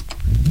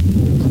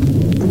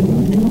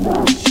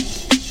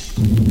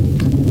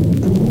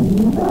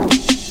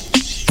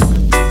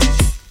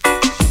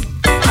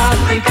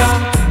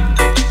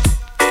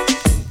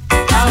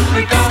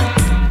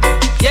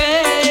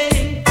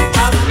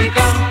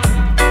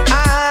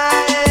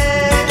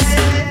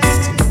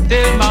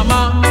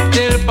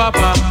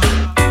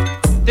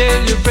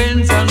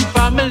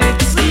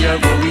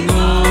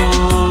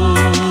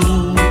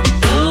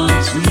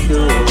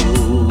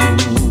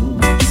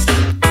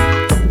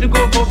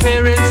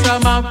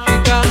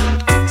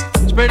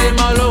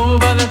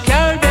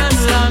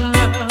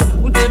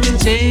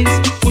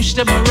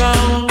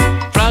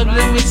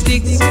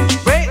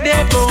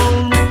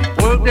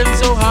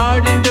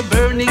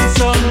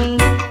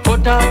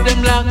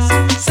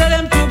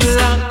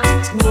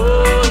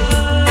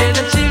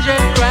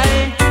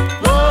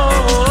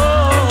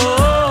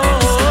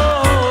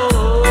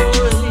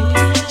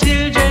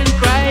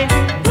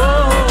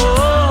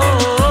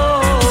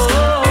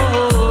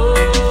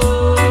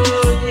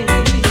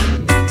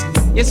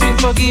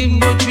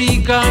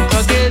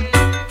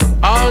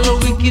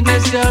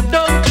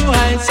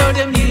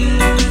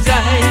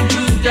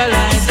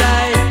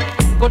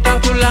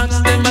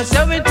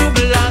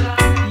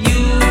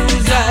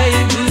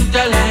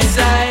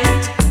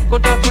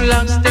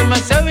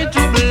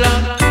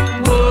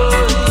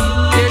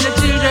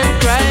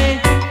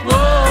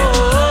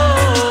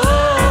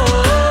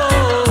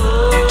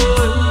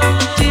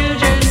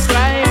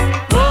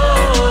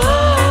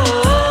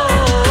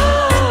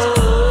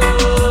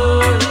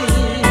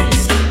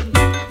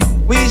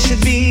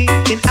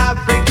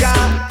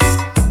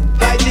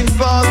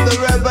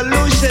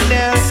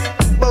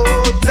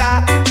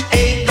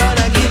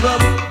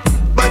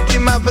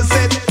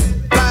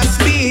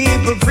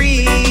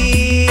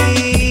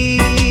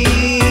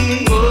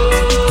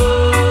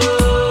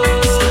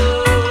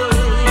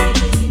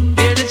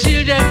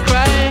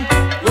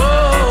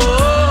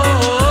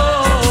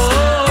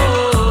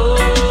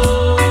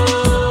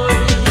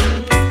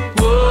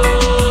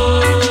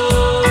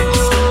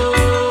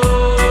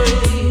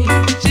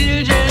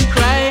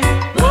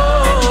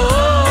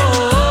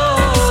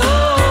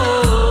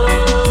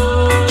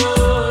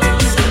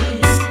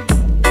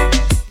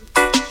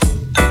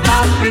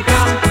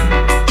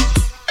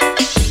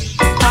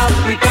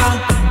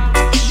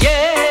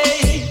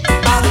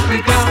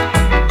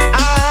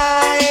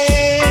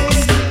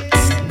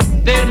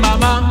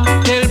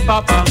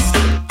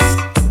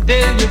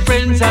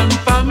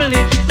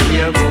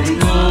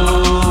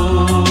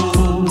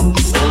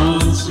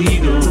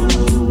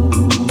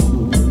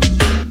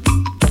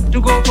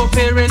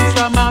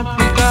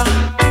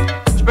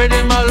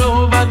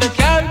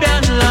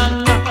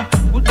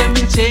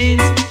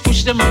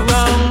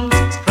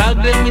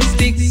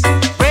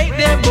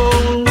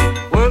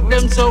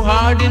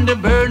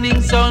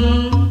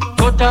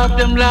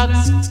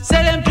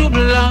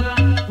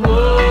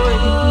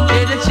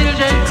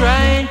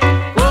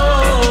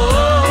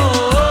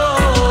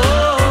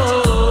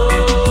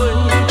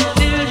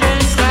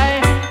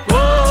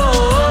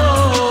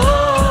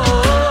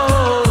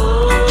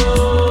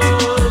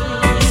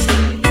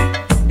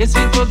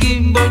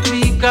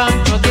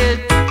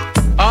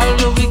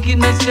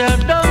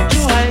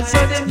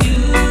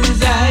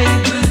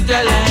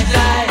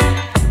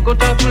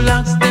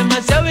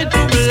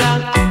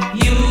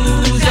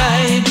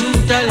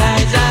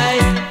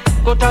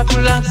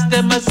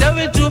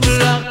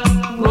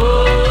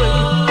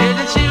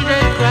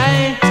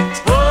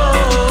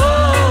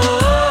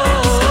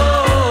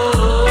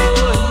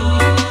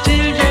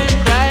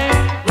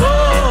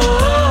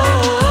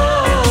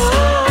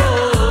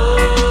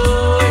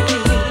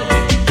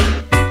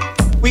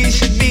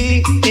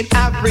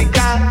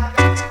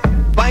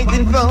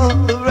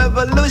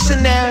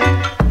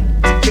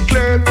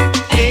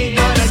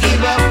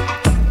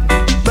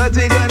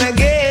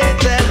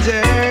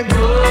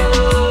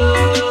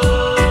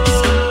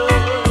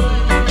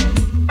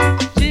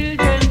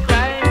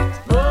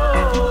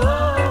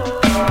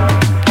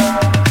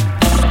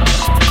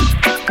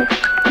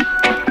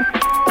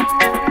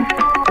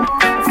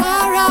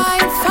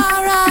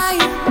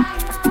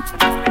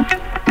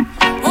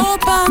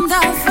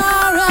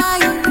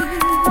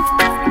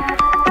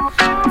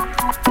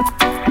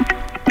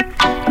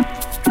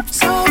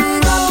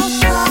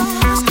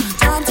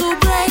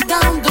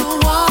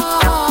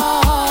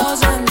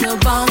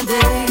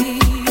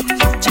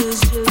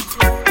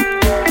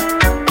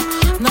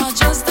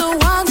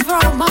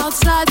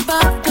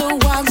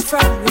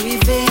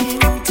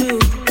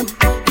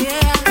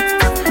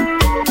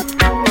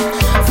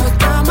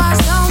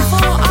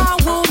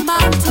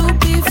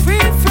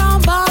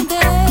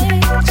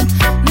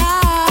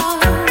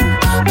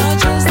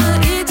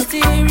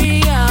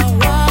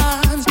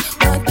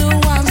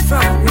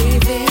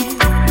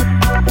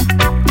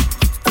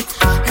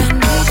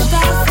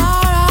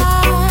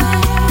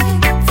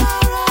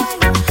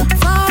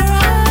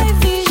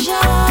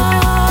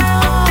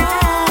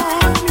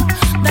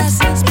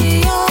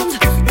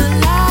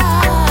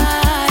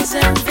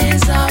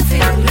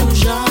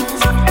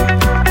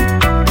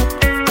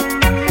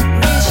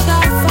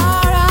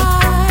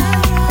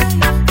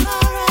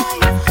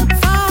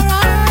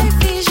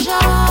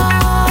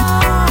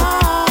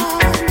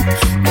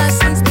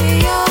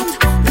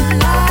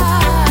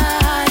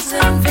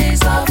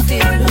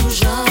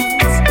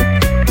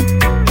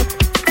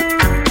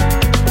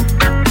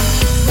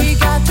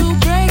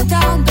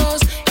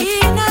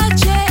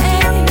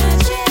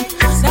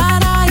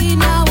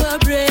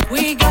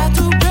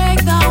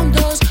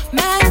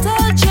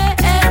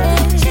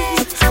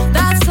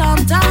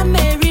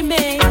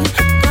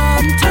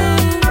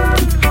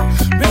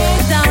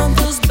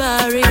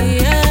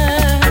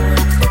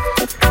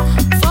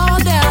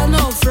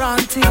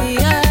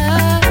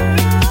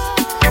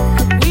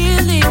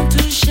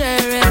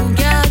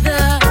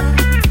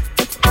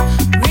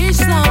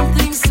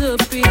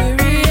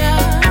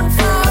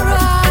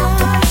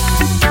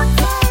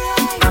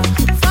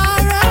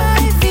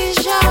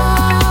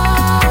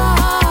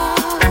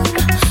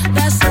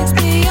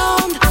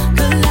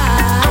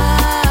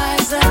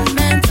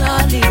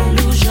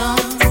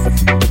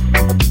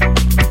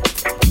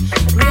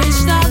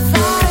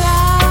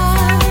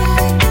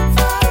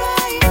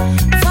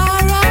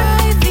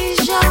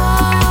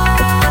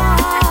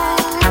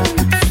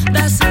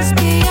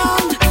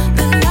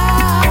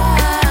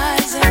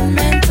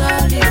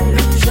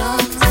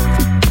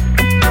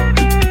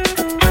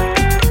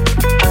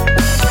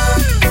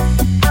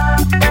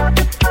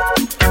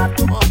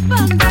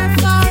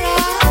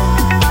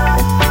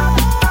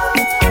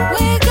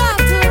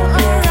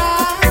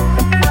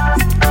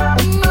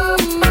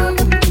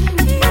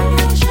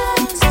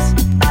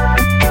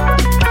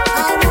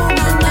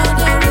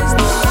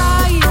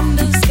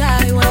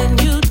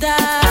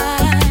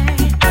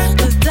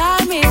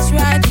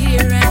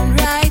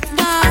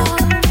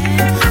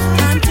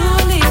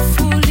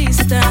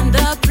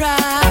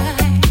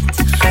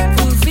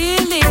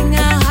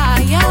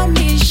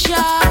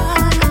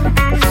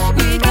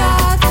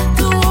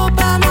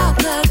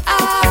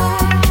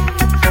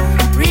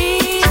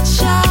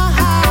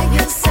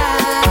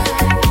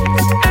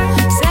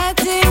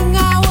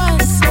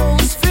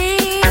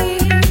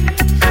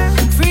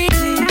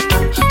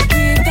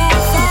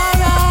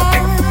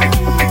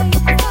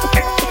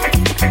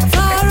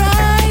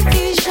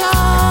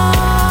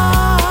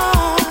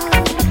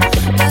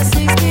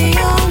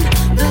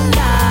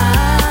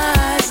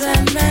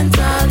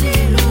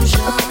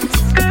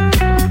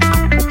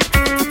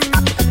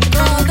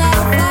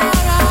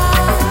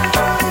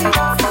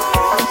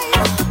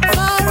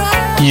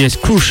 Yes,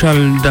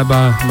 Crucial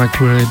Daba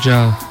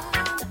Makureja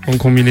en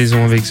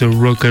combinaison avec The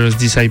Rocker's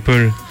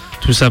Disciple.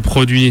 Tout ça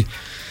produit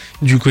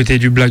du côté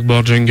du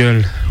Blackboard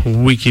Jungle.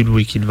 Wicked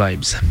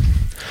Vibes.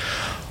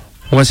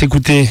 On va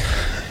s'écouter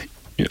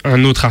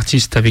un autre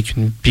artiste avec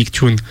une big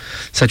tune.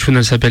 Sa tune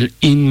elle s'appelle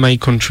In My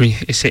Country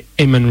et c'est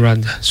Eamon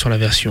Rad sur la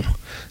version.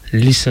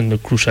 Listen to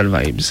Crucial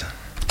Vibes.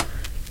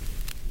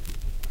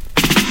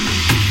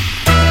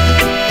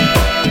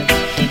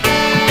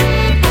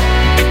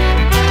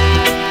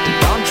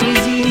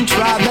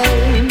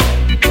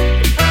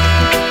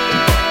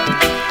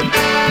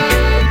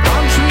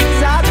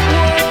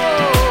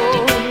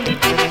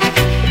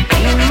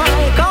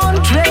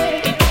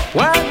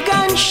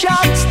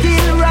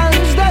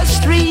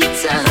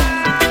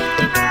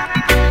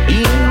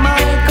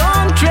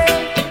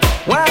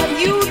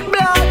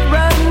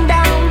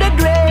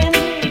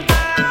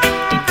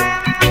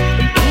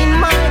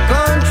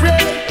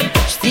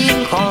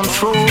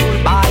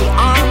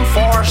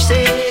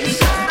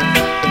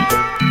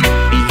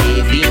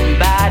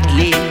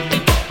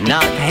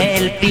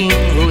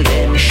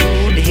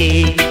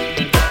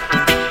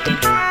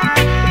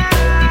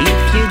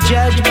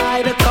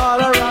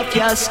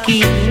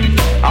 Skin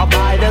or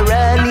by the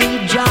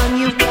religion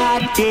you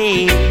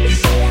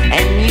practice,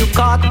 and you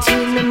caught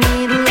in the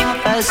middle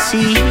of a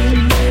sea,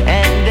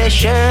 and there's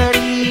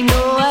surely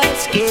no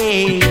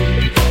escape.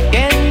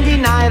 Can't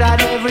deny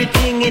that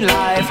everything in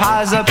life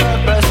has a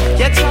purpose,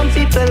 yet some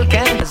people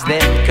can't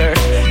them curse.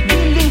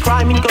 Building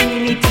crime in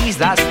communities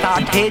that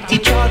start hate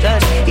each other.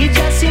 It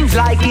just seems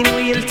like in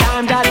real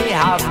time that they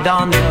have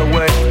done the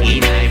work.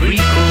 In Ivory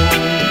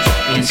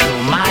Coast, in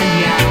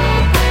Somalia,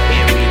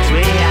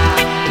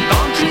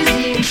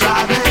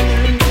 travel,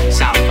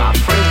 South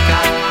Africa,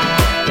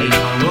 in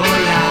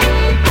Angola,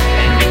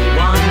 and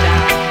Rwanda,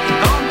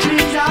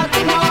 countries at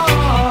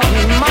war.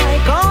 In my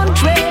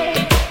country,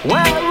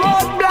 where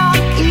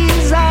roadblock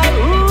is a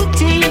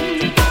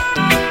routine.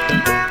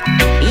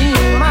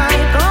 In my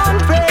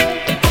country,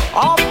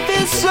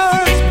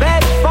 officers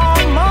beg for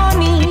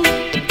money.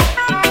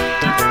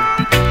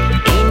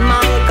 In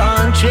my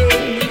country,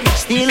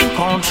 still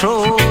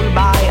controlled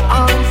by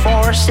armed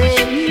forces.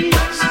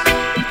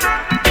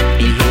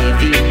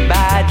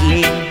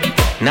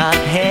 Not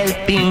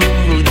helping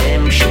who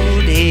them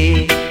should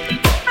hate.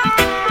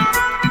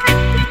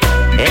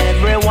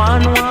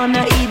 Everyone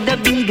wanna eat the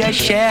bigger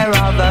share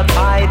of the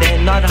pie.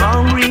 They're not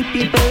hungry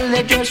people,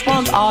 they just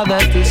want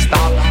others to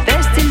stop.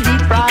 They still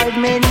deprive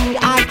many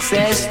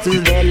access to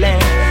their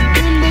land.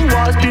 Building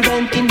walls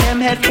preventing them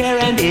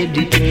healthcare and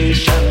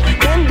education.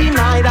 Can't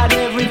deny that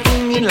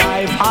everything in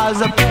life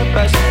has a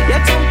purpose,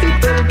 yet some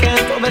people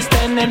can't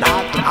understand and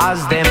act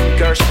as them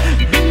curse.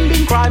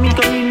 Building crime in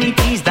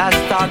communities that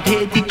start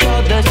hate each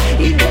other.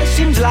 It just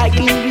seems like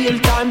in real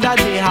time that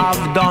they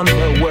have done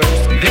the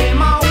worst.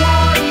 Them are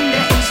war in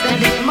the east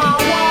and them are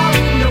war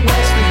in the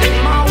west.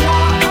 Them are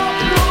war up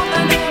north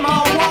and them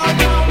are war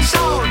down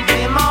south.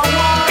 Them are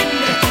war in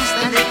the east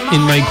and them are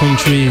In My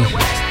Country,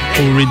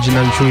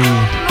 original tune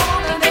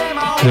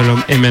de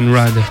l'homme Eamon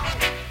Rad.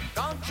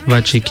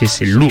 Va checker,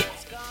 c'est lourd.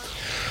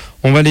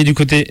 On va aller du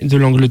côté de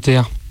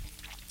l'Angleterre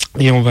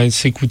et on va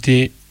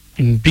s'écouter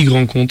une big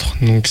rencontre.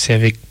 Donc c'est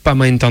avec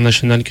Pama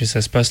International que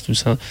ça se passe tout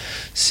ça.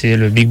 C'est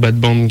le Big Bad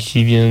Band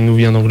qui nous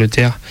vient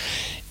d'Angleterre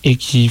et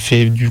qui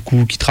fait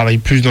qui travaille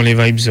plus dans les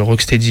vibes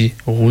rocksteady,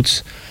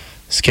 roots,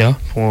 ska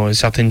pour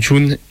certaines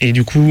tunes. Et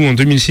du coup en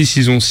 2006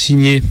 ils ont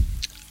signé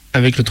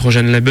avec le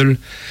Trojan Label.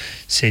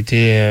 Ça a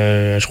été,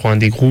 je crois, un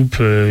des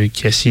groupes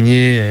qui a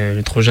signé.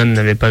 Le Trojan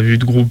n'avait pas vu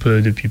de groupe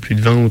depuis plus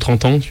de 20 ou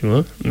 30 ans, tu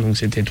vois. Donc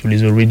c'était tous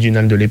les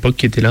originals de l'époque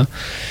qui étaient là.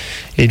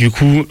 Et du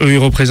coup, eux, ils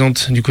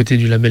représentent du côté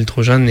du label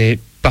Trojan. Et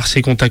par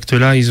ces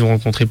contacts-là, ils ont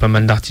rencontré pas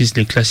mal d'artistes,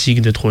 les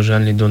classiques de Trojan,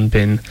 les Don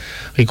Penn,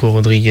 Rico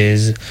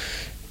Rodriguez,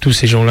 tous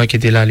ces gens-là qui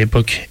étaient là à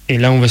l'époque. Et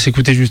là, on va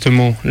s'écouter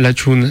justement la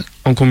tune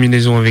en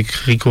combinaison avec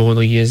Rico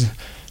Rodriguez,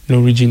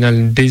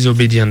 l'original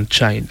Disobedient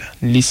Child.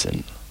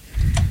 Listen.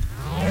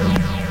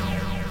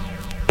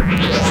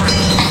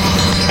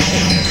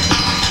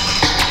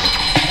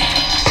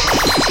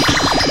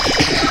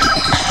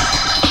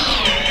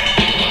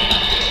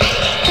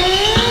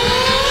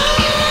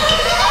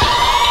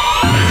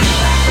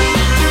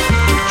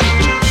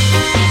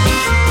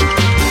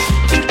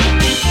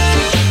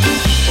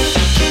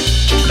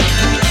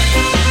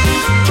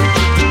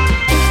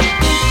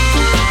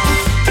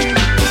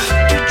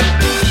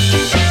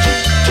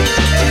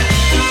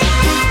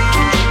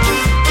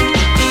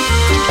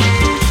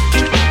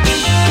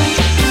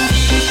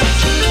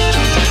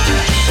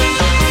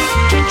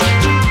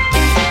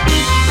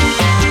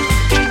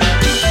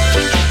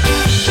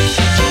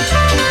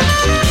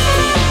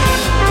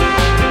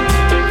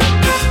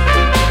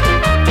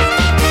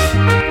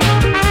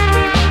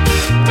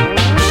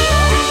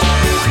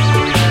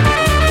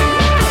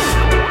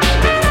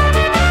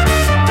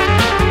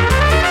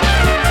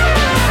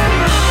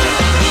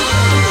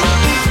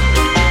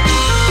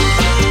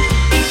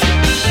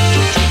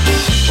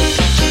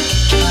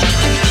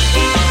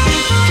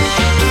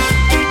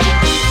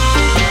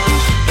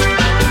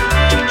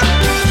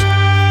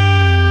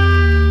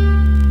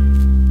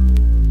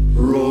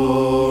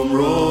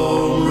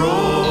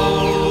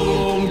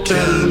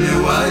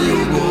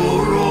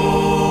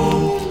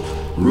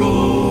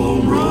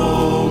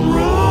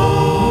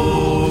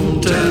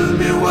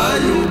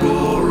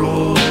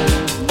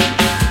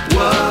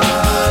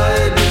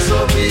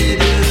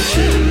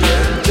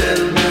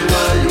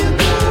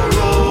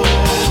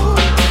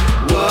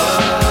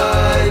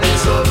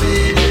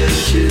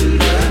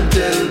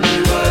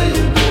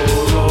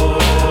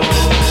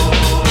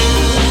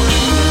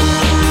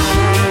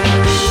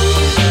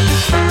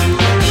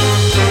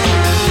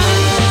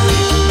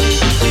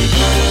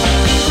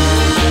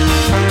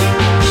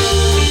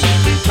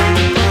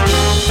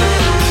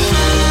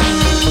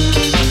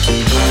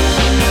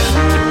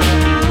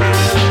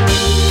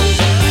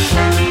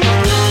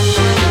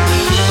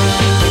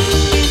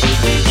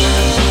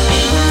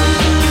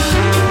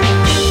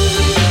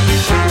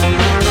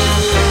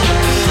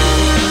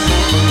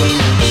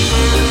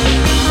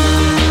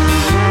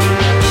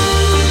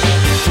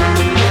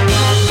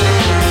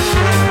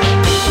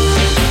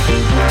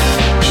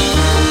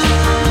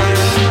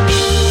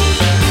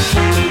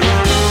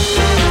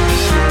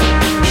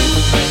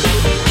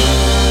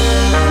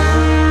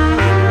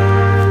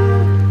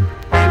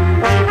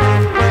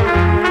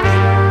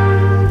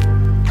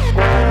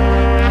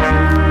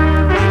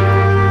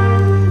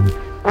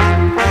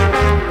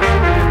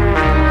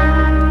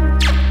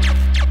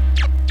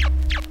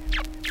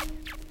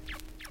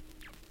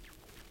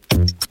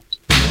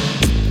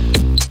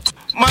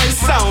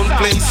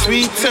 play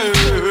sweeter,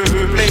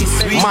 play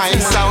sweeter. My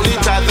sound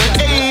it has the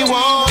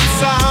A1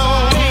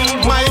 sound.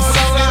 My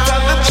sound it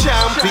has the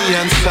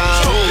champion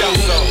sound.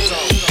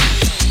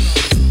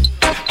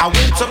 I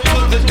went up to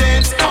the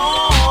dance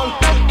hall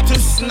to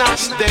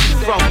snatch them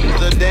from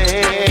the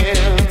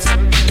dance.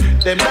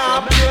 Them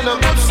not playing a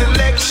good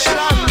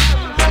selection.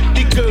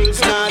 The girls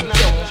not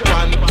jump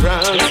and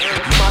run.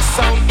 My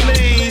sound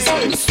plays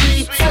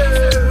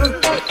sweeter.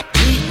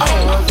 We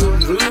are the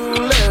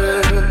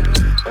ruler.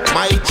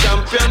 My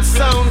champion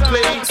sound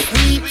plays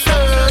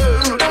sweeter.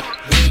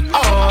 We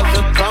are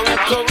the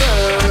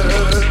conqueror.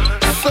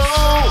 So,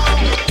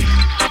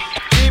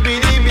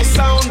 DB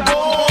sound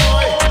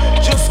boy,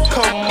 just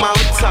come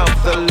out of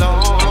the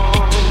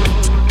lawn.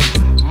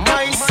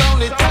 My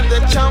sound it has the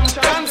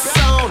champion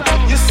sound.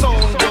 Your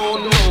sound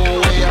don't know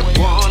where I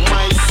want.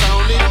 My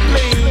sound it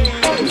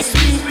plays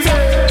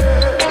sweeter.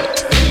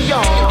 We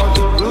are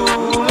the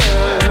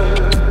ruler.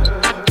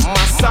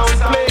 My sound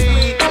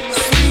plays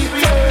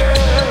sweeter.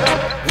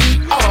 We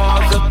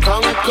are the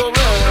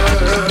conqueror.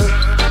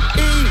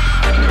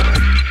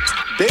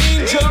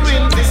 Danger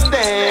in this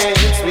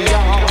dance, we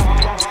are.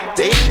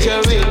 Danger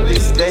in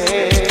this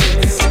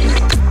dance.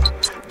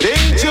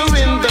 Danger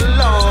in the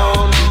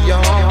lawn, we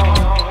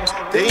are.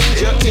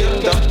 Danger in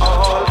the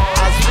hall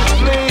as we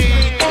play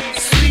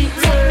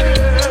sweeter,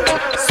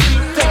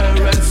 sweeter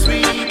and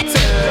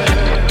sweeter.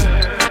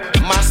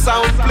 My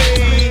sound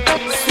play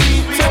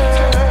sweeter.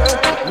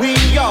 We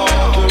are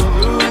the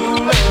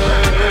rulers.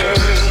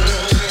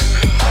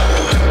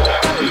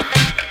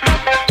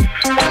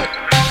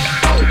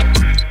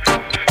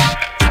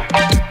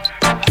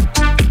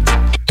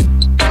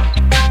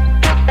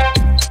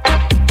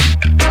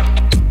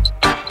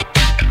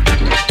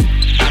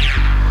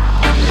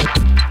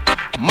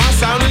 My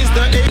sound is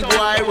the egg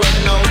boy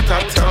run out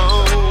of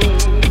town.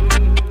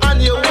 On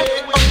your way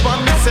up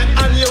and me say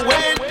on your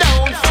way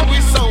down. So we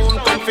sound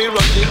comfy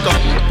run the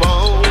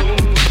compound.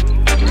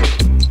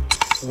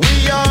 We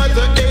are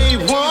the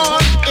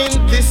A1 in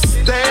this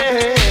dance.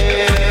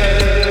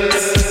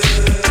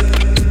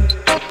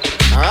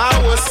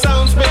 Our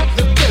sounds make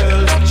the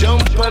girls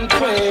jump and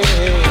praise.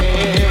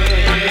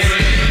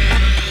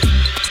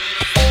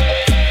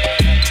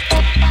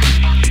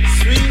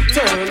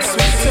 Sweeter and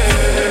sweeter.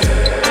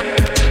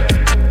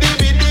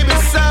 DB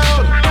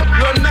sound,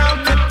 run out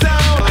the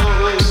town.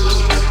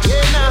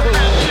 Yeah, now.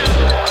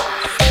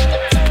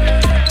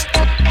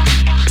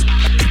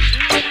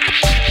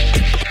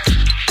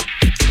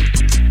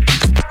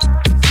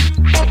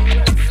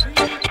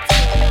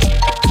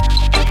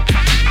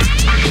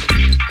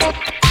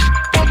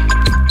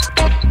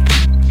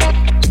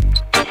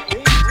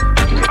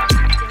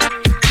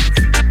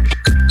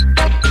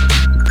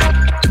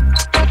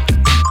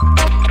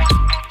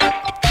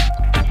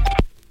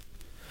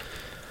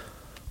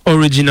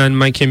 Original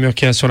Mike et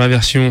Murka sur la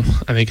version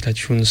avec la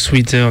tune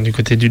Sweeter du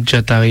côté du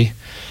Jatari.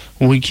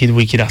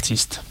 Wicked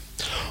artiste.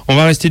 On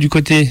va rester du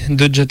côté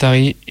de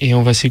Jatari et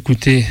on va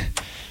s'écouter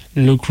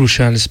le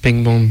Crucial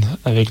Spank Band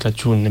avec la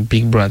tune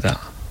Big Brother.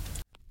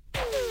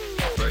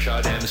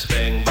 Pressure them,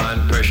 Spank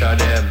Band, pressure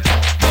them.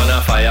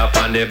 Fire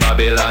upon the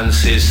Babylon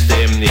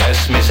system.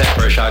 Yes, me say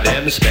pressure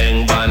them,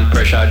 Spank Band,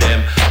 pressure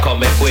them. Come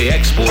make we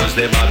expose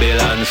the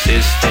Babylon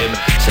system.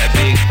 Say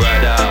big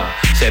brother,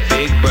 say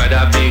big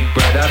brother, big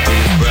brother,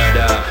 big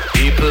brother.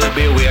 People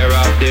beware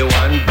of the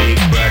one big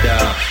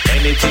brother.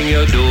 Anything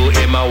you do,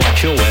 him a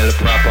watch you well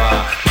proper.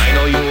 I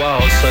know you a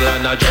hustle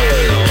and a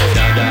juggle out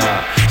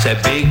dada. Say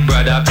big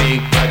brother, big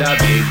brother,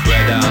 big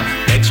brother.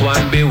 Next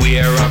one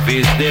beware of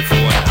is the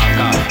phone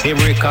hacker. Him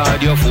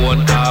record your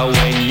phone call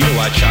when you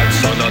a chat,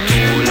 so not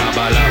too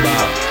laba laba.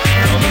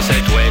 Now me say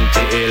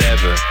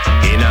 2011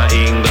 in a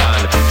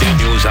England. The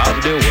news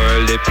of the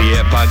world, the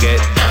paper get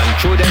done.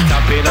 Through them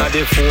tapping at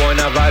the phone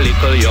of a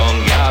little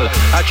young gal.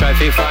 I try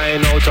to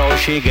find out how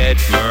she get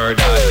murdered,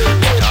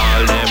 but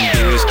all them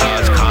do is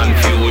cause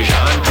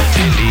confusion.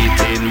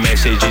 Deleting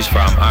messages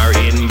from her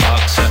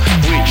inbox,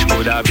 which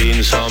could have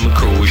been some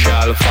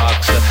crucial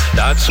facts.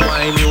 That's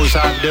why news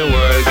of the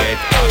world get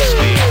asked.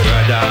 Big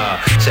brother,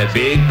 say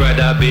big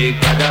brother, big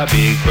brother,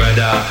 big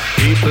brother.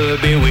 People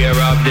beware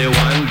of the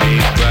one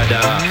big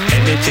brother.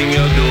 Anything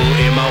you do,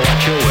 him a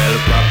watch you well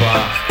proper.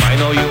 I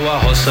know you a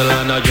hustle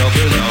and a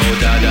juggle now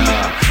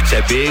dada.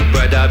 Say big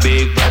brother,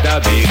 big brother,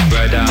 big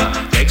brother.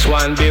 Next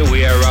one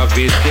beware of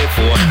is the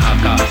phone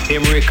hacker.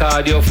 Him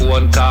record your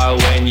phone call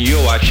when you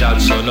a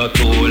chat, so not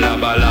too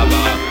laba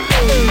laba.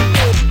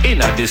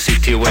 Inna the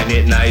city when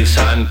it nice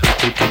and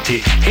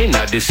pretty.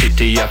 Inna the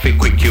city you fi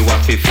quick, you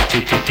have fi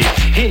fitty.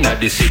 Inna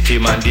the city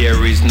man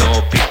there is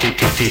no pity.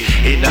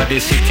 Inna the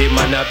city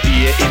man a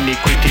be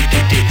iniquity.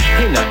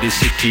 Inna the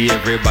city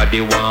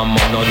everybody want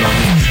money.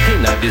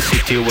 Inna the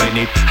city when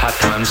it hot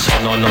and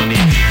sun on it.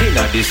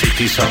 Inna the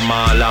city some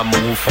all a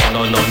move for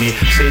no money.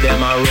 See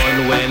them a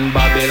run when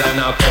Babylon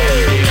a come.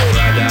 Big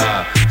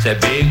brother, say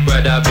big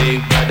brother,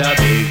 big brother,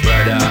 big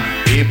brother.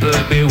 People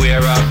beware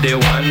of the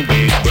one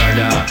big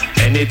brother.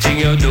 Anything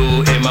you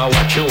do, him a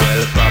watch you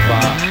well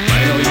proper.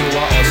 I know you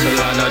a hustle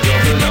and a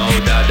juggle now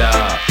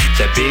dada.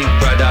 Say big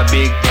brother,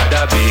 big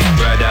brother, big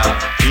brother.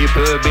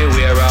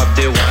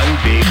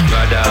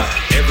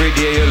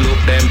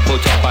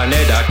 put up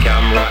another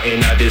camera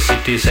in the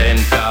city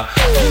center.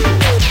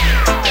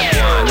 Them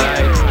one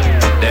like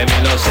them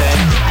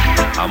innocent.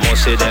 I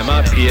must say them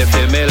a pay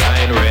for me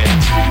line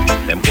rent.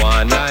 Them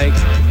one like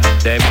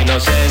them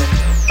innocent.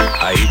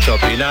 I eat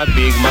up in a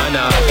big man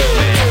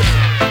argument.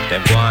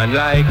 Them one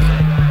like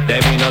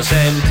them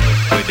innocent.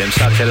 With them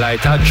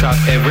satellite I track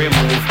every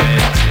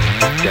movement.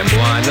 Them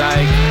one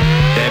like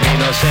them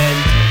innocent.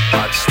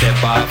 Hot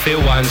step off it,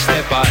 one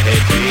step ahead.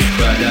 Big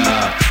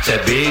brother,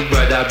 say big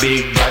brother,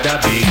 big brother,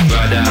 big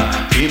brother.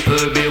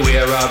 People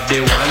beware of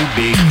the one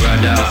big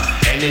brother.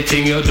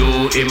 Anything you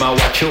do, him a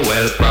watch you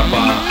well proper.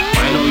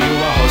 I know you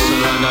a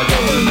hustle and a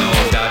double now,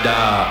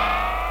 dada.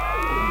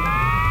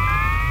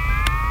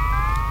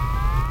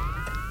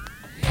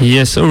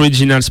 Yes,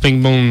 Original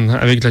Spankbone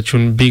avec la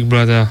tune Big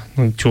Brother.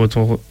 Donc tu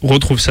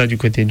retrouves ça du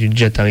côté du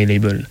Jatari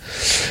label.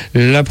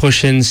 La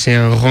prochaine, c'est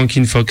un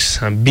Rankin Fox,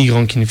 un Big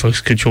Rankin Fox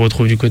que tu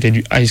retrouves du côté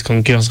du Ice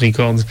Conquers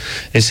Records.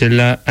 Et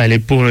celle-là, elle est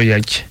pour le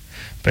yak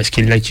parce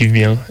qu'il la kiffe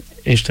bien.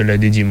 Et je te la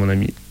dédie, mon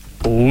ami.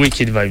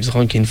 Wicked Vibes,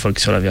 Rankin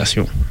Fox sur la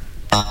version.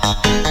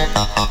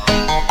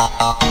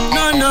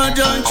 No, no,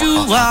 don't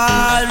you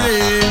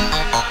worry.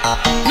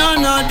 No,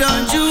 no,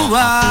 don't you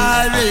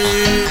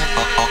worry.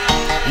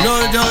 No,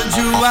 don't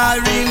you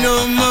worry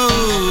no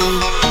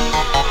more.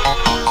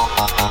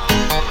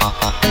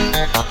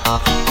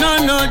 No,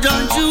 no,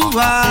 don't you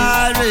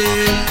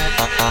worry.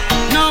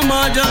 No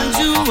more, don't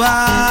you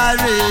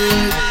worry.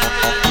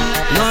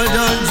 No,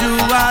 don't you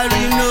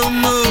worry no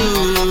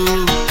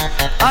more.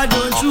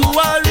 Don't you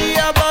worry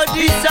about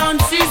the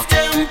sound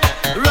system.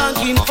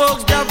 Ranking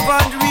folks that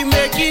fund we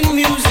making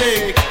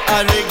music.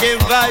 A reggae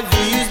vibe,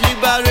 we use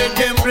liberate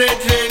them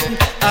brethren.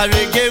 A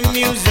reggae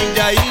music,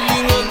 the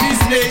healing of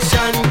this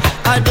nation.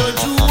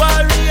 Don't you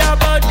worry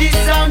about the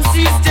sound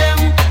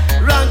system.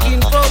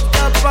 Ranking folks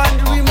that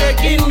fund we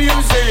making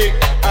music.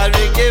 A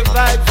reggae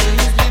vibe, we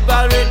use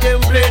liberate them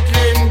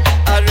brethren.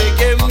 A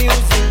reggae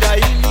music, the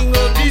healing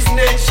of this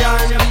nation.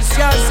 This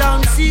your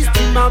sound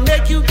system, I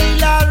make you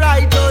feel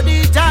alright all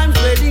the time.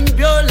 Spreading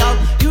pure love,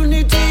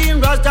 unity in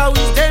Rasta,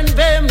 we stand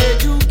firm.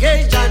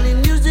 Education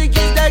in music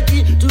is the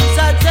key to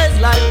success.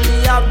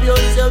 Lively up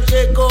yourself,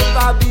 shake up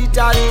a beat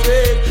and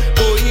trade.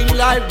 Going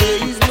live,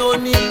 there is no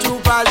need to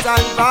pass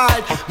and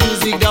fight.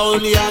 Music the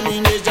only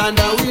ammunition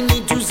that we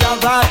need to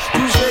survive. To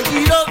shake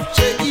it up,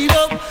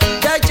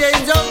 the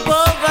chains of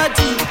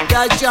poverty.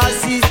 That's your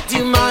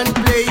system and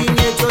playing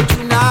it all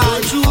tonight.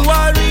 Don't you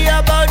worry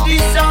about the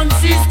sound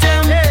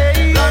system.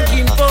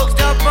 Ranking folks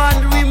the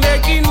fund we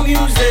making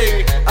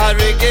music. A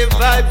reggae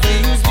vibe, we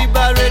use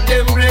liberate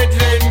them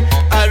brethren.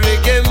 A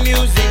reggae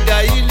music,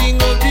 the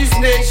healing of this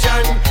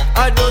nation.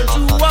 Don't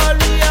you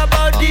worry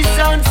about the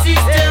sound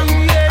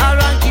system. A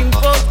ranking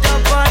folks the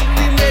fund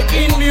we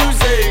making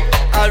music.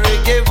 A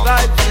reggae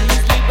vibe, we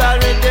use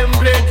liberate them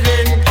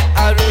brethren.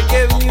 A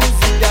reggae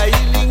music, the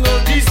healing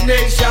of this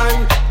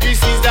nation.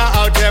 This is the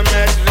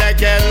ultimate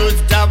reggae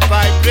rooftop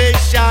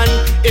vibration.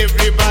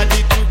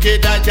 Everybody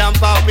together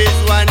jump up as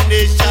one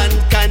nation.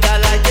 Kinda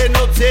like an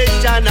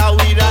obsession, how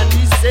we run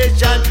this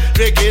session.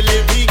 Reggae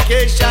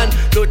levication,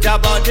 not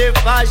about the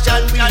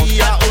fashion.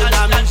 We are on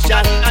a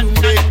mission to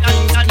make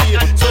things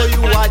clear. So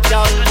you watch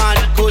out man,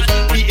 cause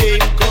we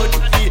ain't got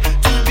free.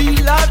 To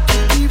be loved, to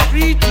be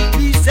free, to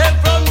be safe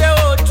from the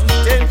old. To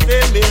stand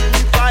firm and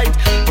we fight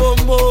for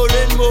more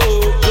and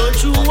more. Don't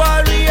you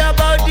worry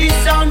about the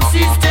sound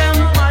system.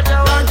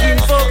 Ranking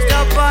folks the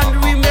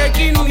fund we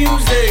making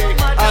music.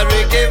 A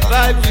reggae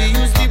vibe, we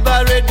use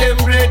liberate them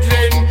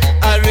brethren.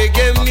 A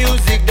reggae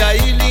music, the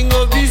healing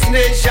of this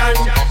nation.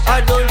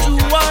 Don't you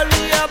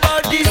worry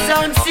about the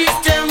sound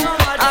system.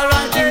 A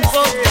ranking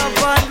folks the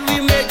fund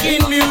we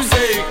making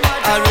music.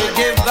 A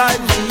reggae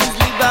vibe, we use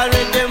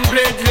liberate them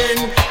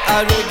brethren.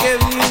 A reggae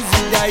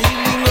music, the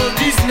healing of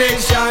this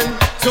nation.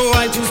 So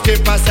why don't you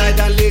step aside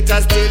and let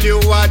us tell you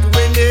what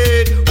we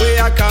need. We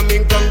are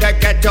coming from the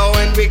ghetto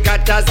and we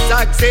gotta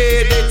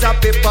succeed. It's a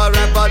people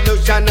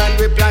revolution and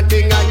we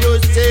planting a new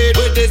seed.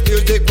 With this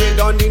music we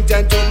don't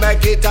intend to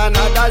make it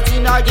another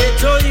sin again.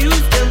 So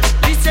use them,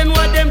 listen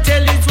what them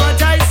tell, it's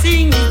what I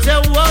sing. It's a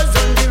war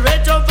zone, the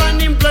rate of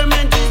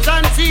unemployment is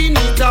unseen.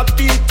 It's a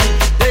pity,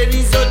 there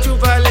is no true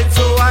violence.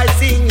 So I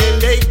sing and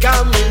they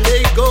come and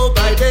they go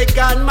by, they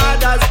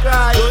grandmothers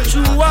cry. Don't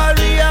you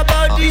worry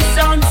about the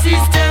sound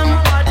system.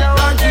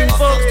 Ranking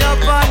folks the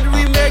fund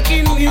we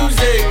making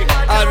music.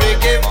 A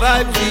reggae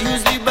vibe, we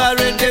use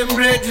liberate them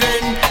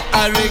brethren.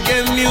 A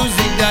reggae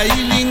music, the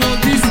healing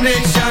of this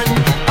nation.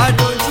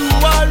 Don't you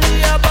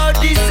worry about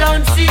the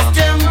sound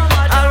system.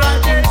 A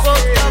ranking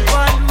folks the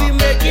fund we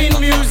making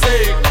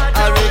music.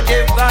 A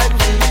reggae vibe,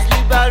 we use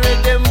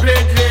liberate them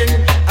brethren.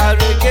 A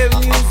reggae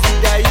music,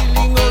 the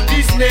healing of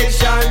this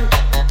nation.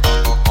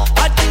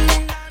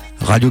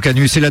 Radio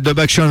Canu, c'est la Dub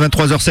Action,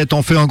 23h07.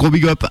 On fait un gros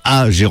big up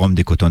à Jérôme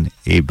Descotonnes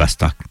et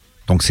Basta.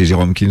 Donc c'est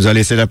Jérôme qui nous a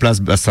laissé la place.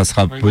 Basta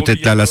sera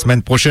peut-être là la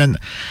semaine prochaine.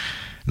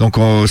 Donc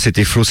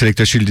c'était Flow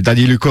Selecta Shield et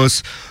Daddy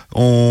Lucas.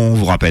 On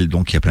vous rappelle,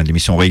 donc il y a plein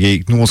d'émissions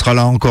reggae. Nous on sera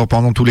là encore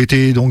pendant tout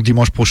l'été. Donc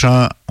dimanche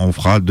prochain, on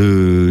fera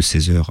de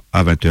 16h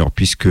à 20h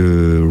puisque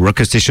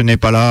Rocket Station n'est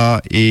pas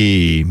là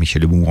et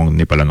Michel de Boomerang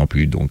n'est pas là non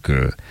plus. Donc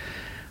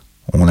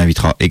on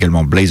invitera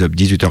également Blaze Up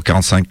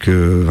 18h45,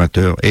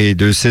 20h et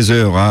de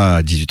 16h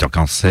à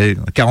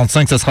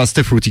 18h45, ça sera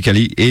Steph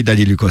Ruticali et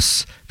Daddy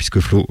Lucas puisque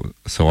Flo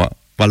sera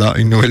pas là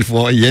une nouvelle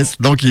fois. Yes,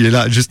 donc il est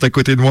là juste à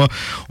côté de moi.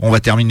 On va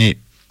terminer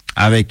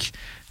avec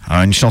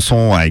une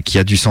chanson qui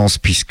a du sens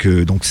puisque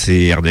donc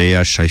c'est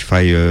RDH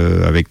Hi-Fi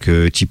avec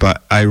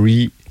Tipa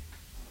Irie.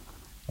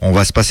 On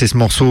va se passer ce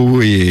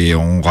morceau et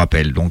on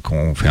rappelle, donc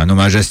on fait un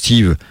hommage à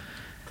Steve.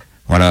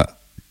 Voilà,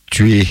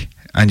 tué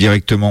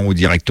indirectement ou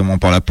directement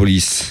par la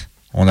police.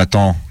 On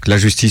attend que la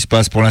justice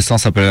passe. Pour l'instant,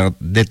 ça peut l'air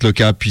d'être le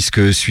cas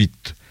puisque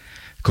suite,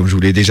 comme je vous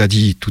l'ai déjà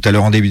dit tout à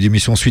l'heure en début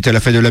d'émission, suite à la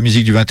fête de la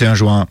musique du 21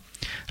 juin,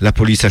 la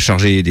police a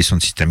chargé des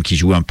sound systems qui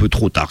jouaient un peu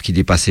trop tard, qui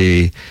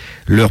dépassaient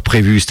l'heure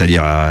prévue,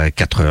 c'est-à-dire à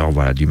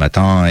 4h du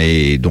matin,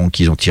 et donc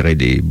ils ont tiré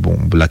des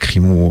bombes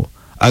lacrymo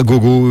à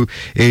gogo,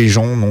 et les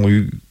gens n'ont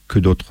eu que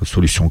d'autres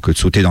solutions que de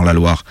sauter dans la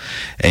Loire.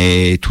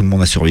 Et tout le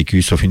monde a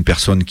survécu, sauf une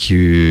personne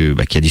qui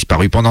a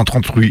disparu pendant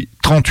 38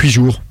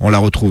 jours. On l'a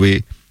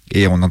retrouvé.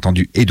 Et on a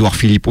entendu Édouard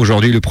Philippe,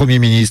 aujourd'hui le Premier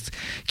ministre,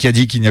 qui a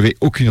dit qu'il n'y avait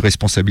aucune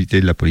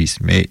responsabilité de la police.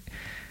 Mais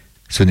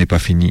ce n'est pas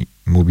fini.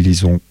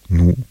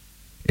 Mobilisons-nous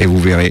et vous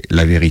verrez,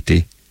 la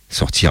vérité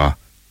sortira.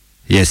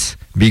 Yes,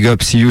 big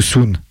up, see you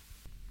soon.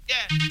 Yeah.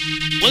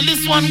 Well,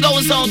 this one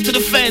goes out to the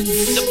feds,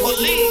 the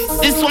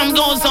police. This one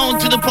goes out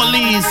to the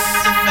police.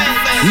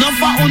 No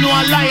for who know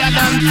a liar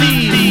than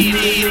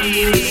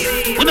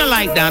thief. We don't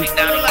like that.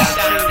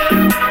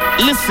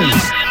 Listen.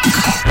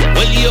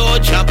 Well, your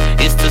job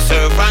is to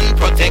serve and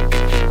protect,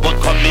 but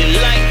coming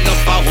like no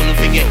for who no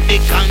forget the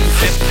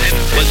concept.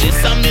 Well,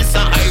 this a Miss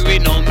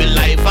Irie, know me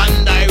live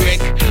and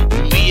direct.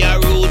 Me a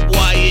rude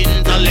boy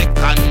intellect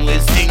and we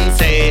sing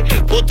say,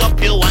 put up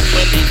your one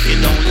well if you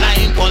don't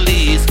like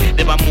police.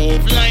 Never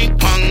move like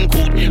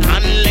Pankood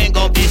and leg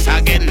up this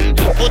again.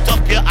 Put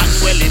up your hand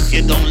well if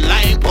you don't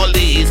like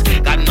police.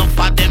 Got enough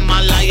of them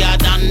a liar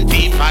than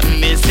thief and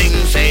me sing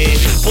say,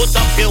 put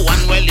up your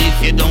one well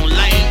if you don't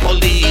like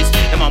police.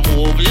 Them a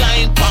move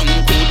like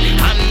Pankood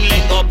and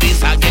leg up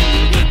this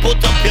again.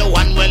 Put up your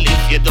one well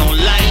if you don't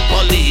like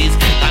police.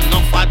 Got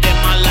enough of them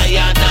a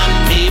liar than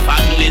thief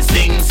and we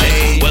sing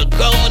say, well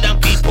crowd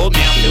and people me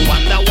have to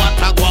wonder what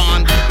I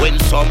want when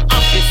some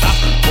officer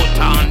put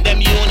on them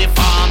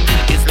uniform.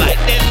 It's like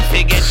them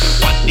forget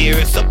what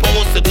they're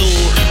supposed to do.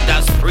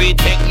 That's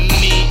protect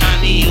me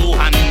and you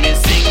and me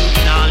sing.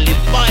 Now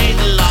live by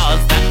the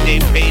laws that they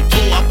pay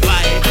to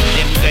apply.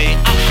 Them they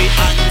have to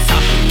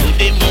answer to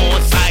the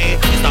most high.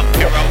 Stop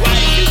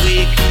terrorize the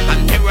weak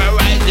and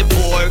terrorize the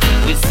poor.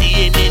 We're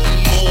seeing it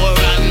more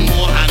and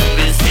more and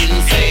we sing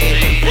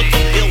say, put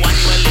up your one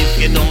well if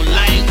you don't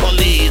like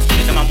police.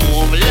 Them a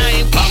move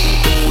like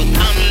Pankood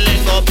and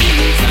leg up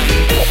beans.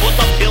 Put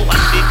up your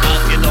one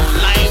because you don't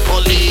like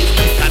police.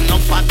 Got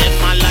enough of them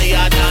a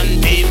liar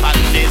than thief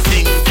and they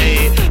sing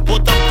say,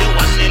 put up your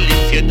one well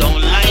if you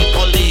don't like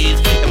police.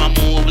 Them a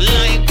move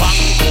like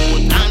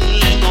Pankood and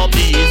leg up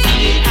beans.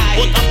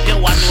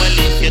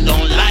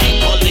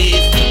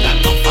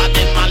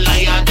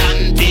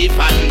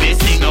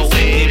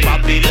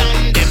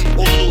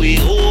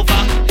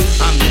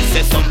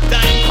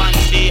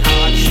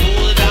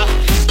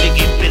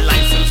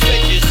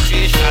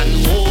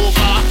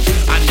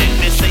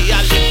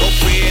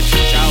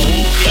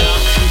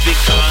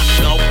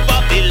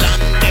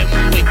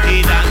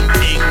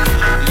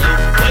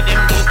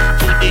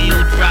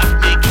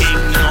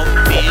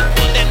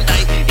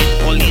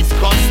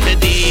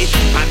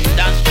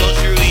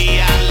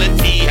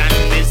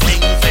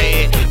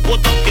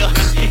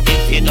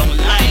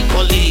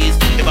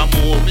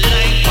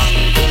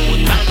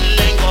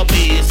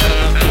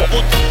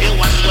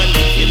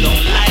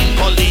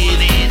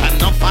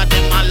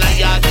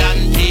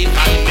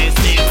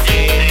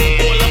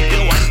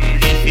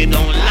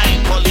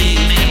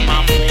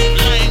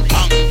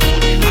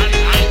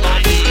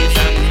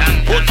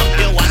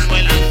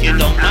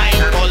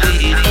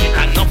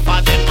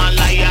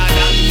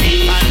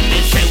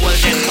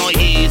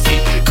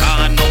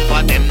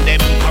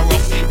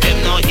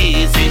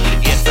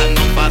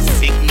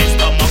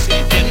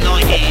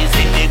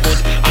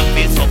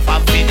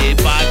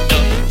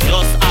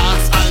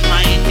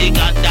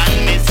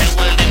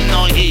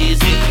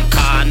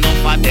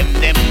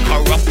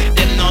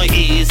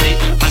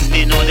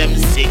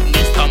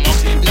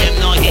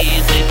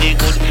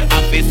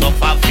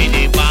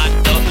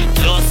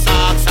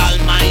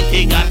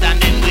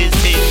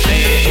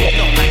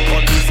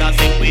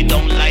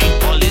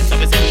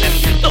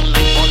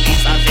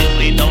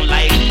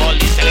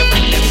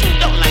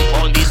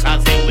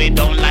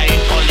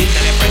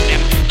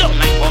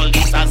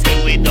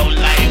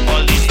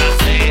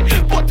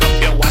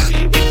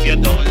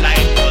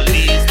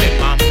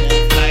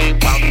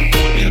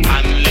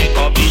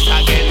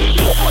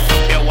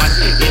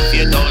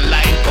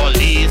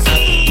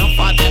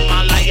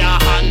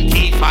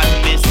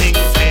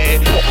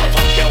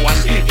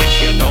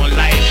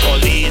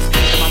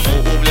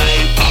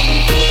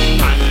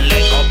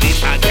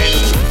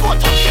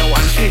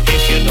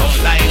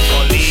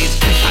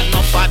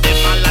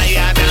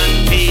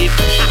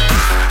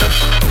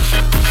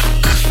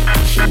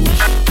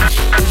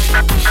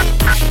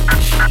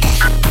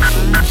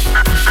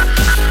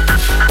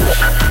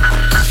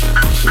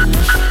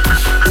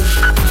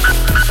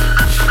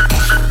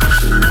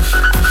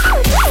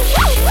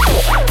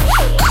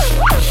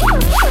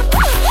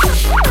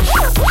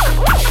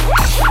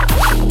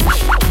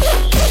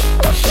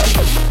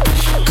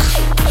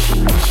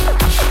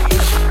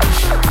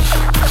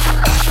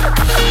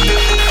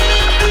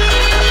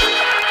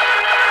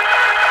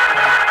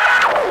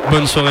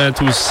 Bonne soirée à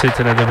tous,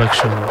 c'était la Dub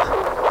Action.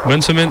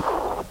 Bonne semaine.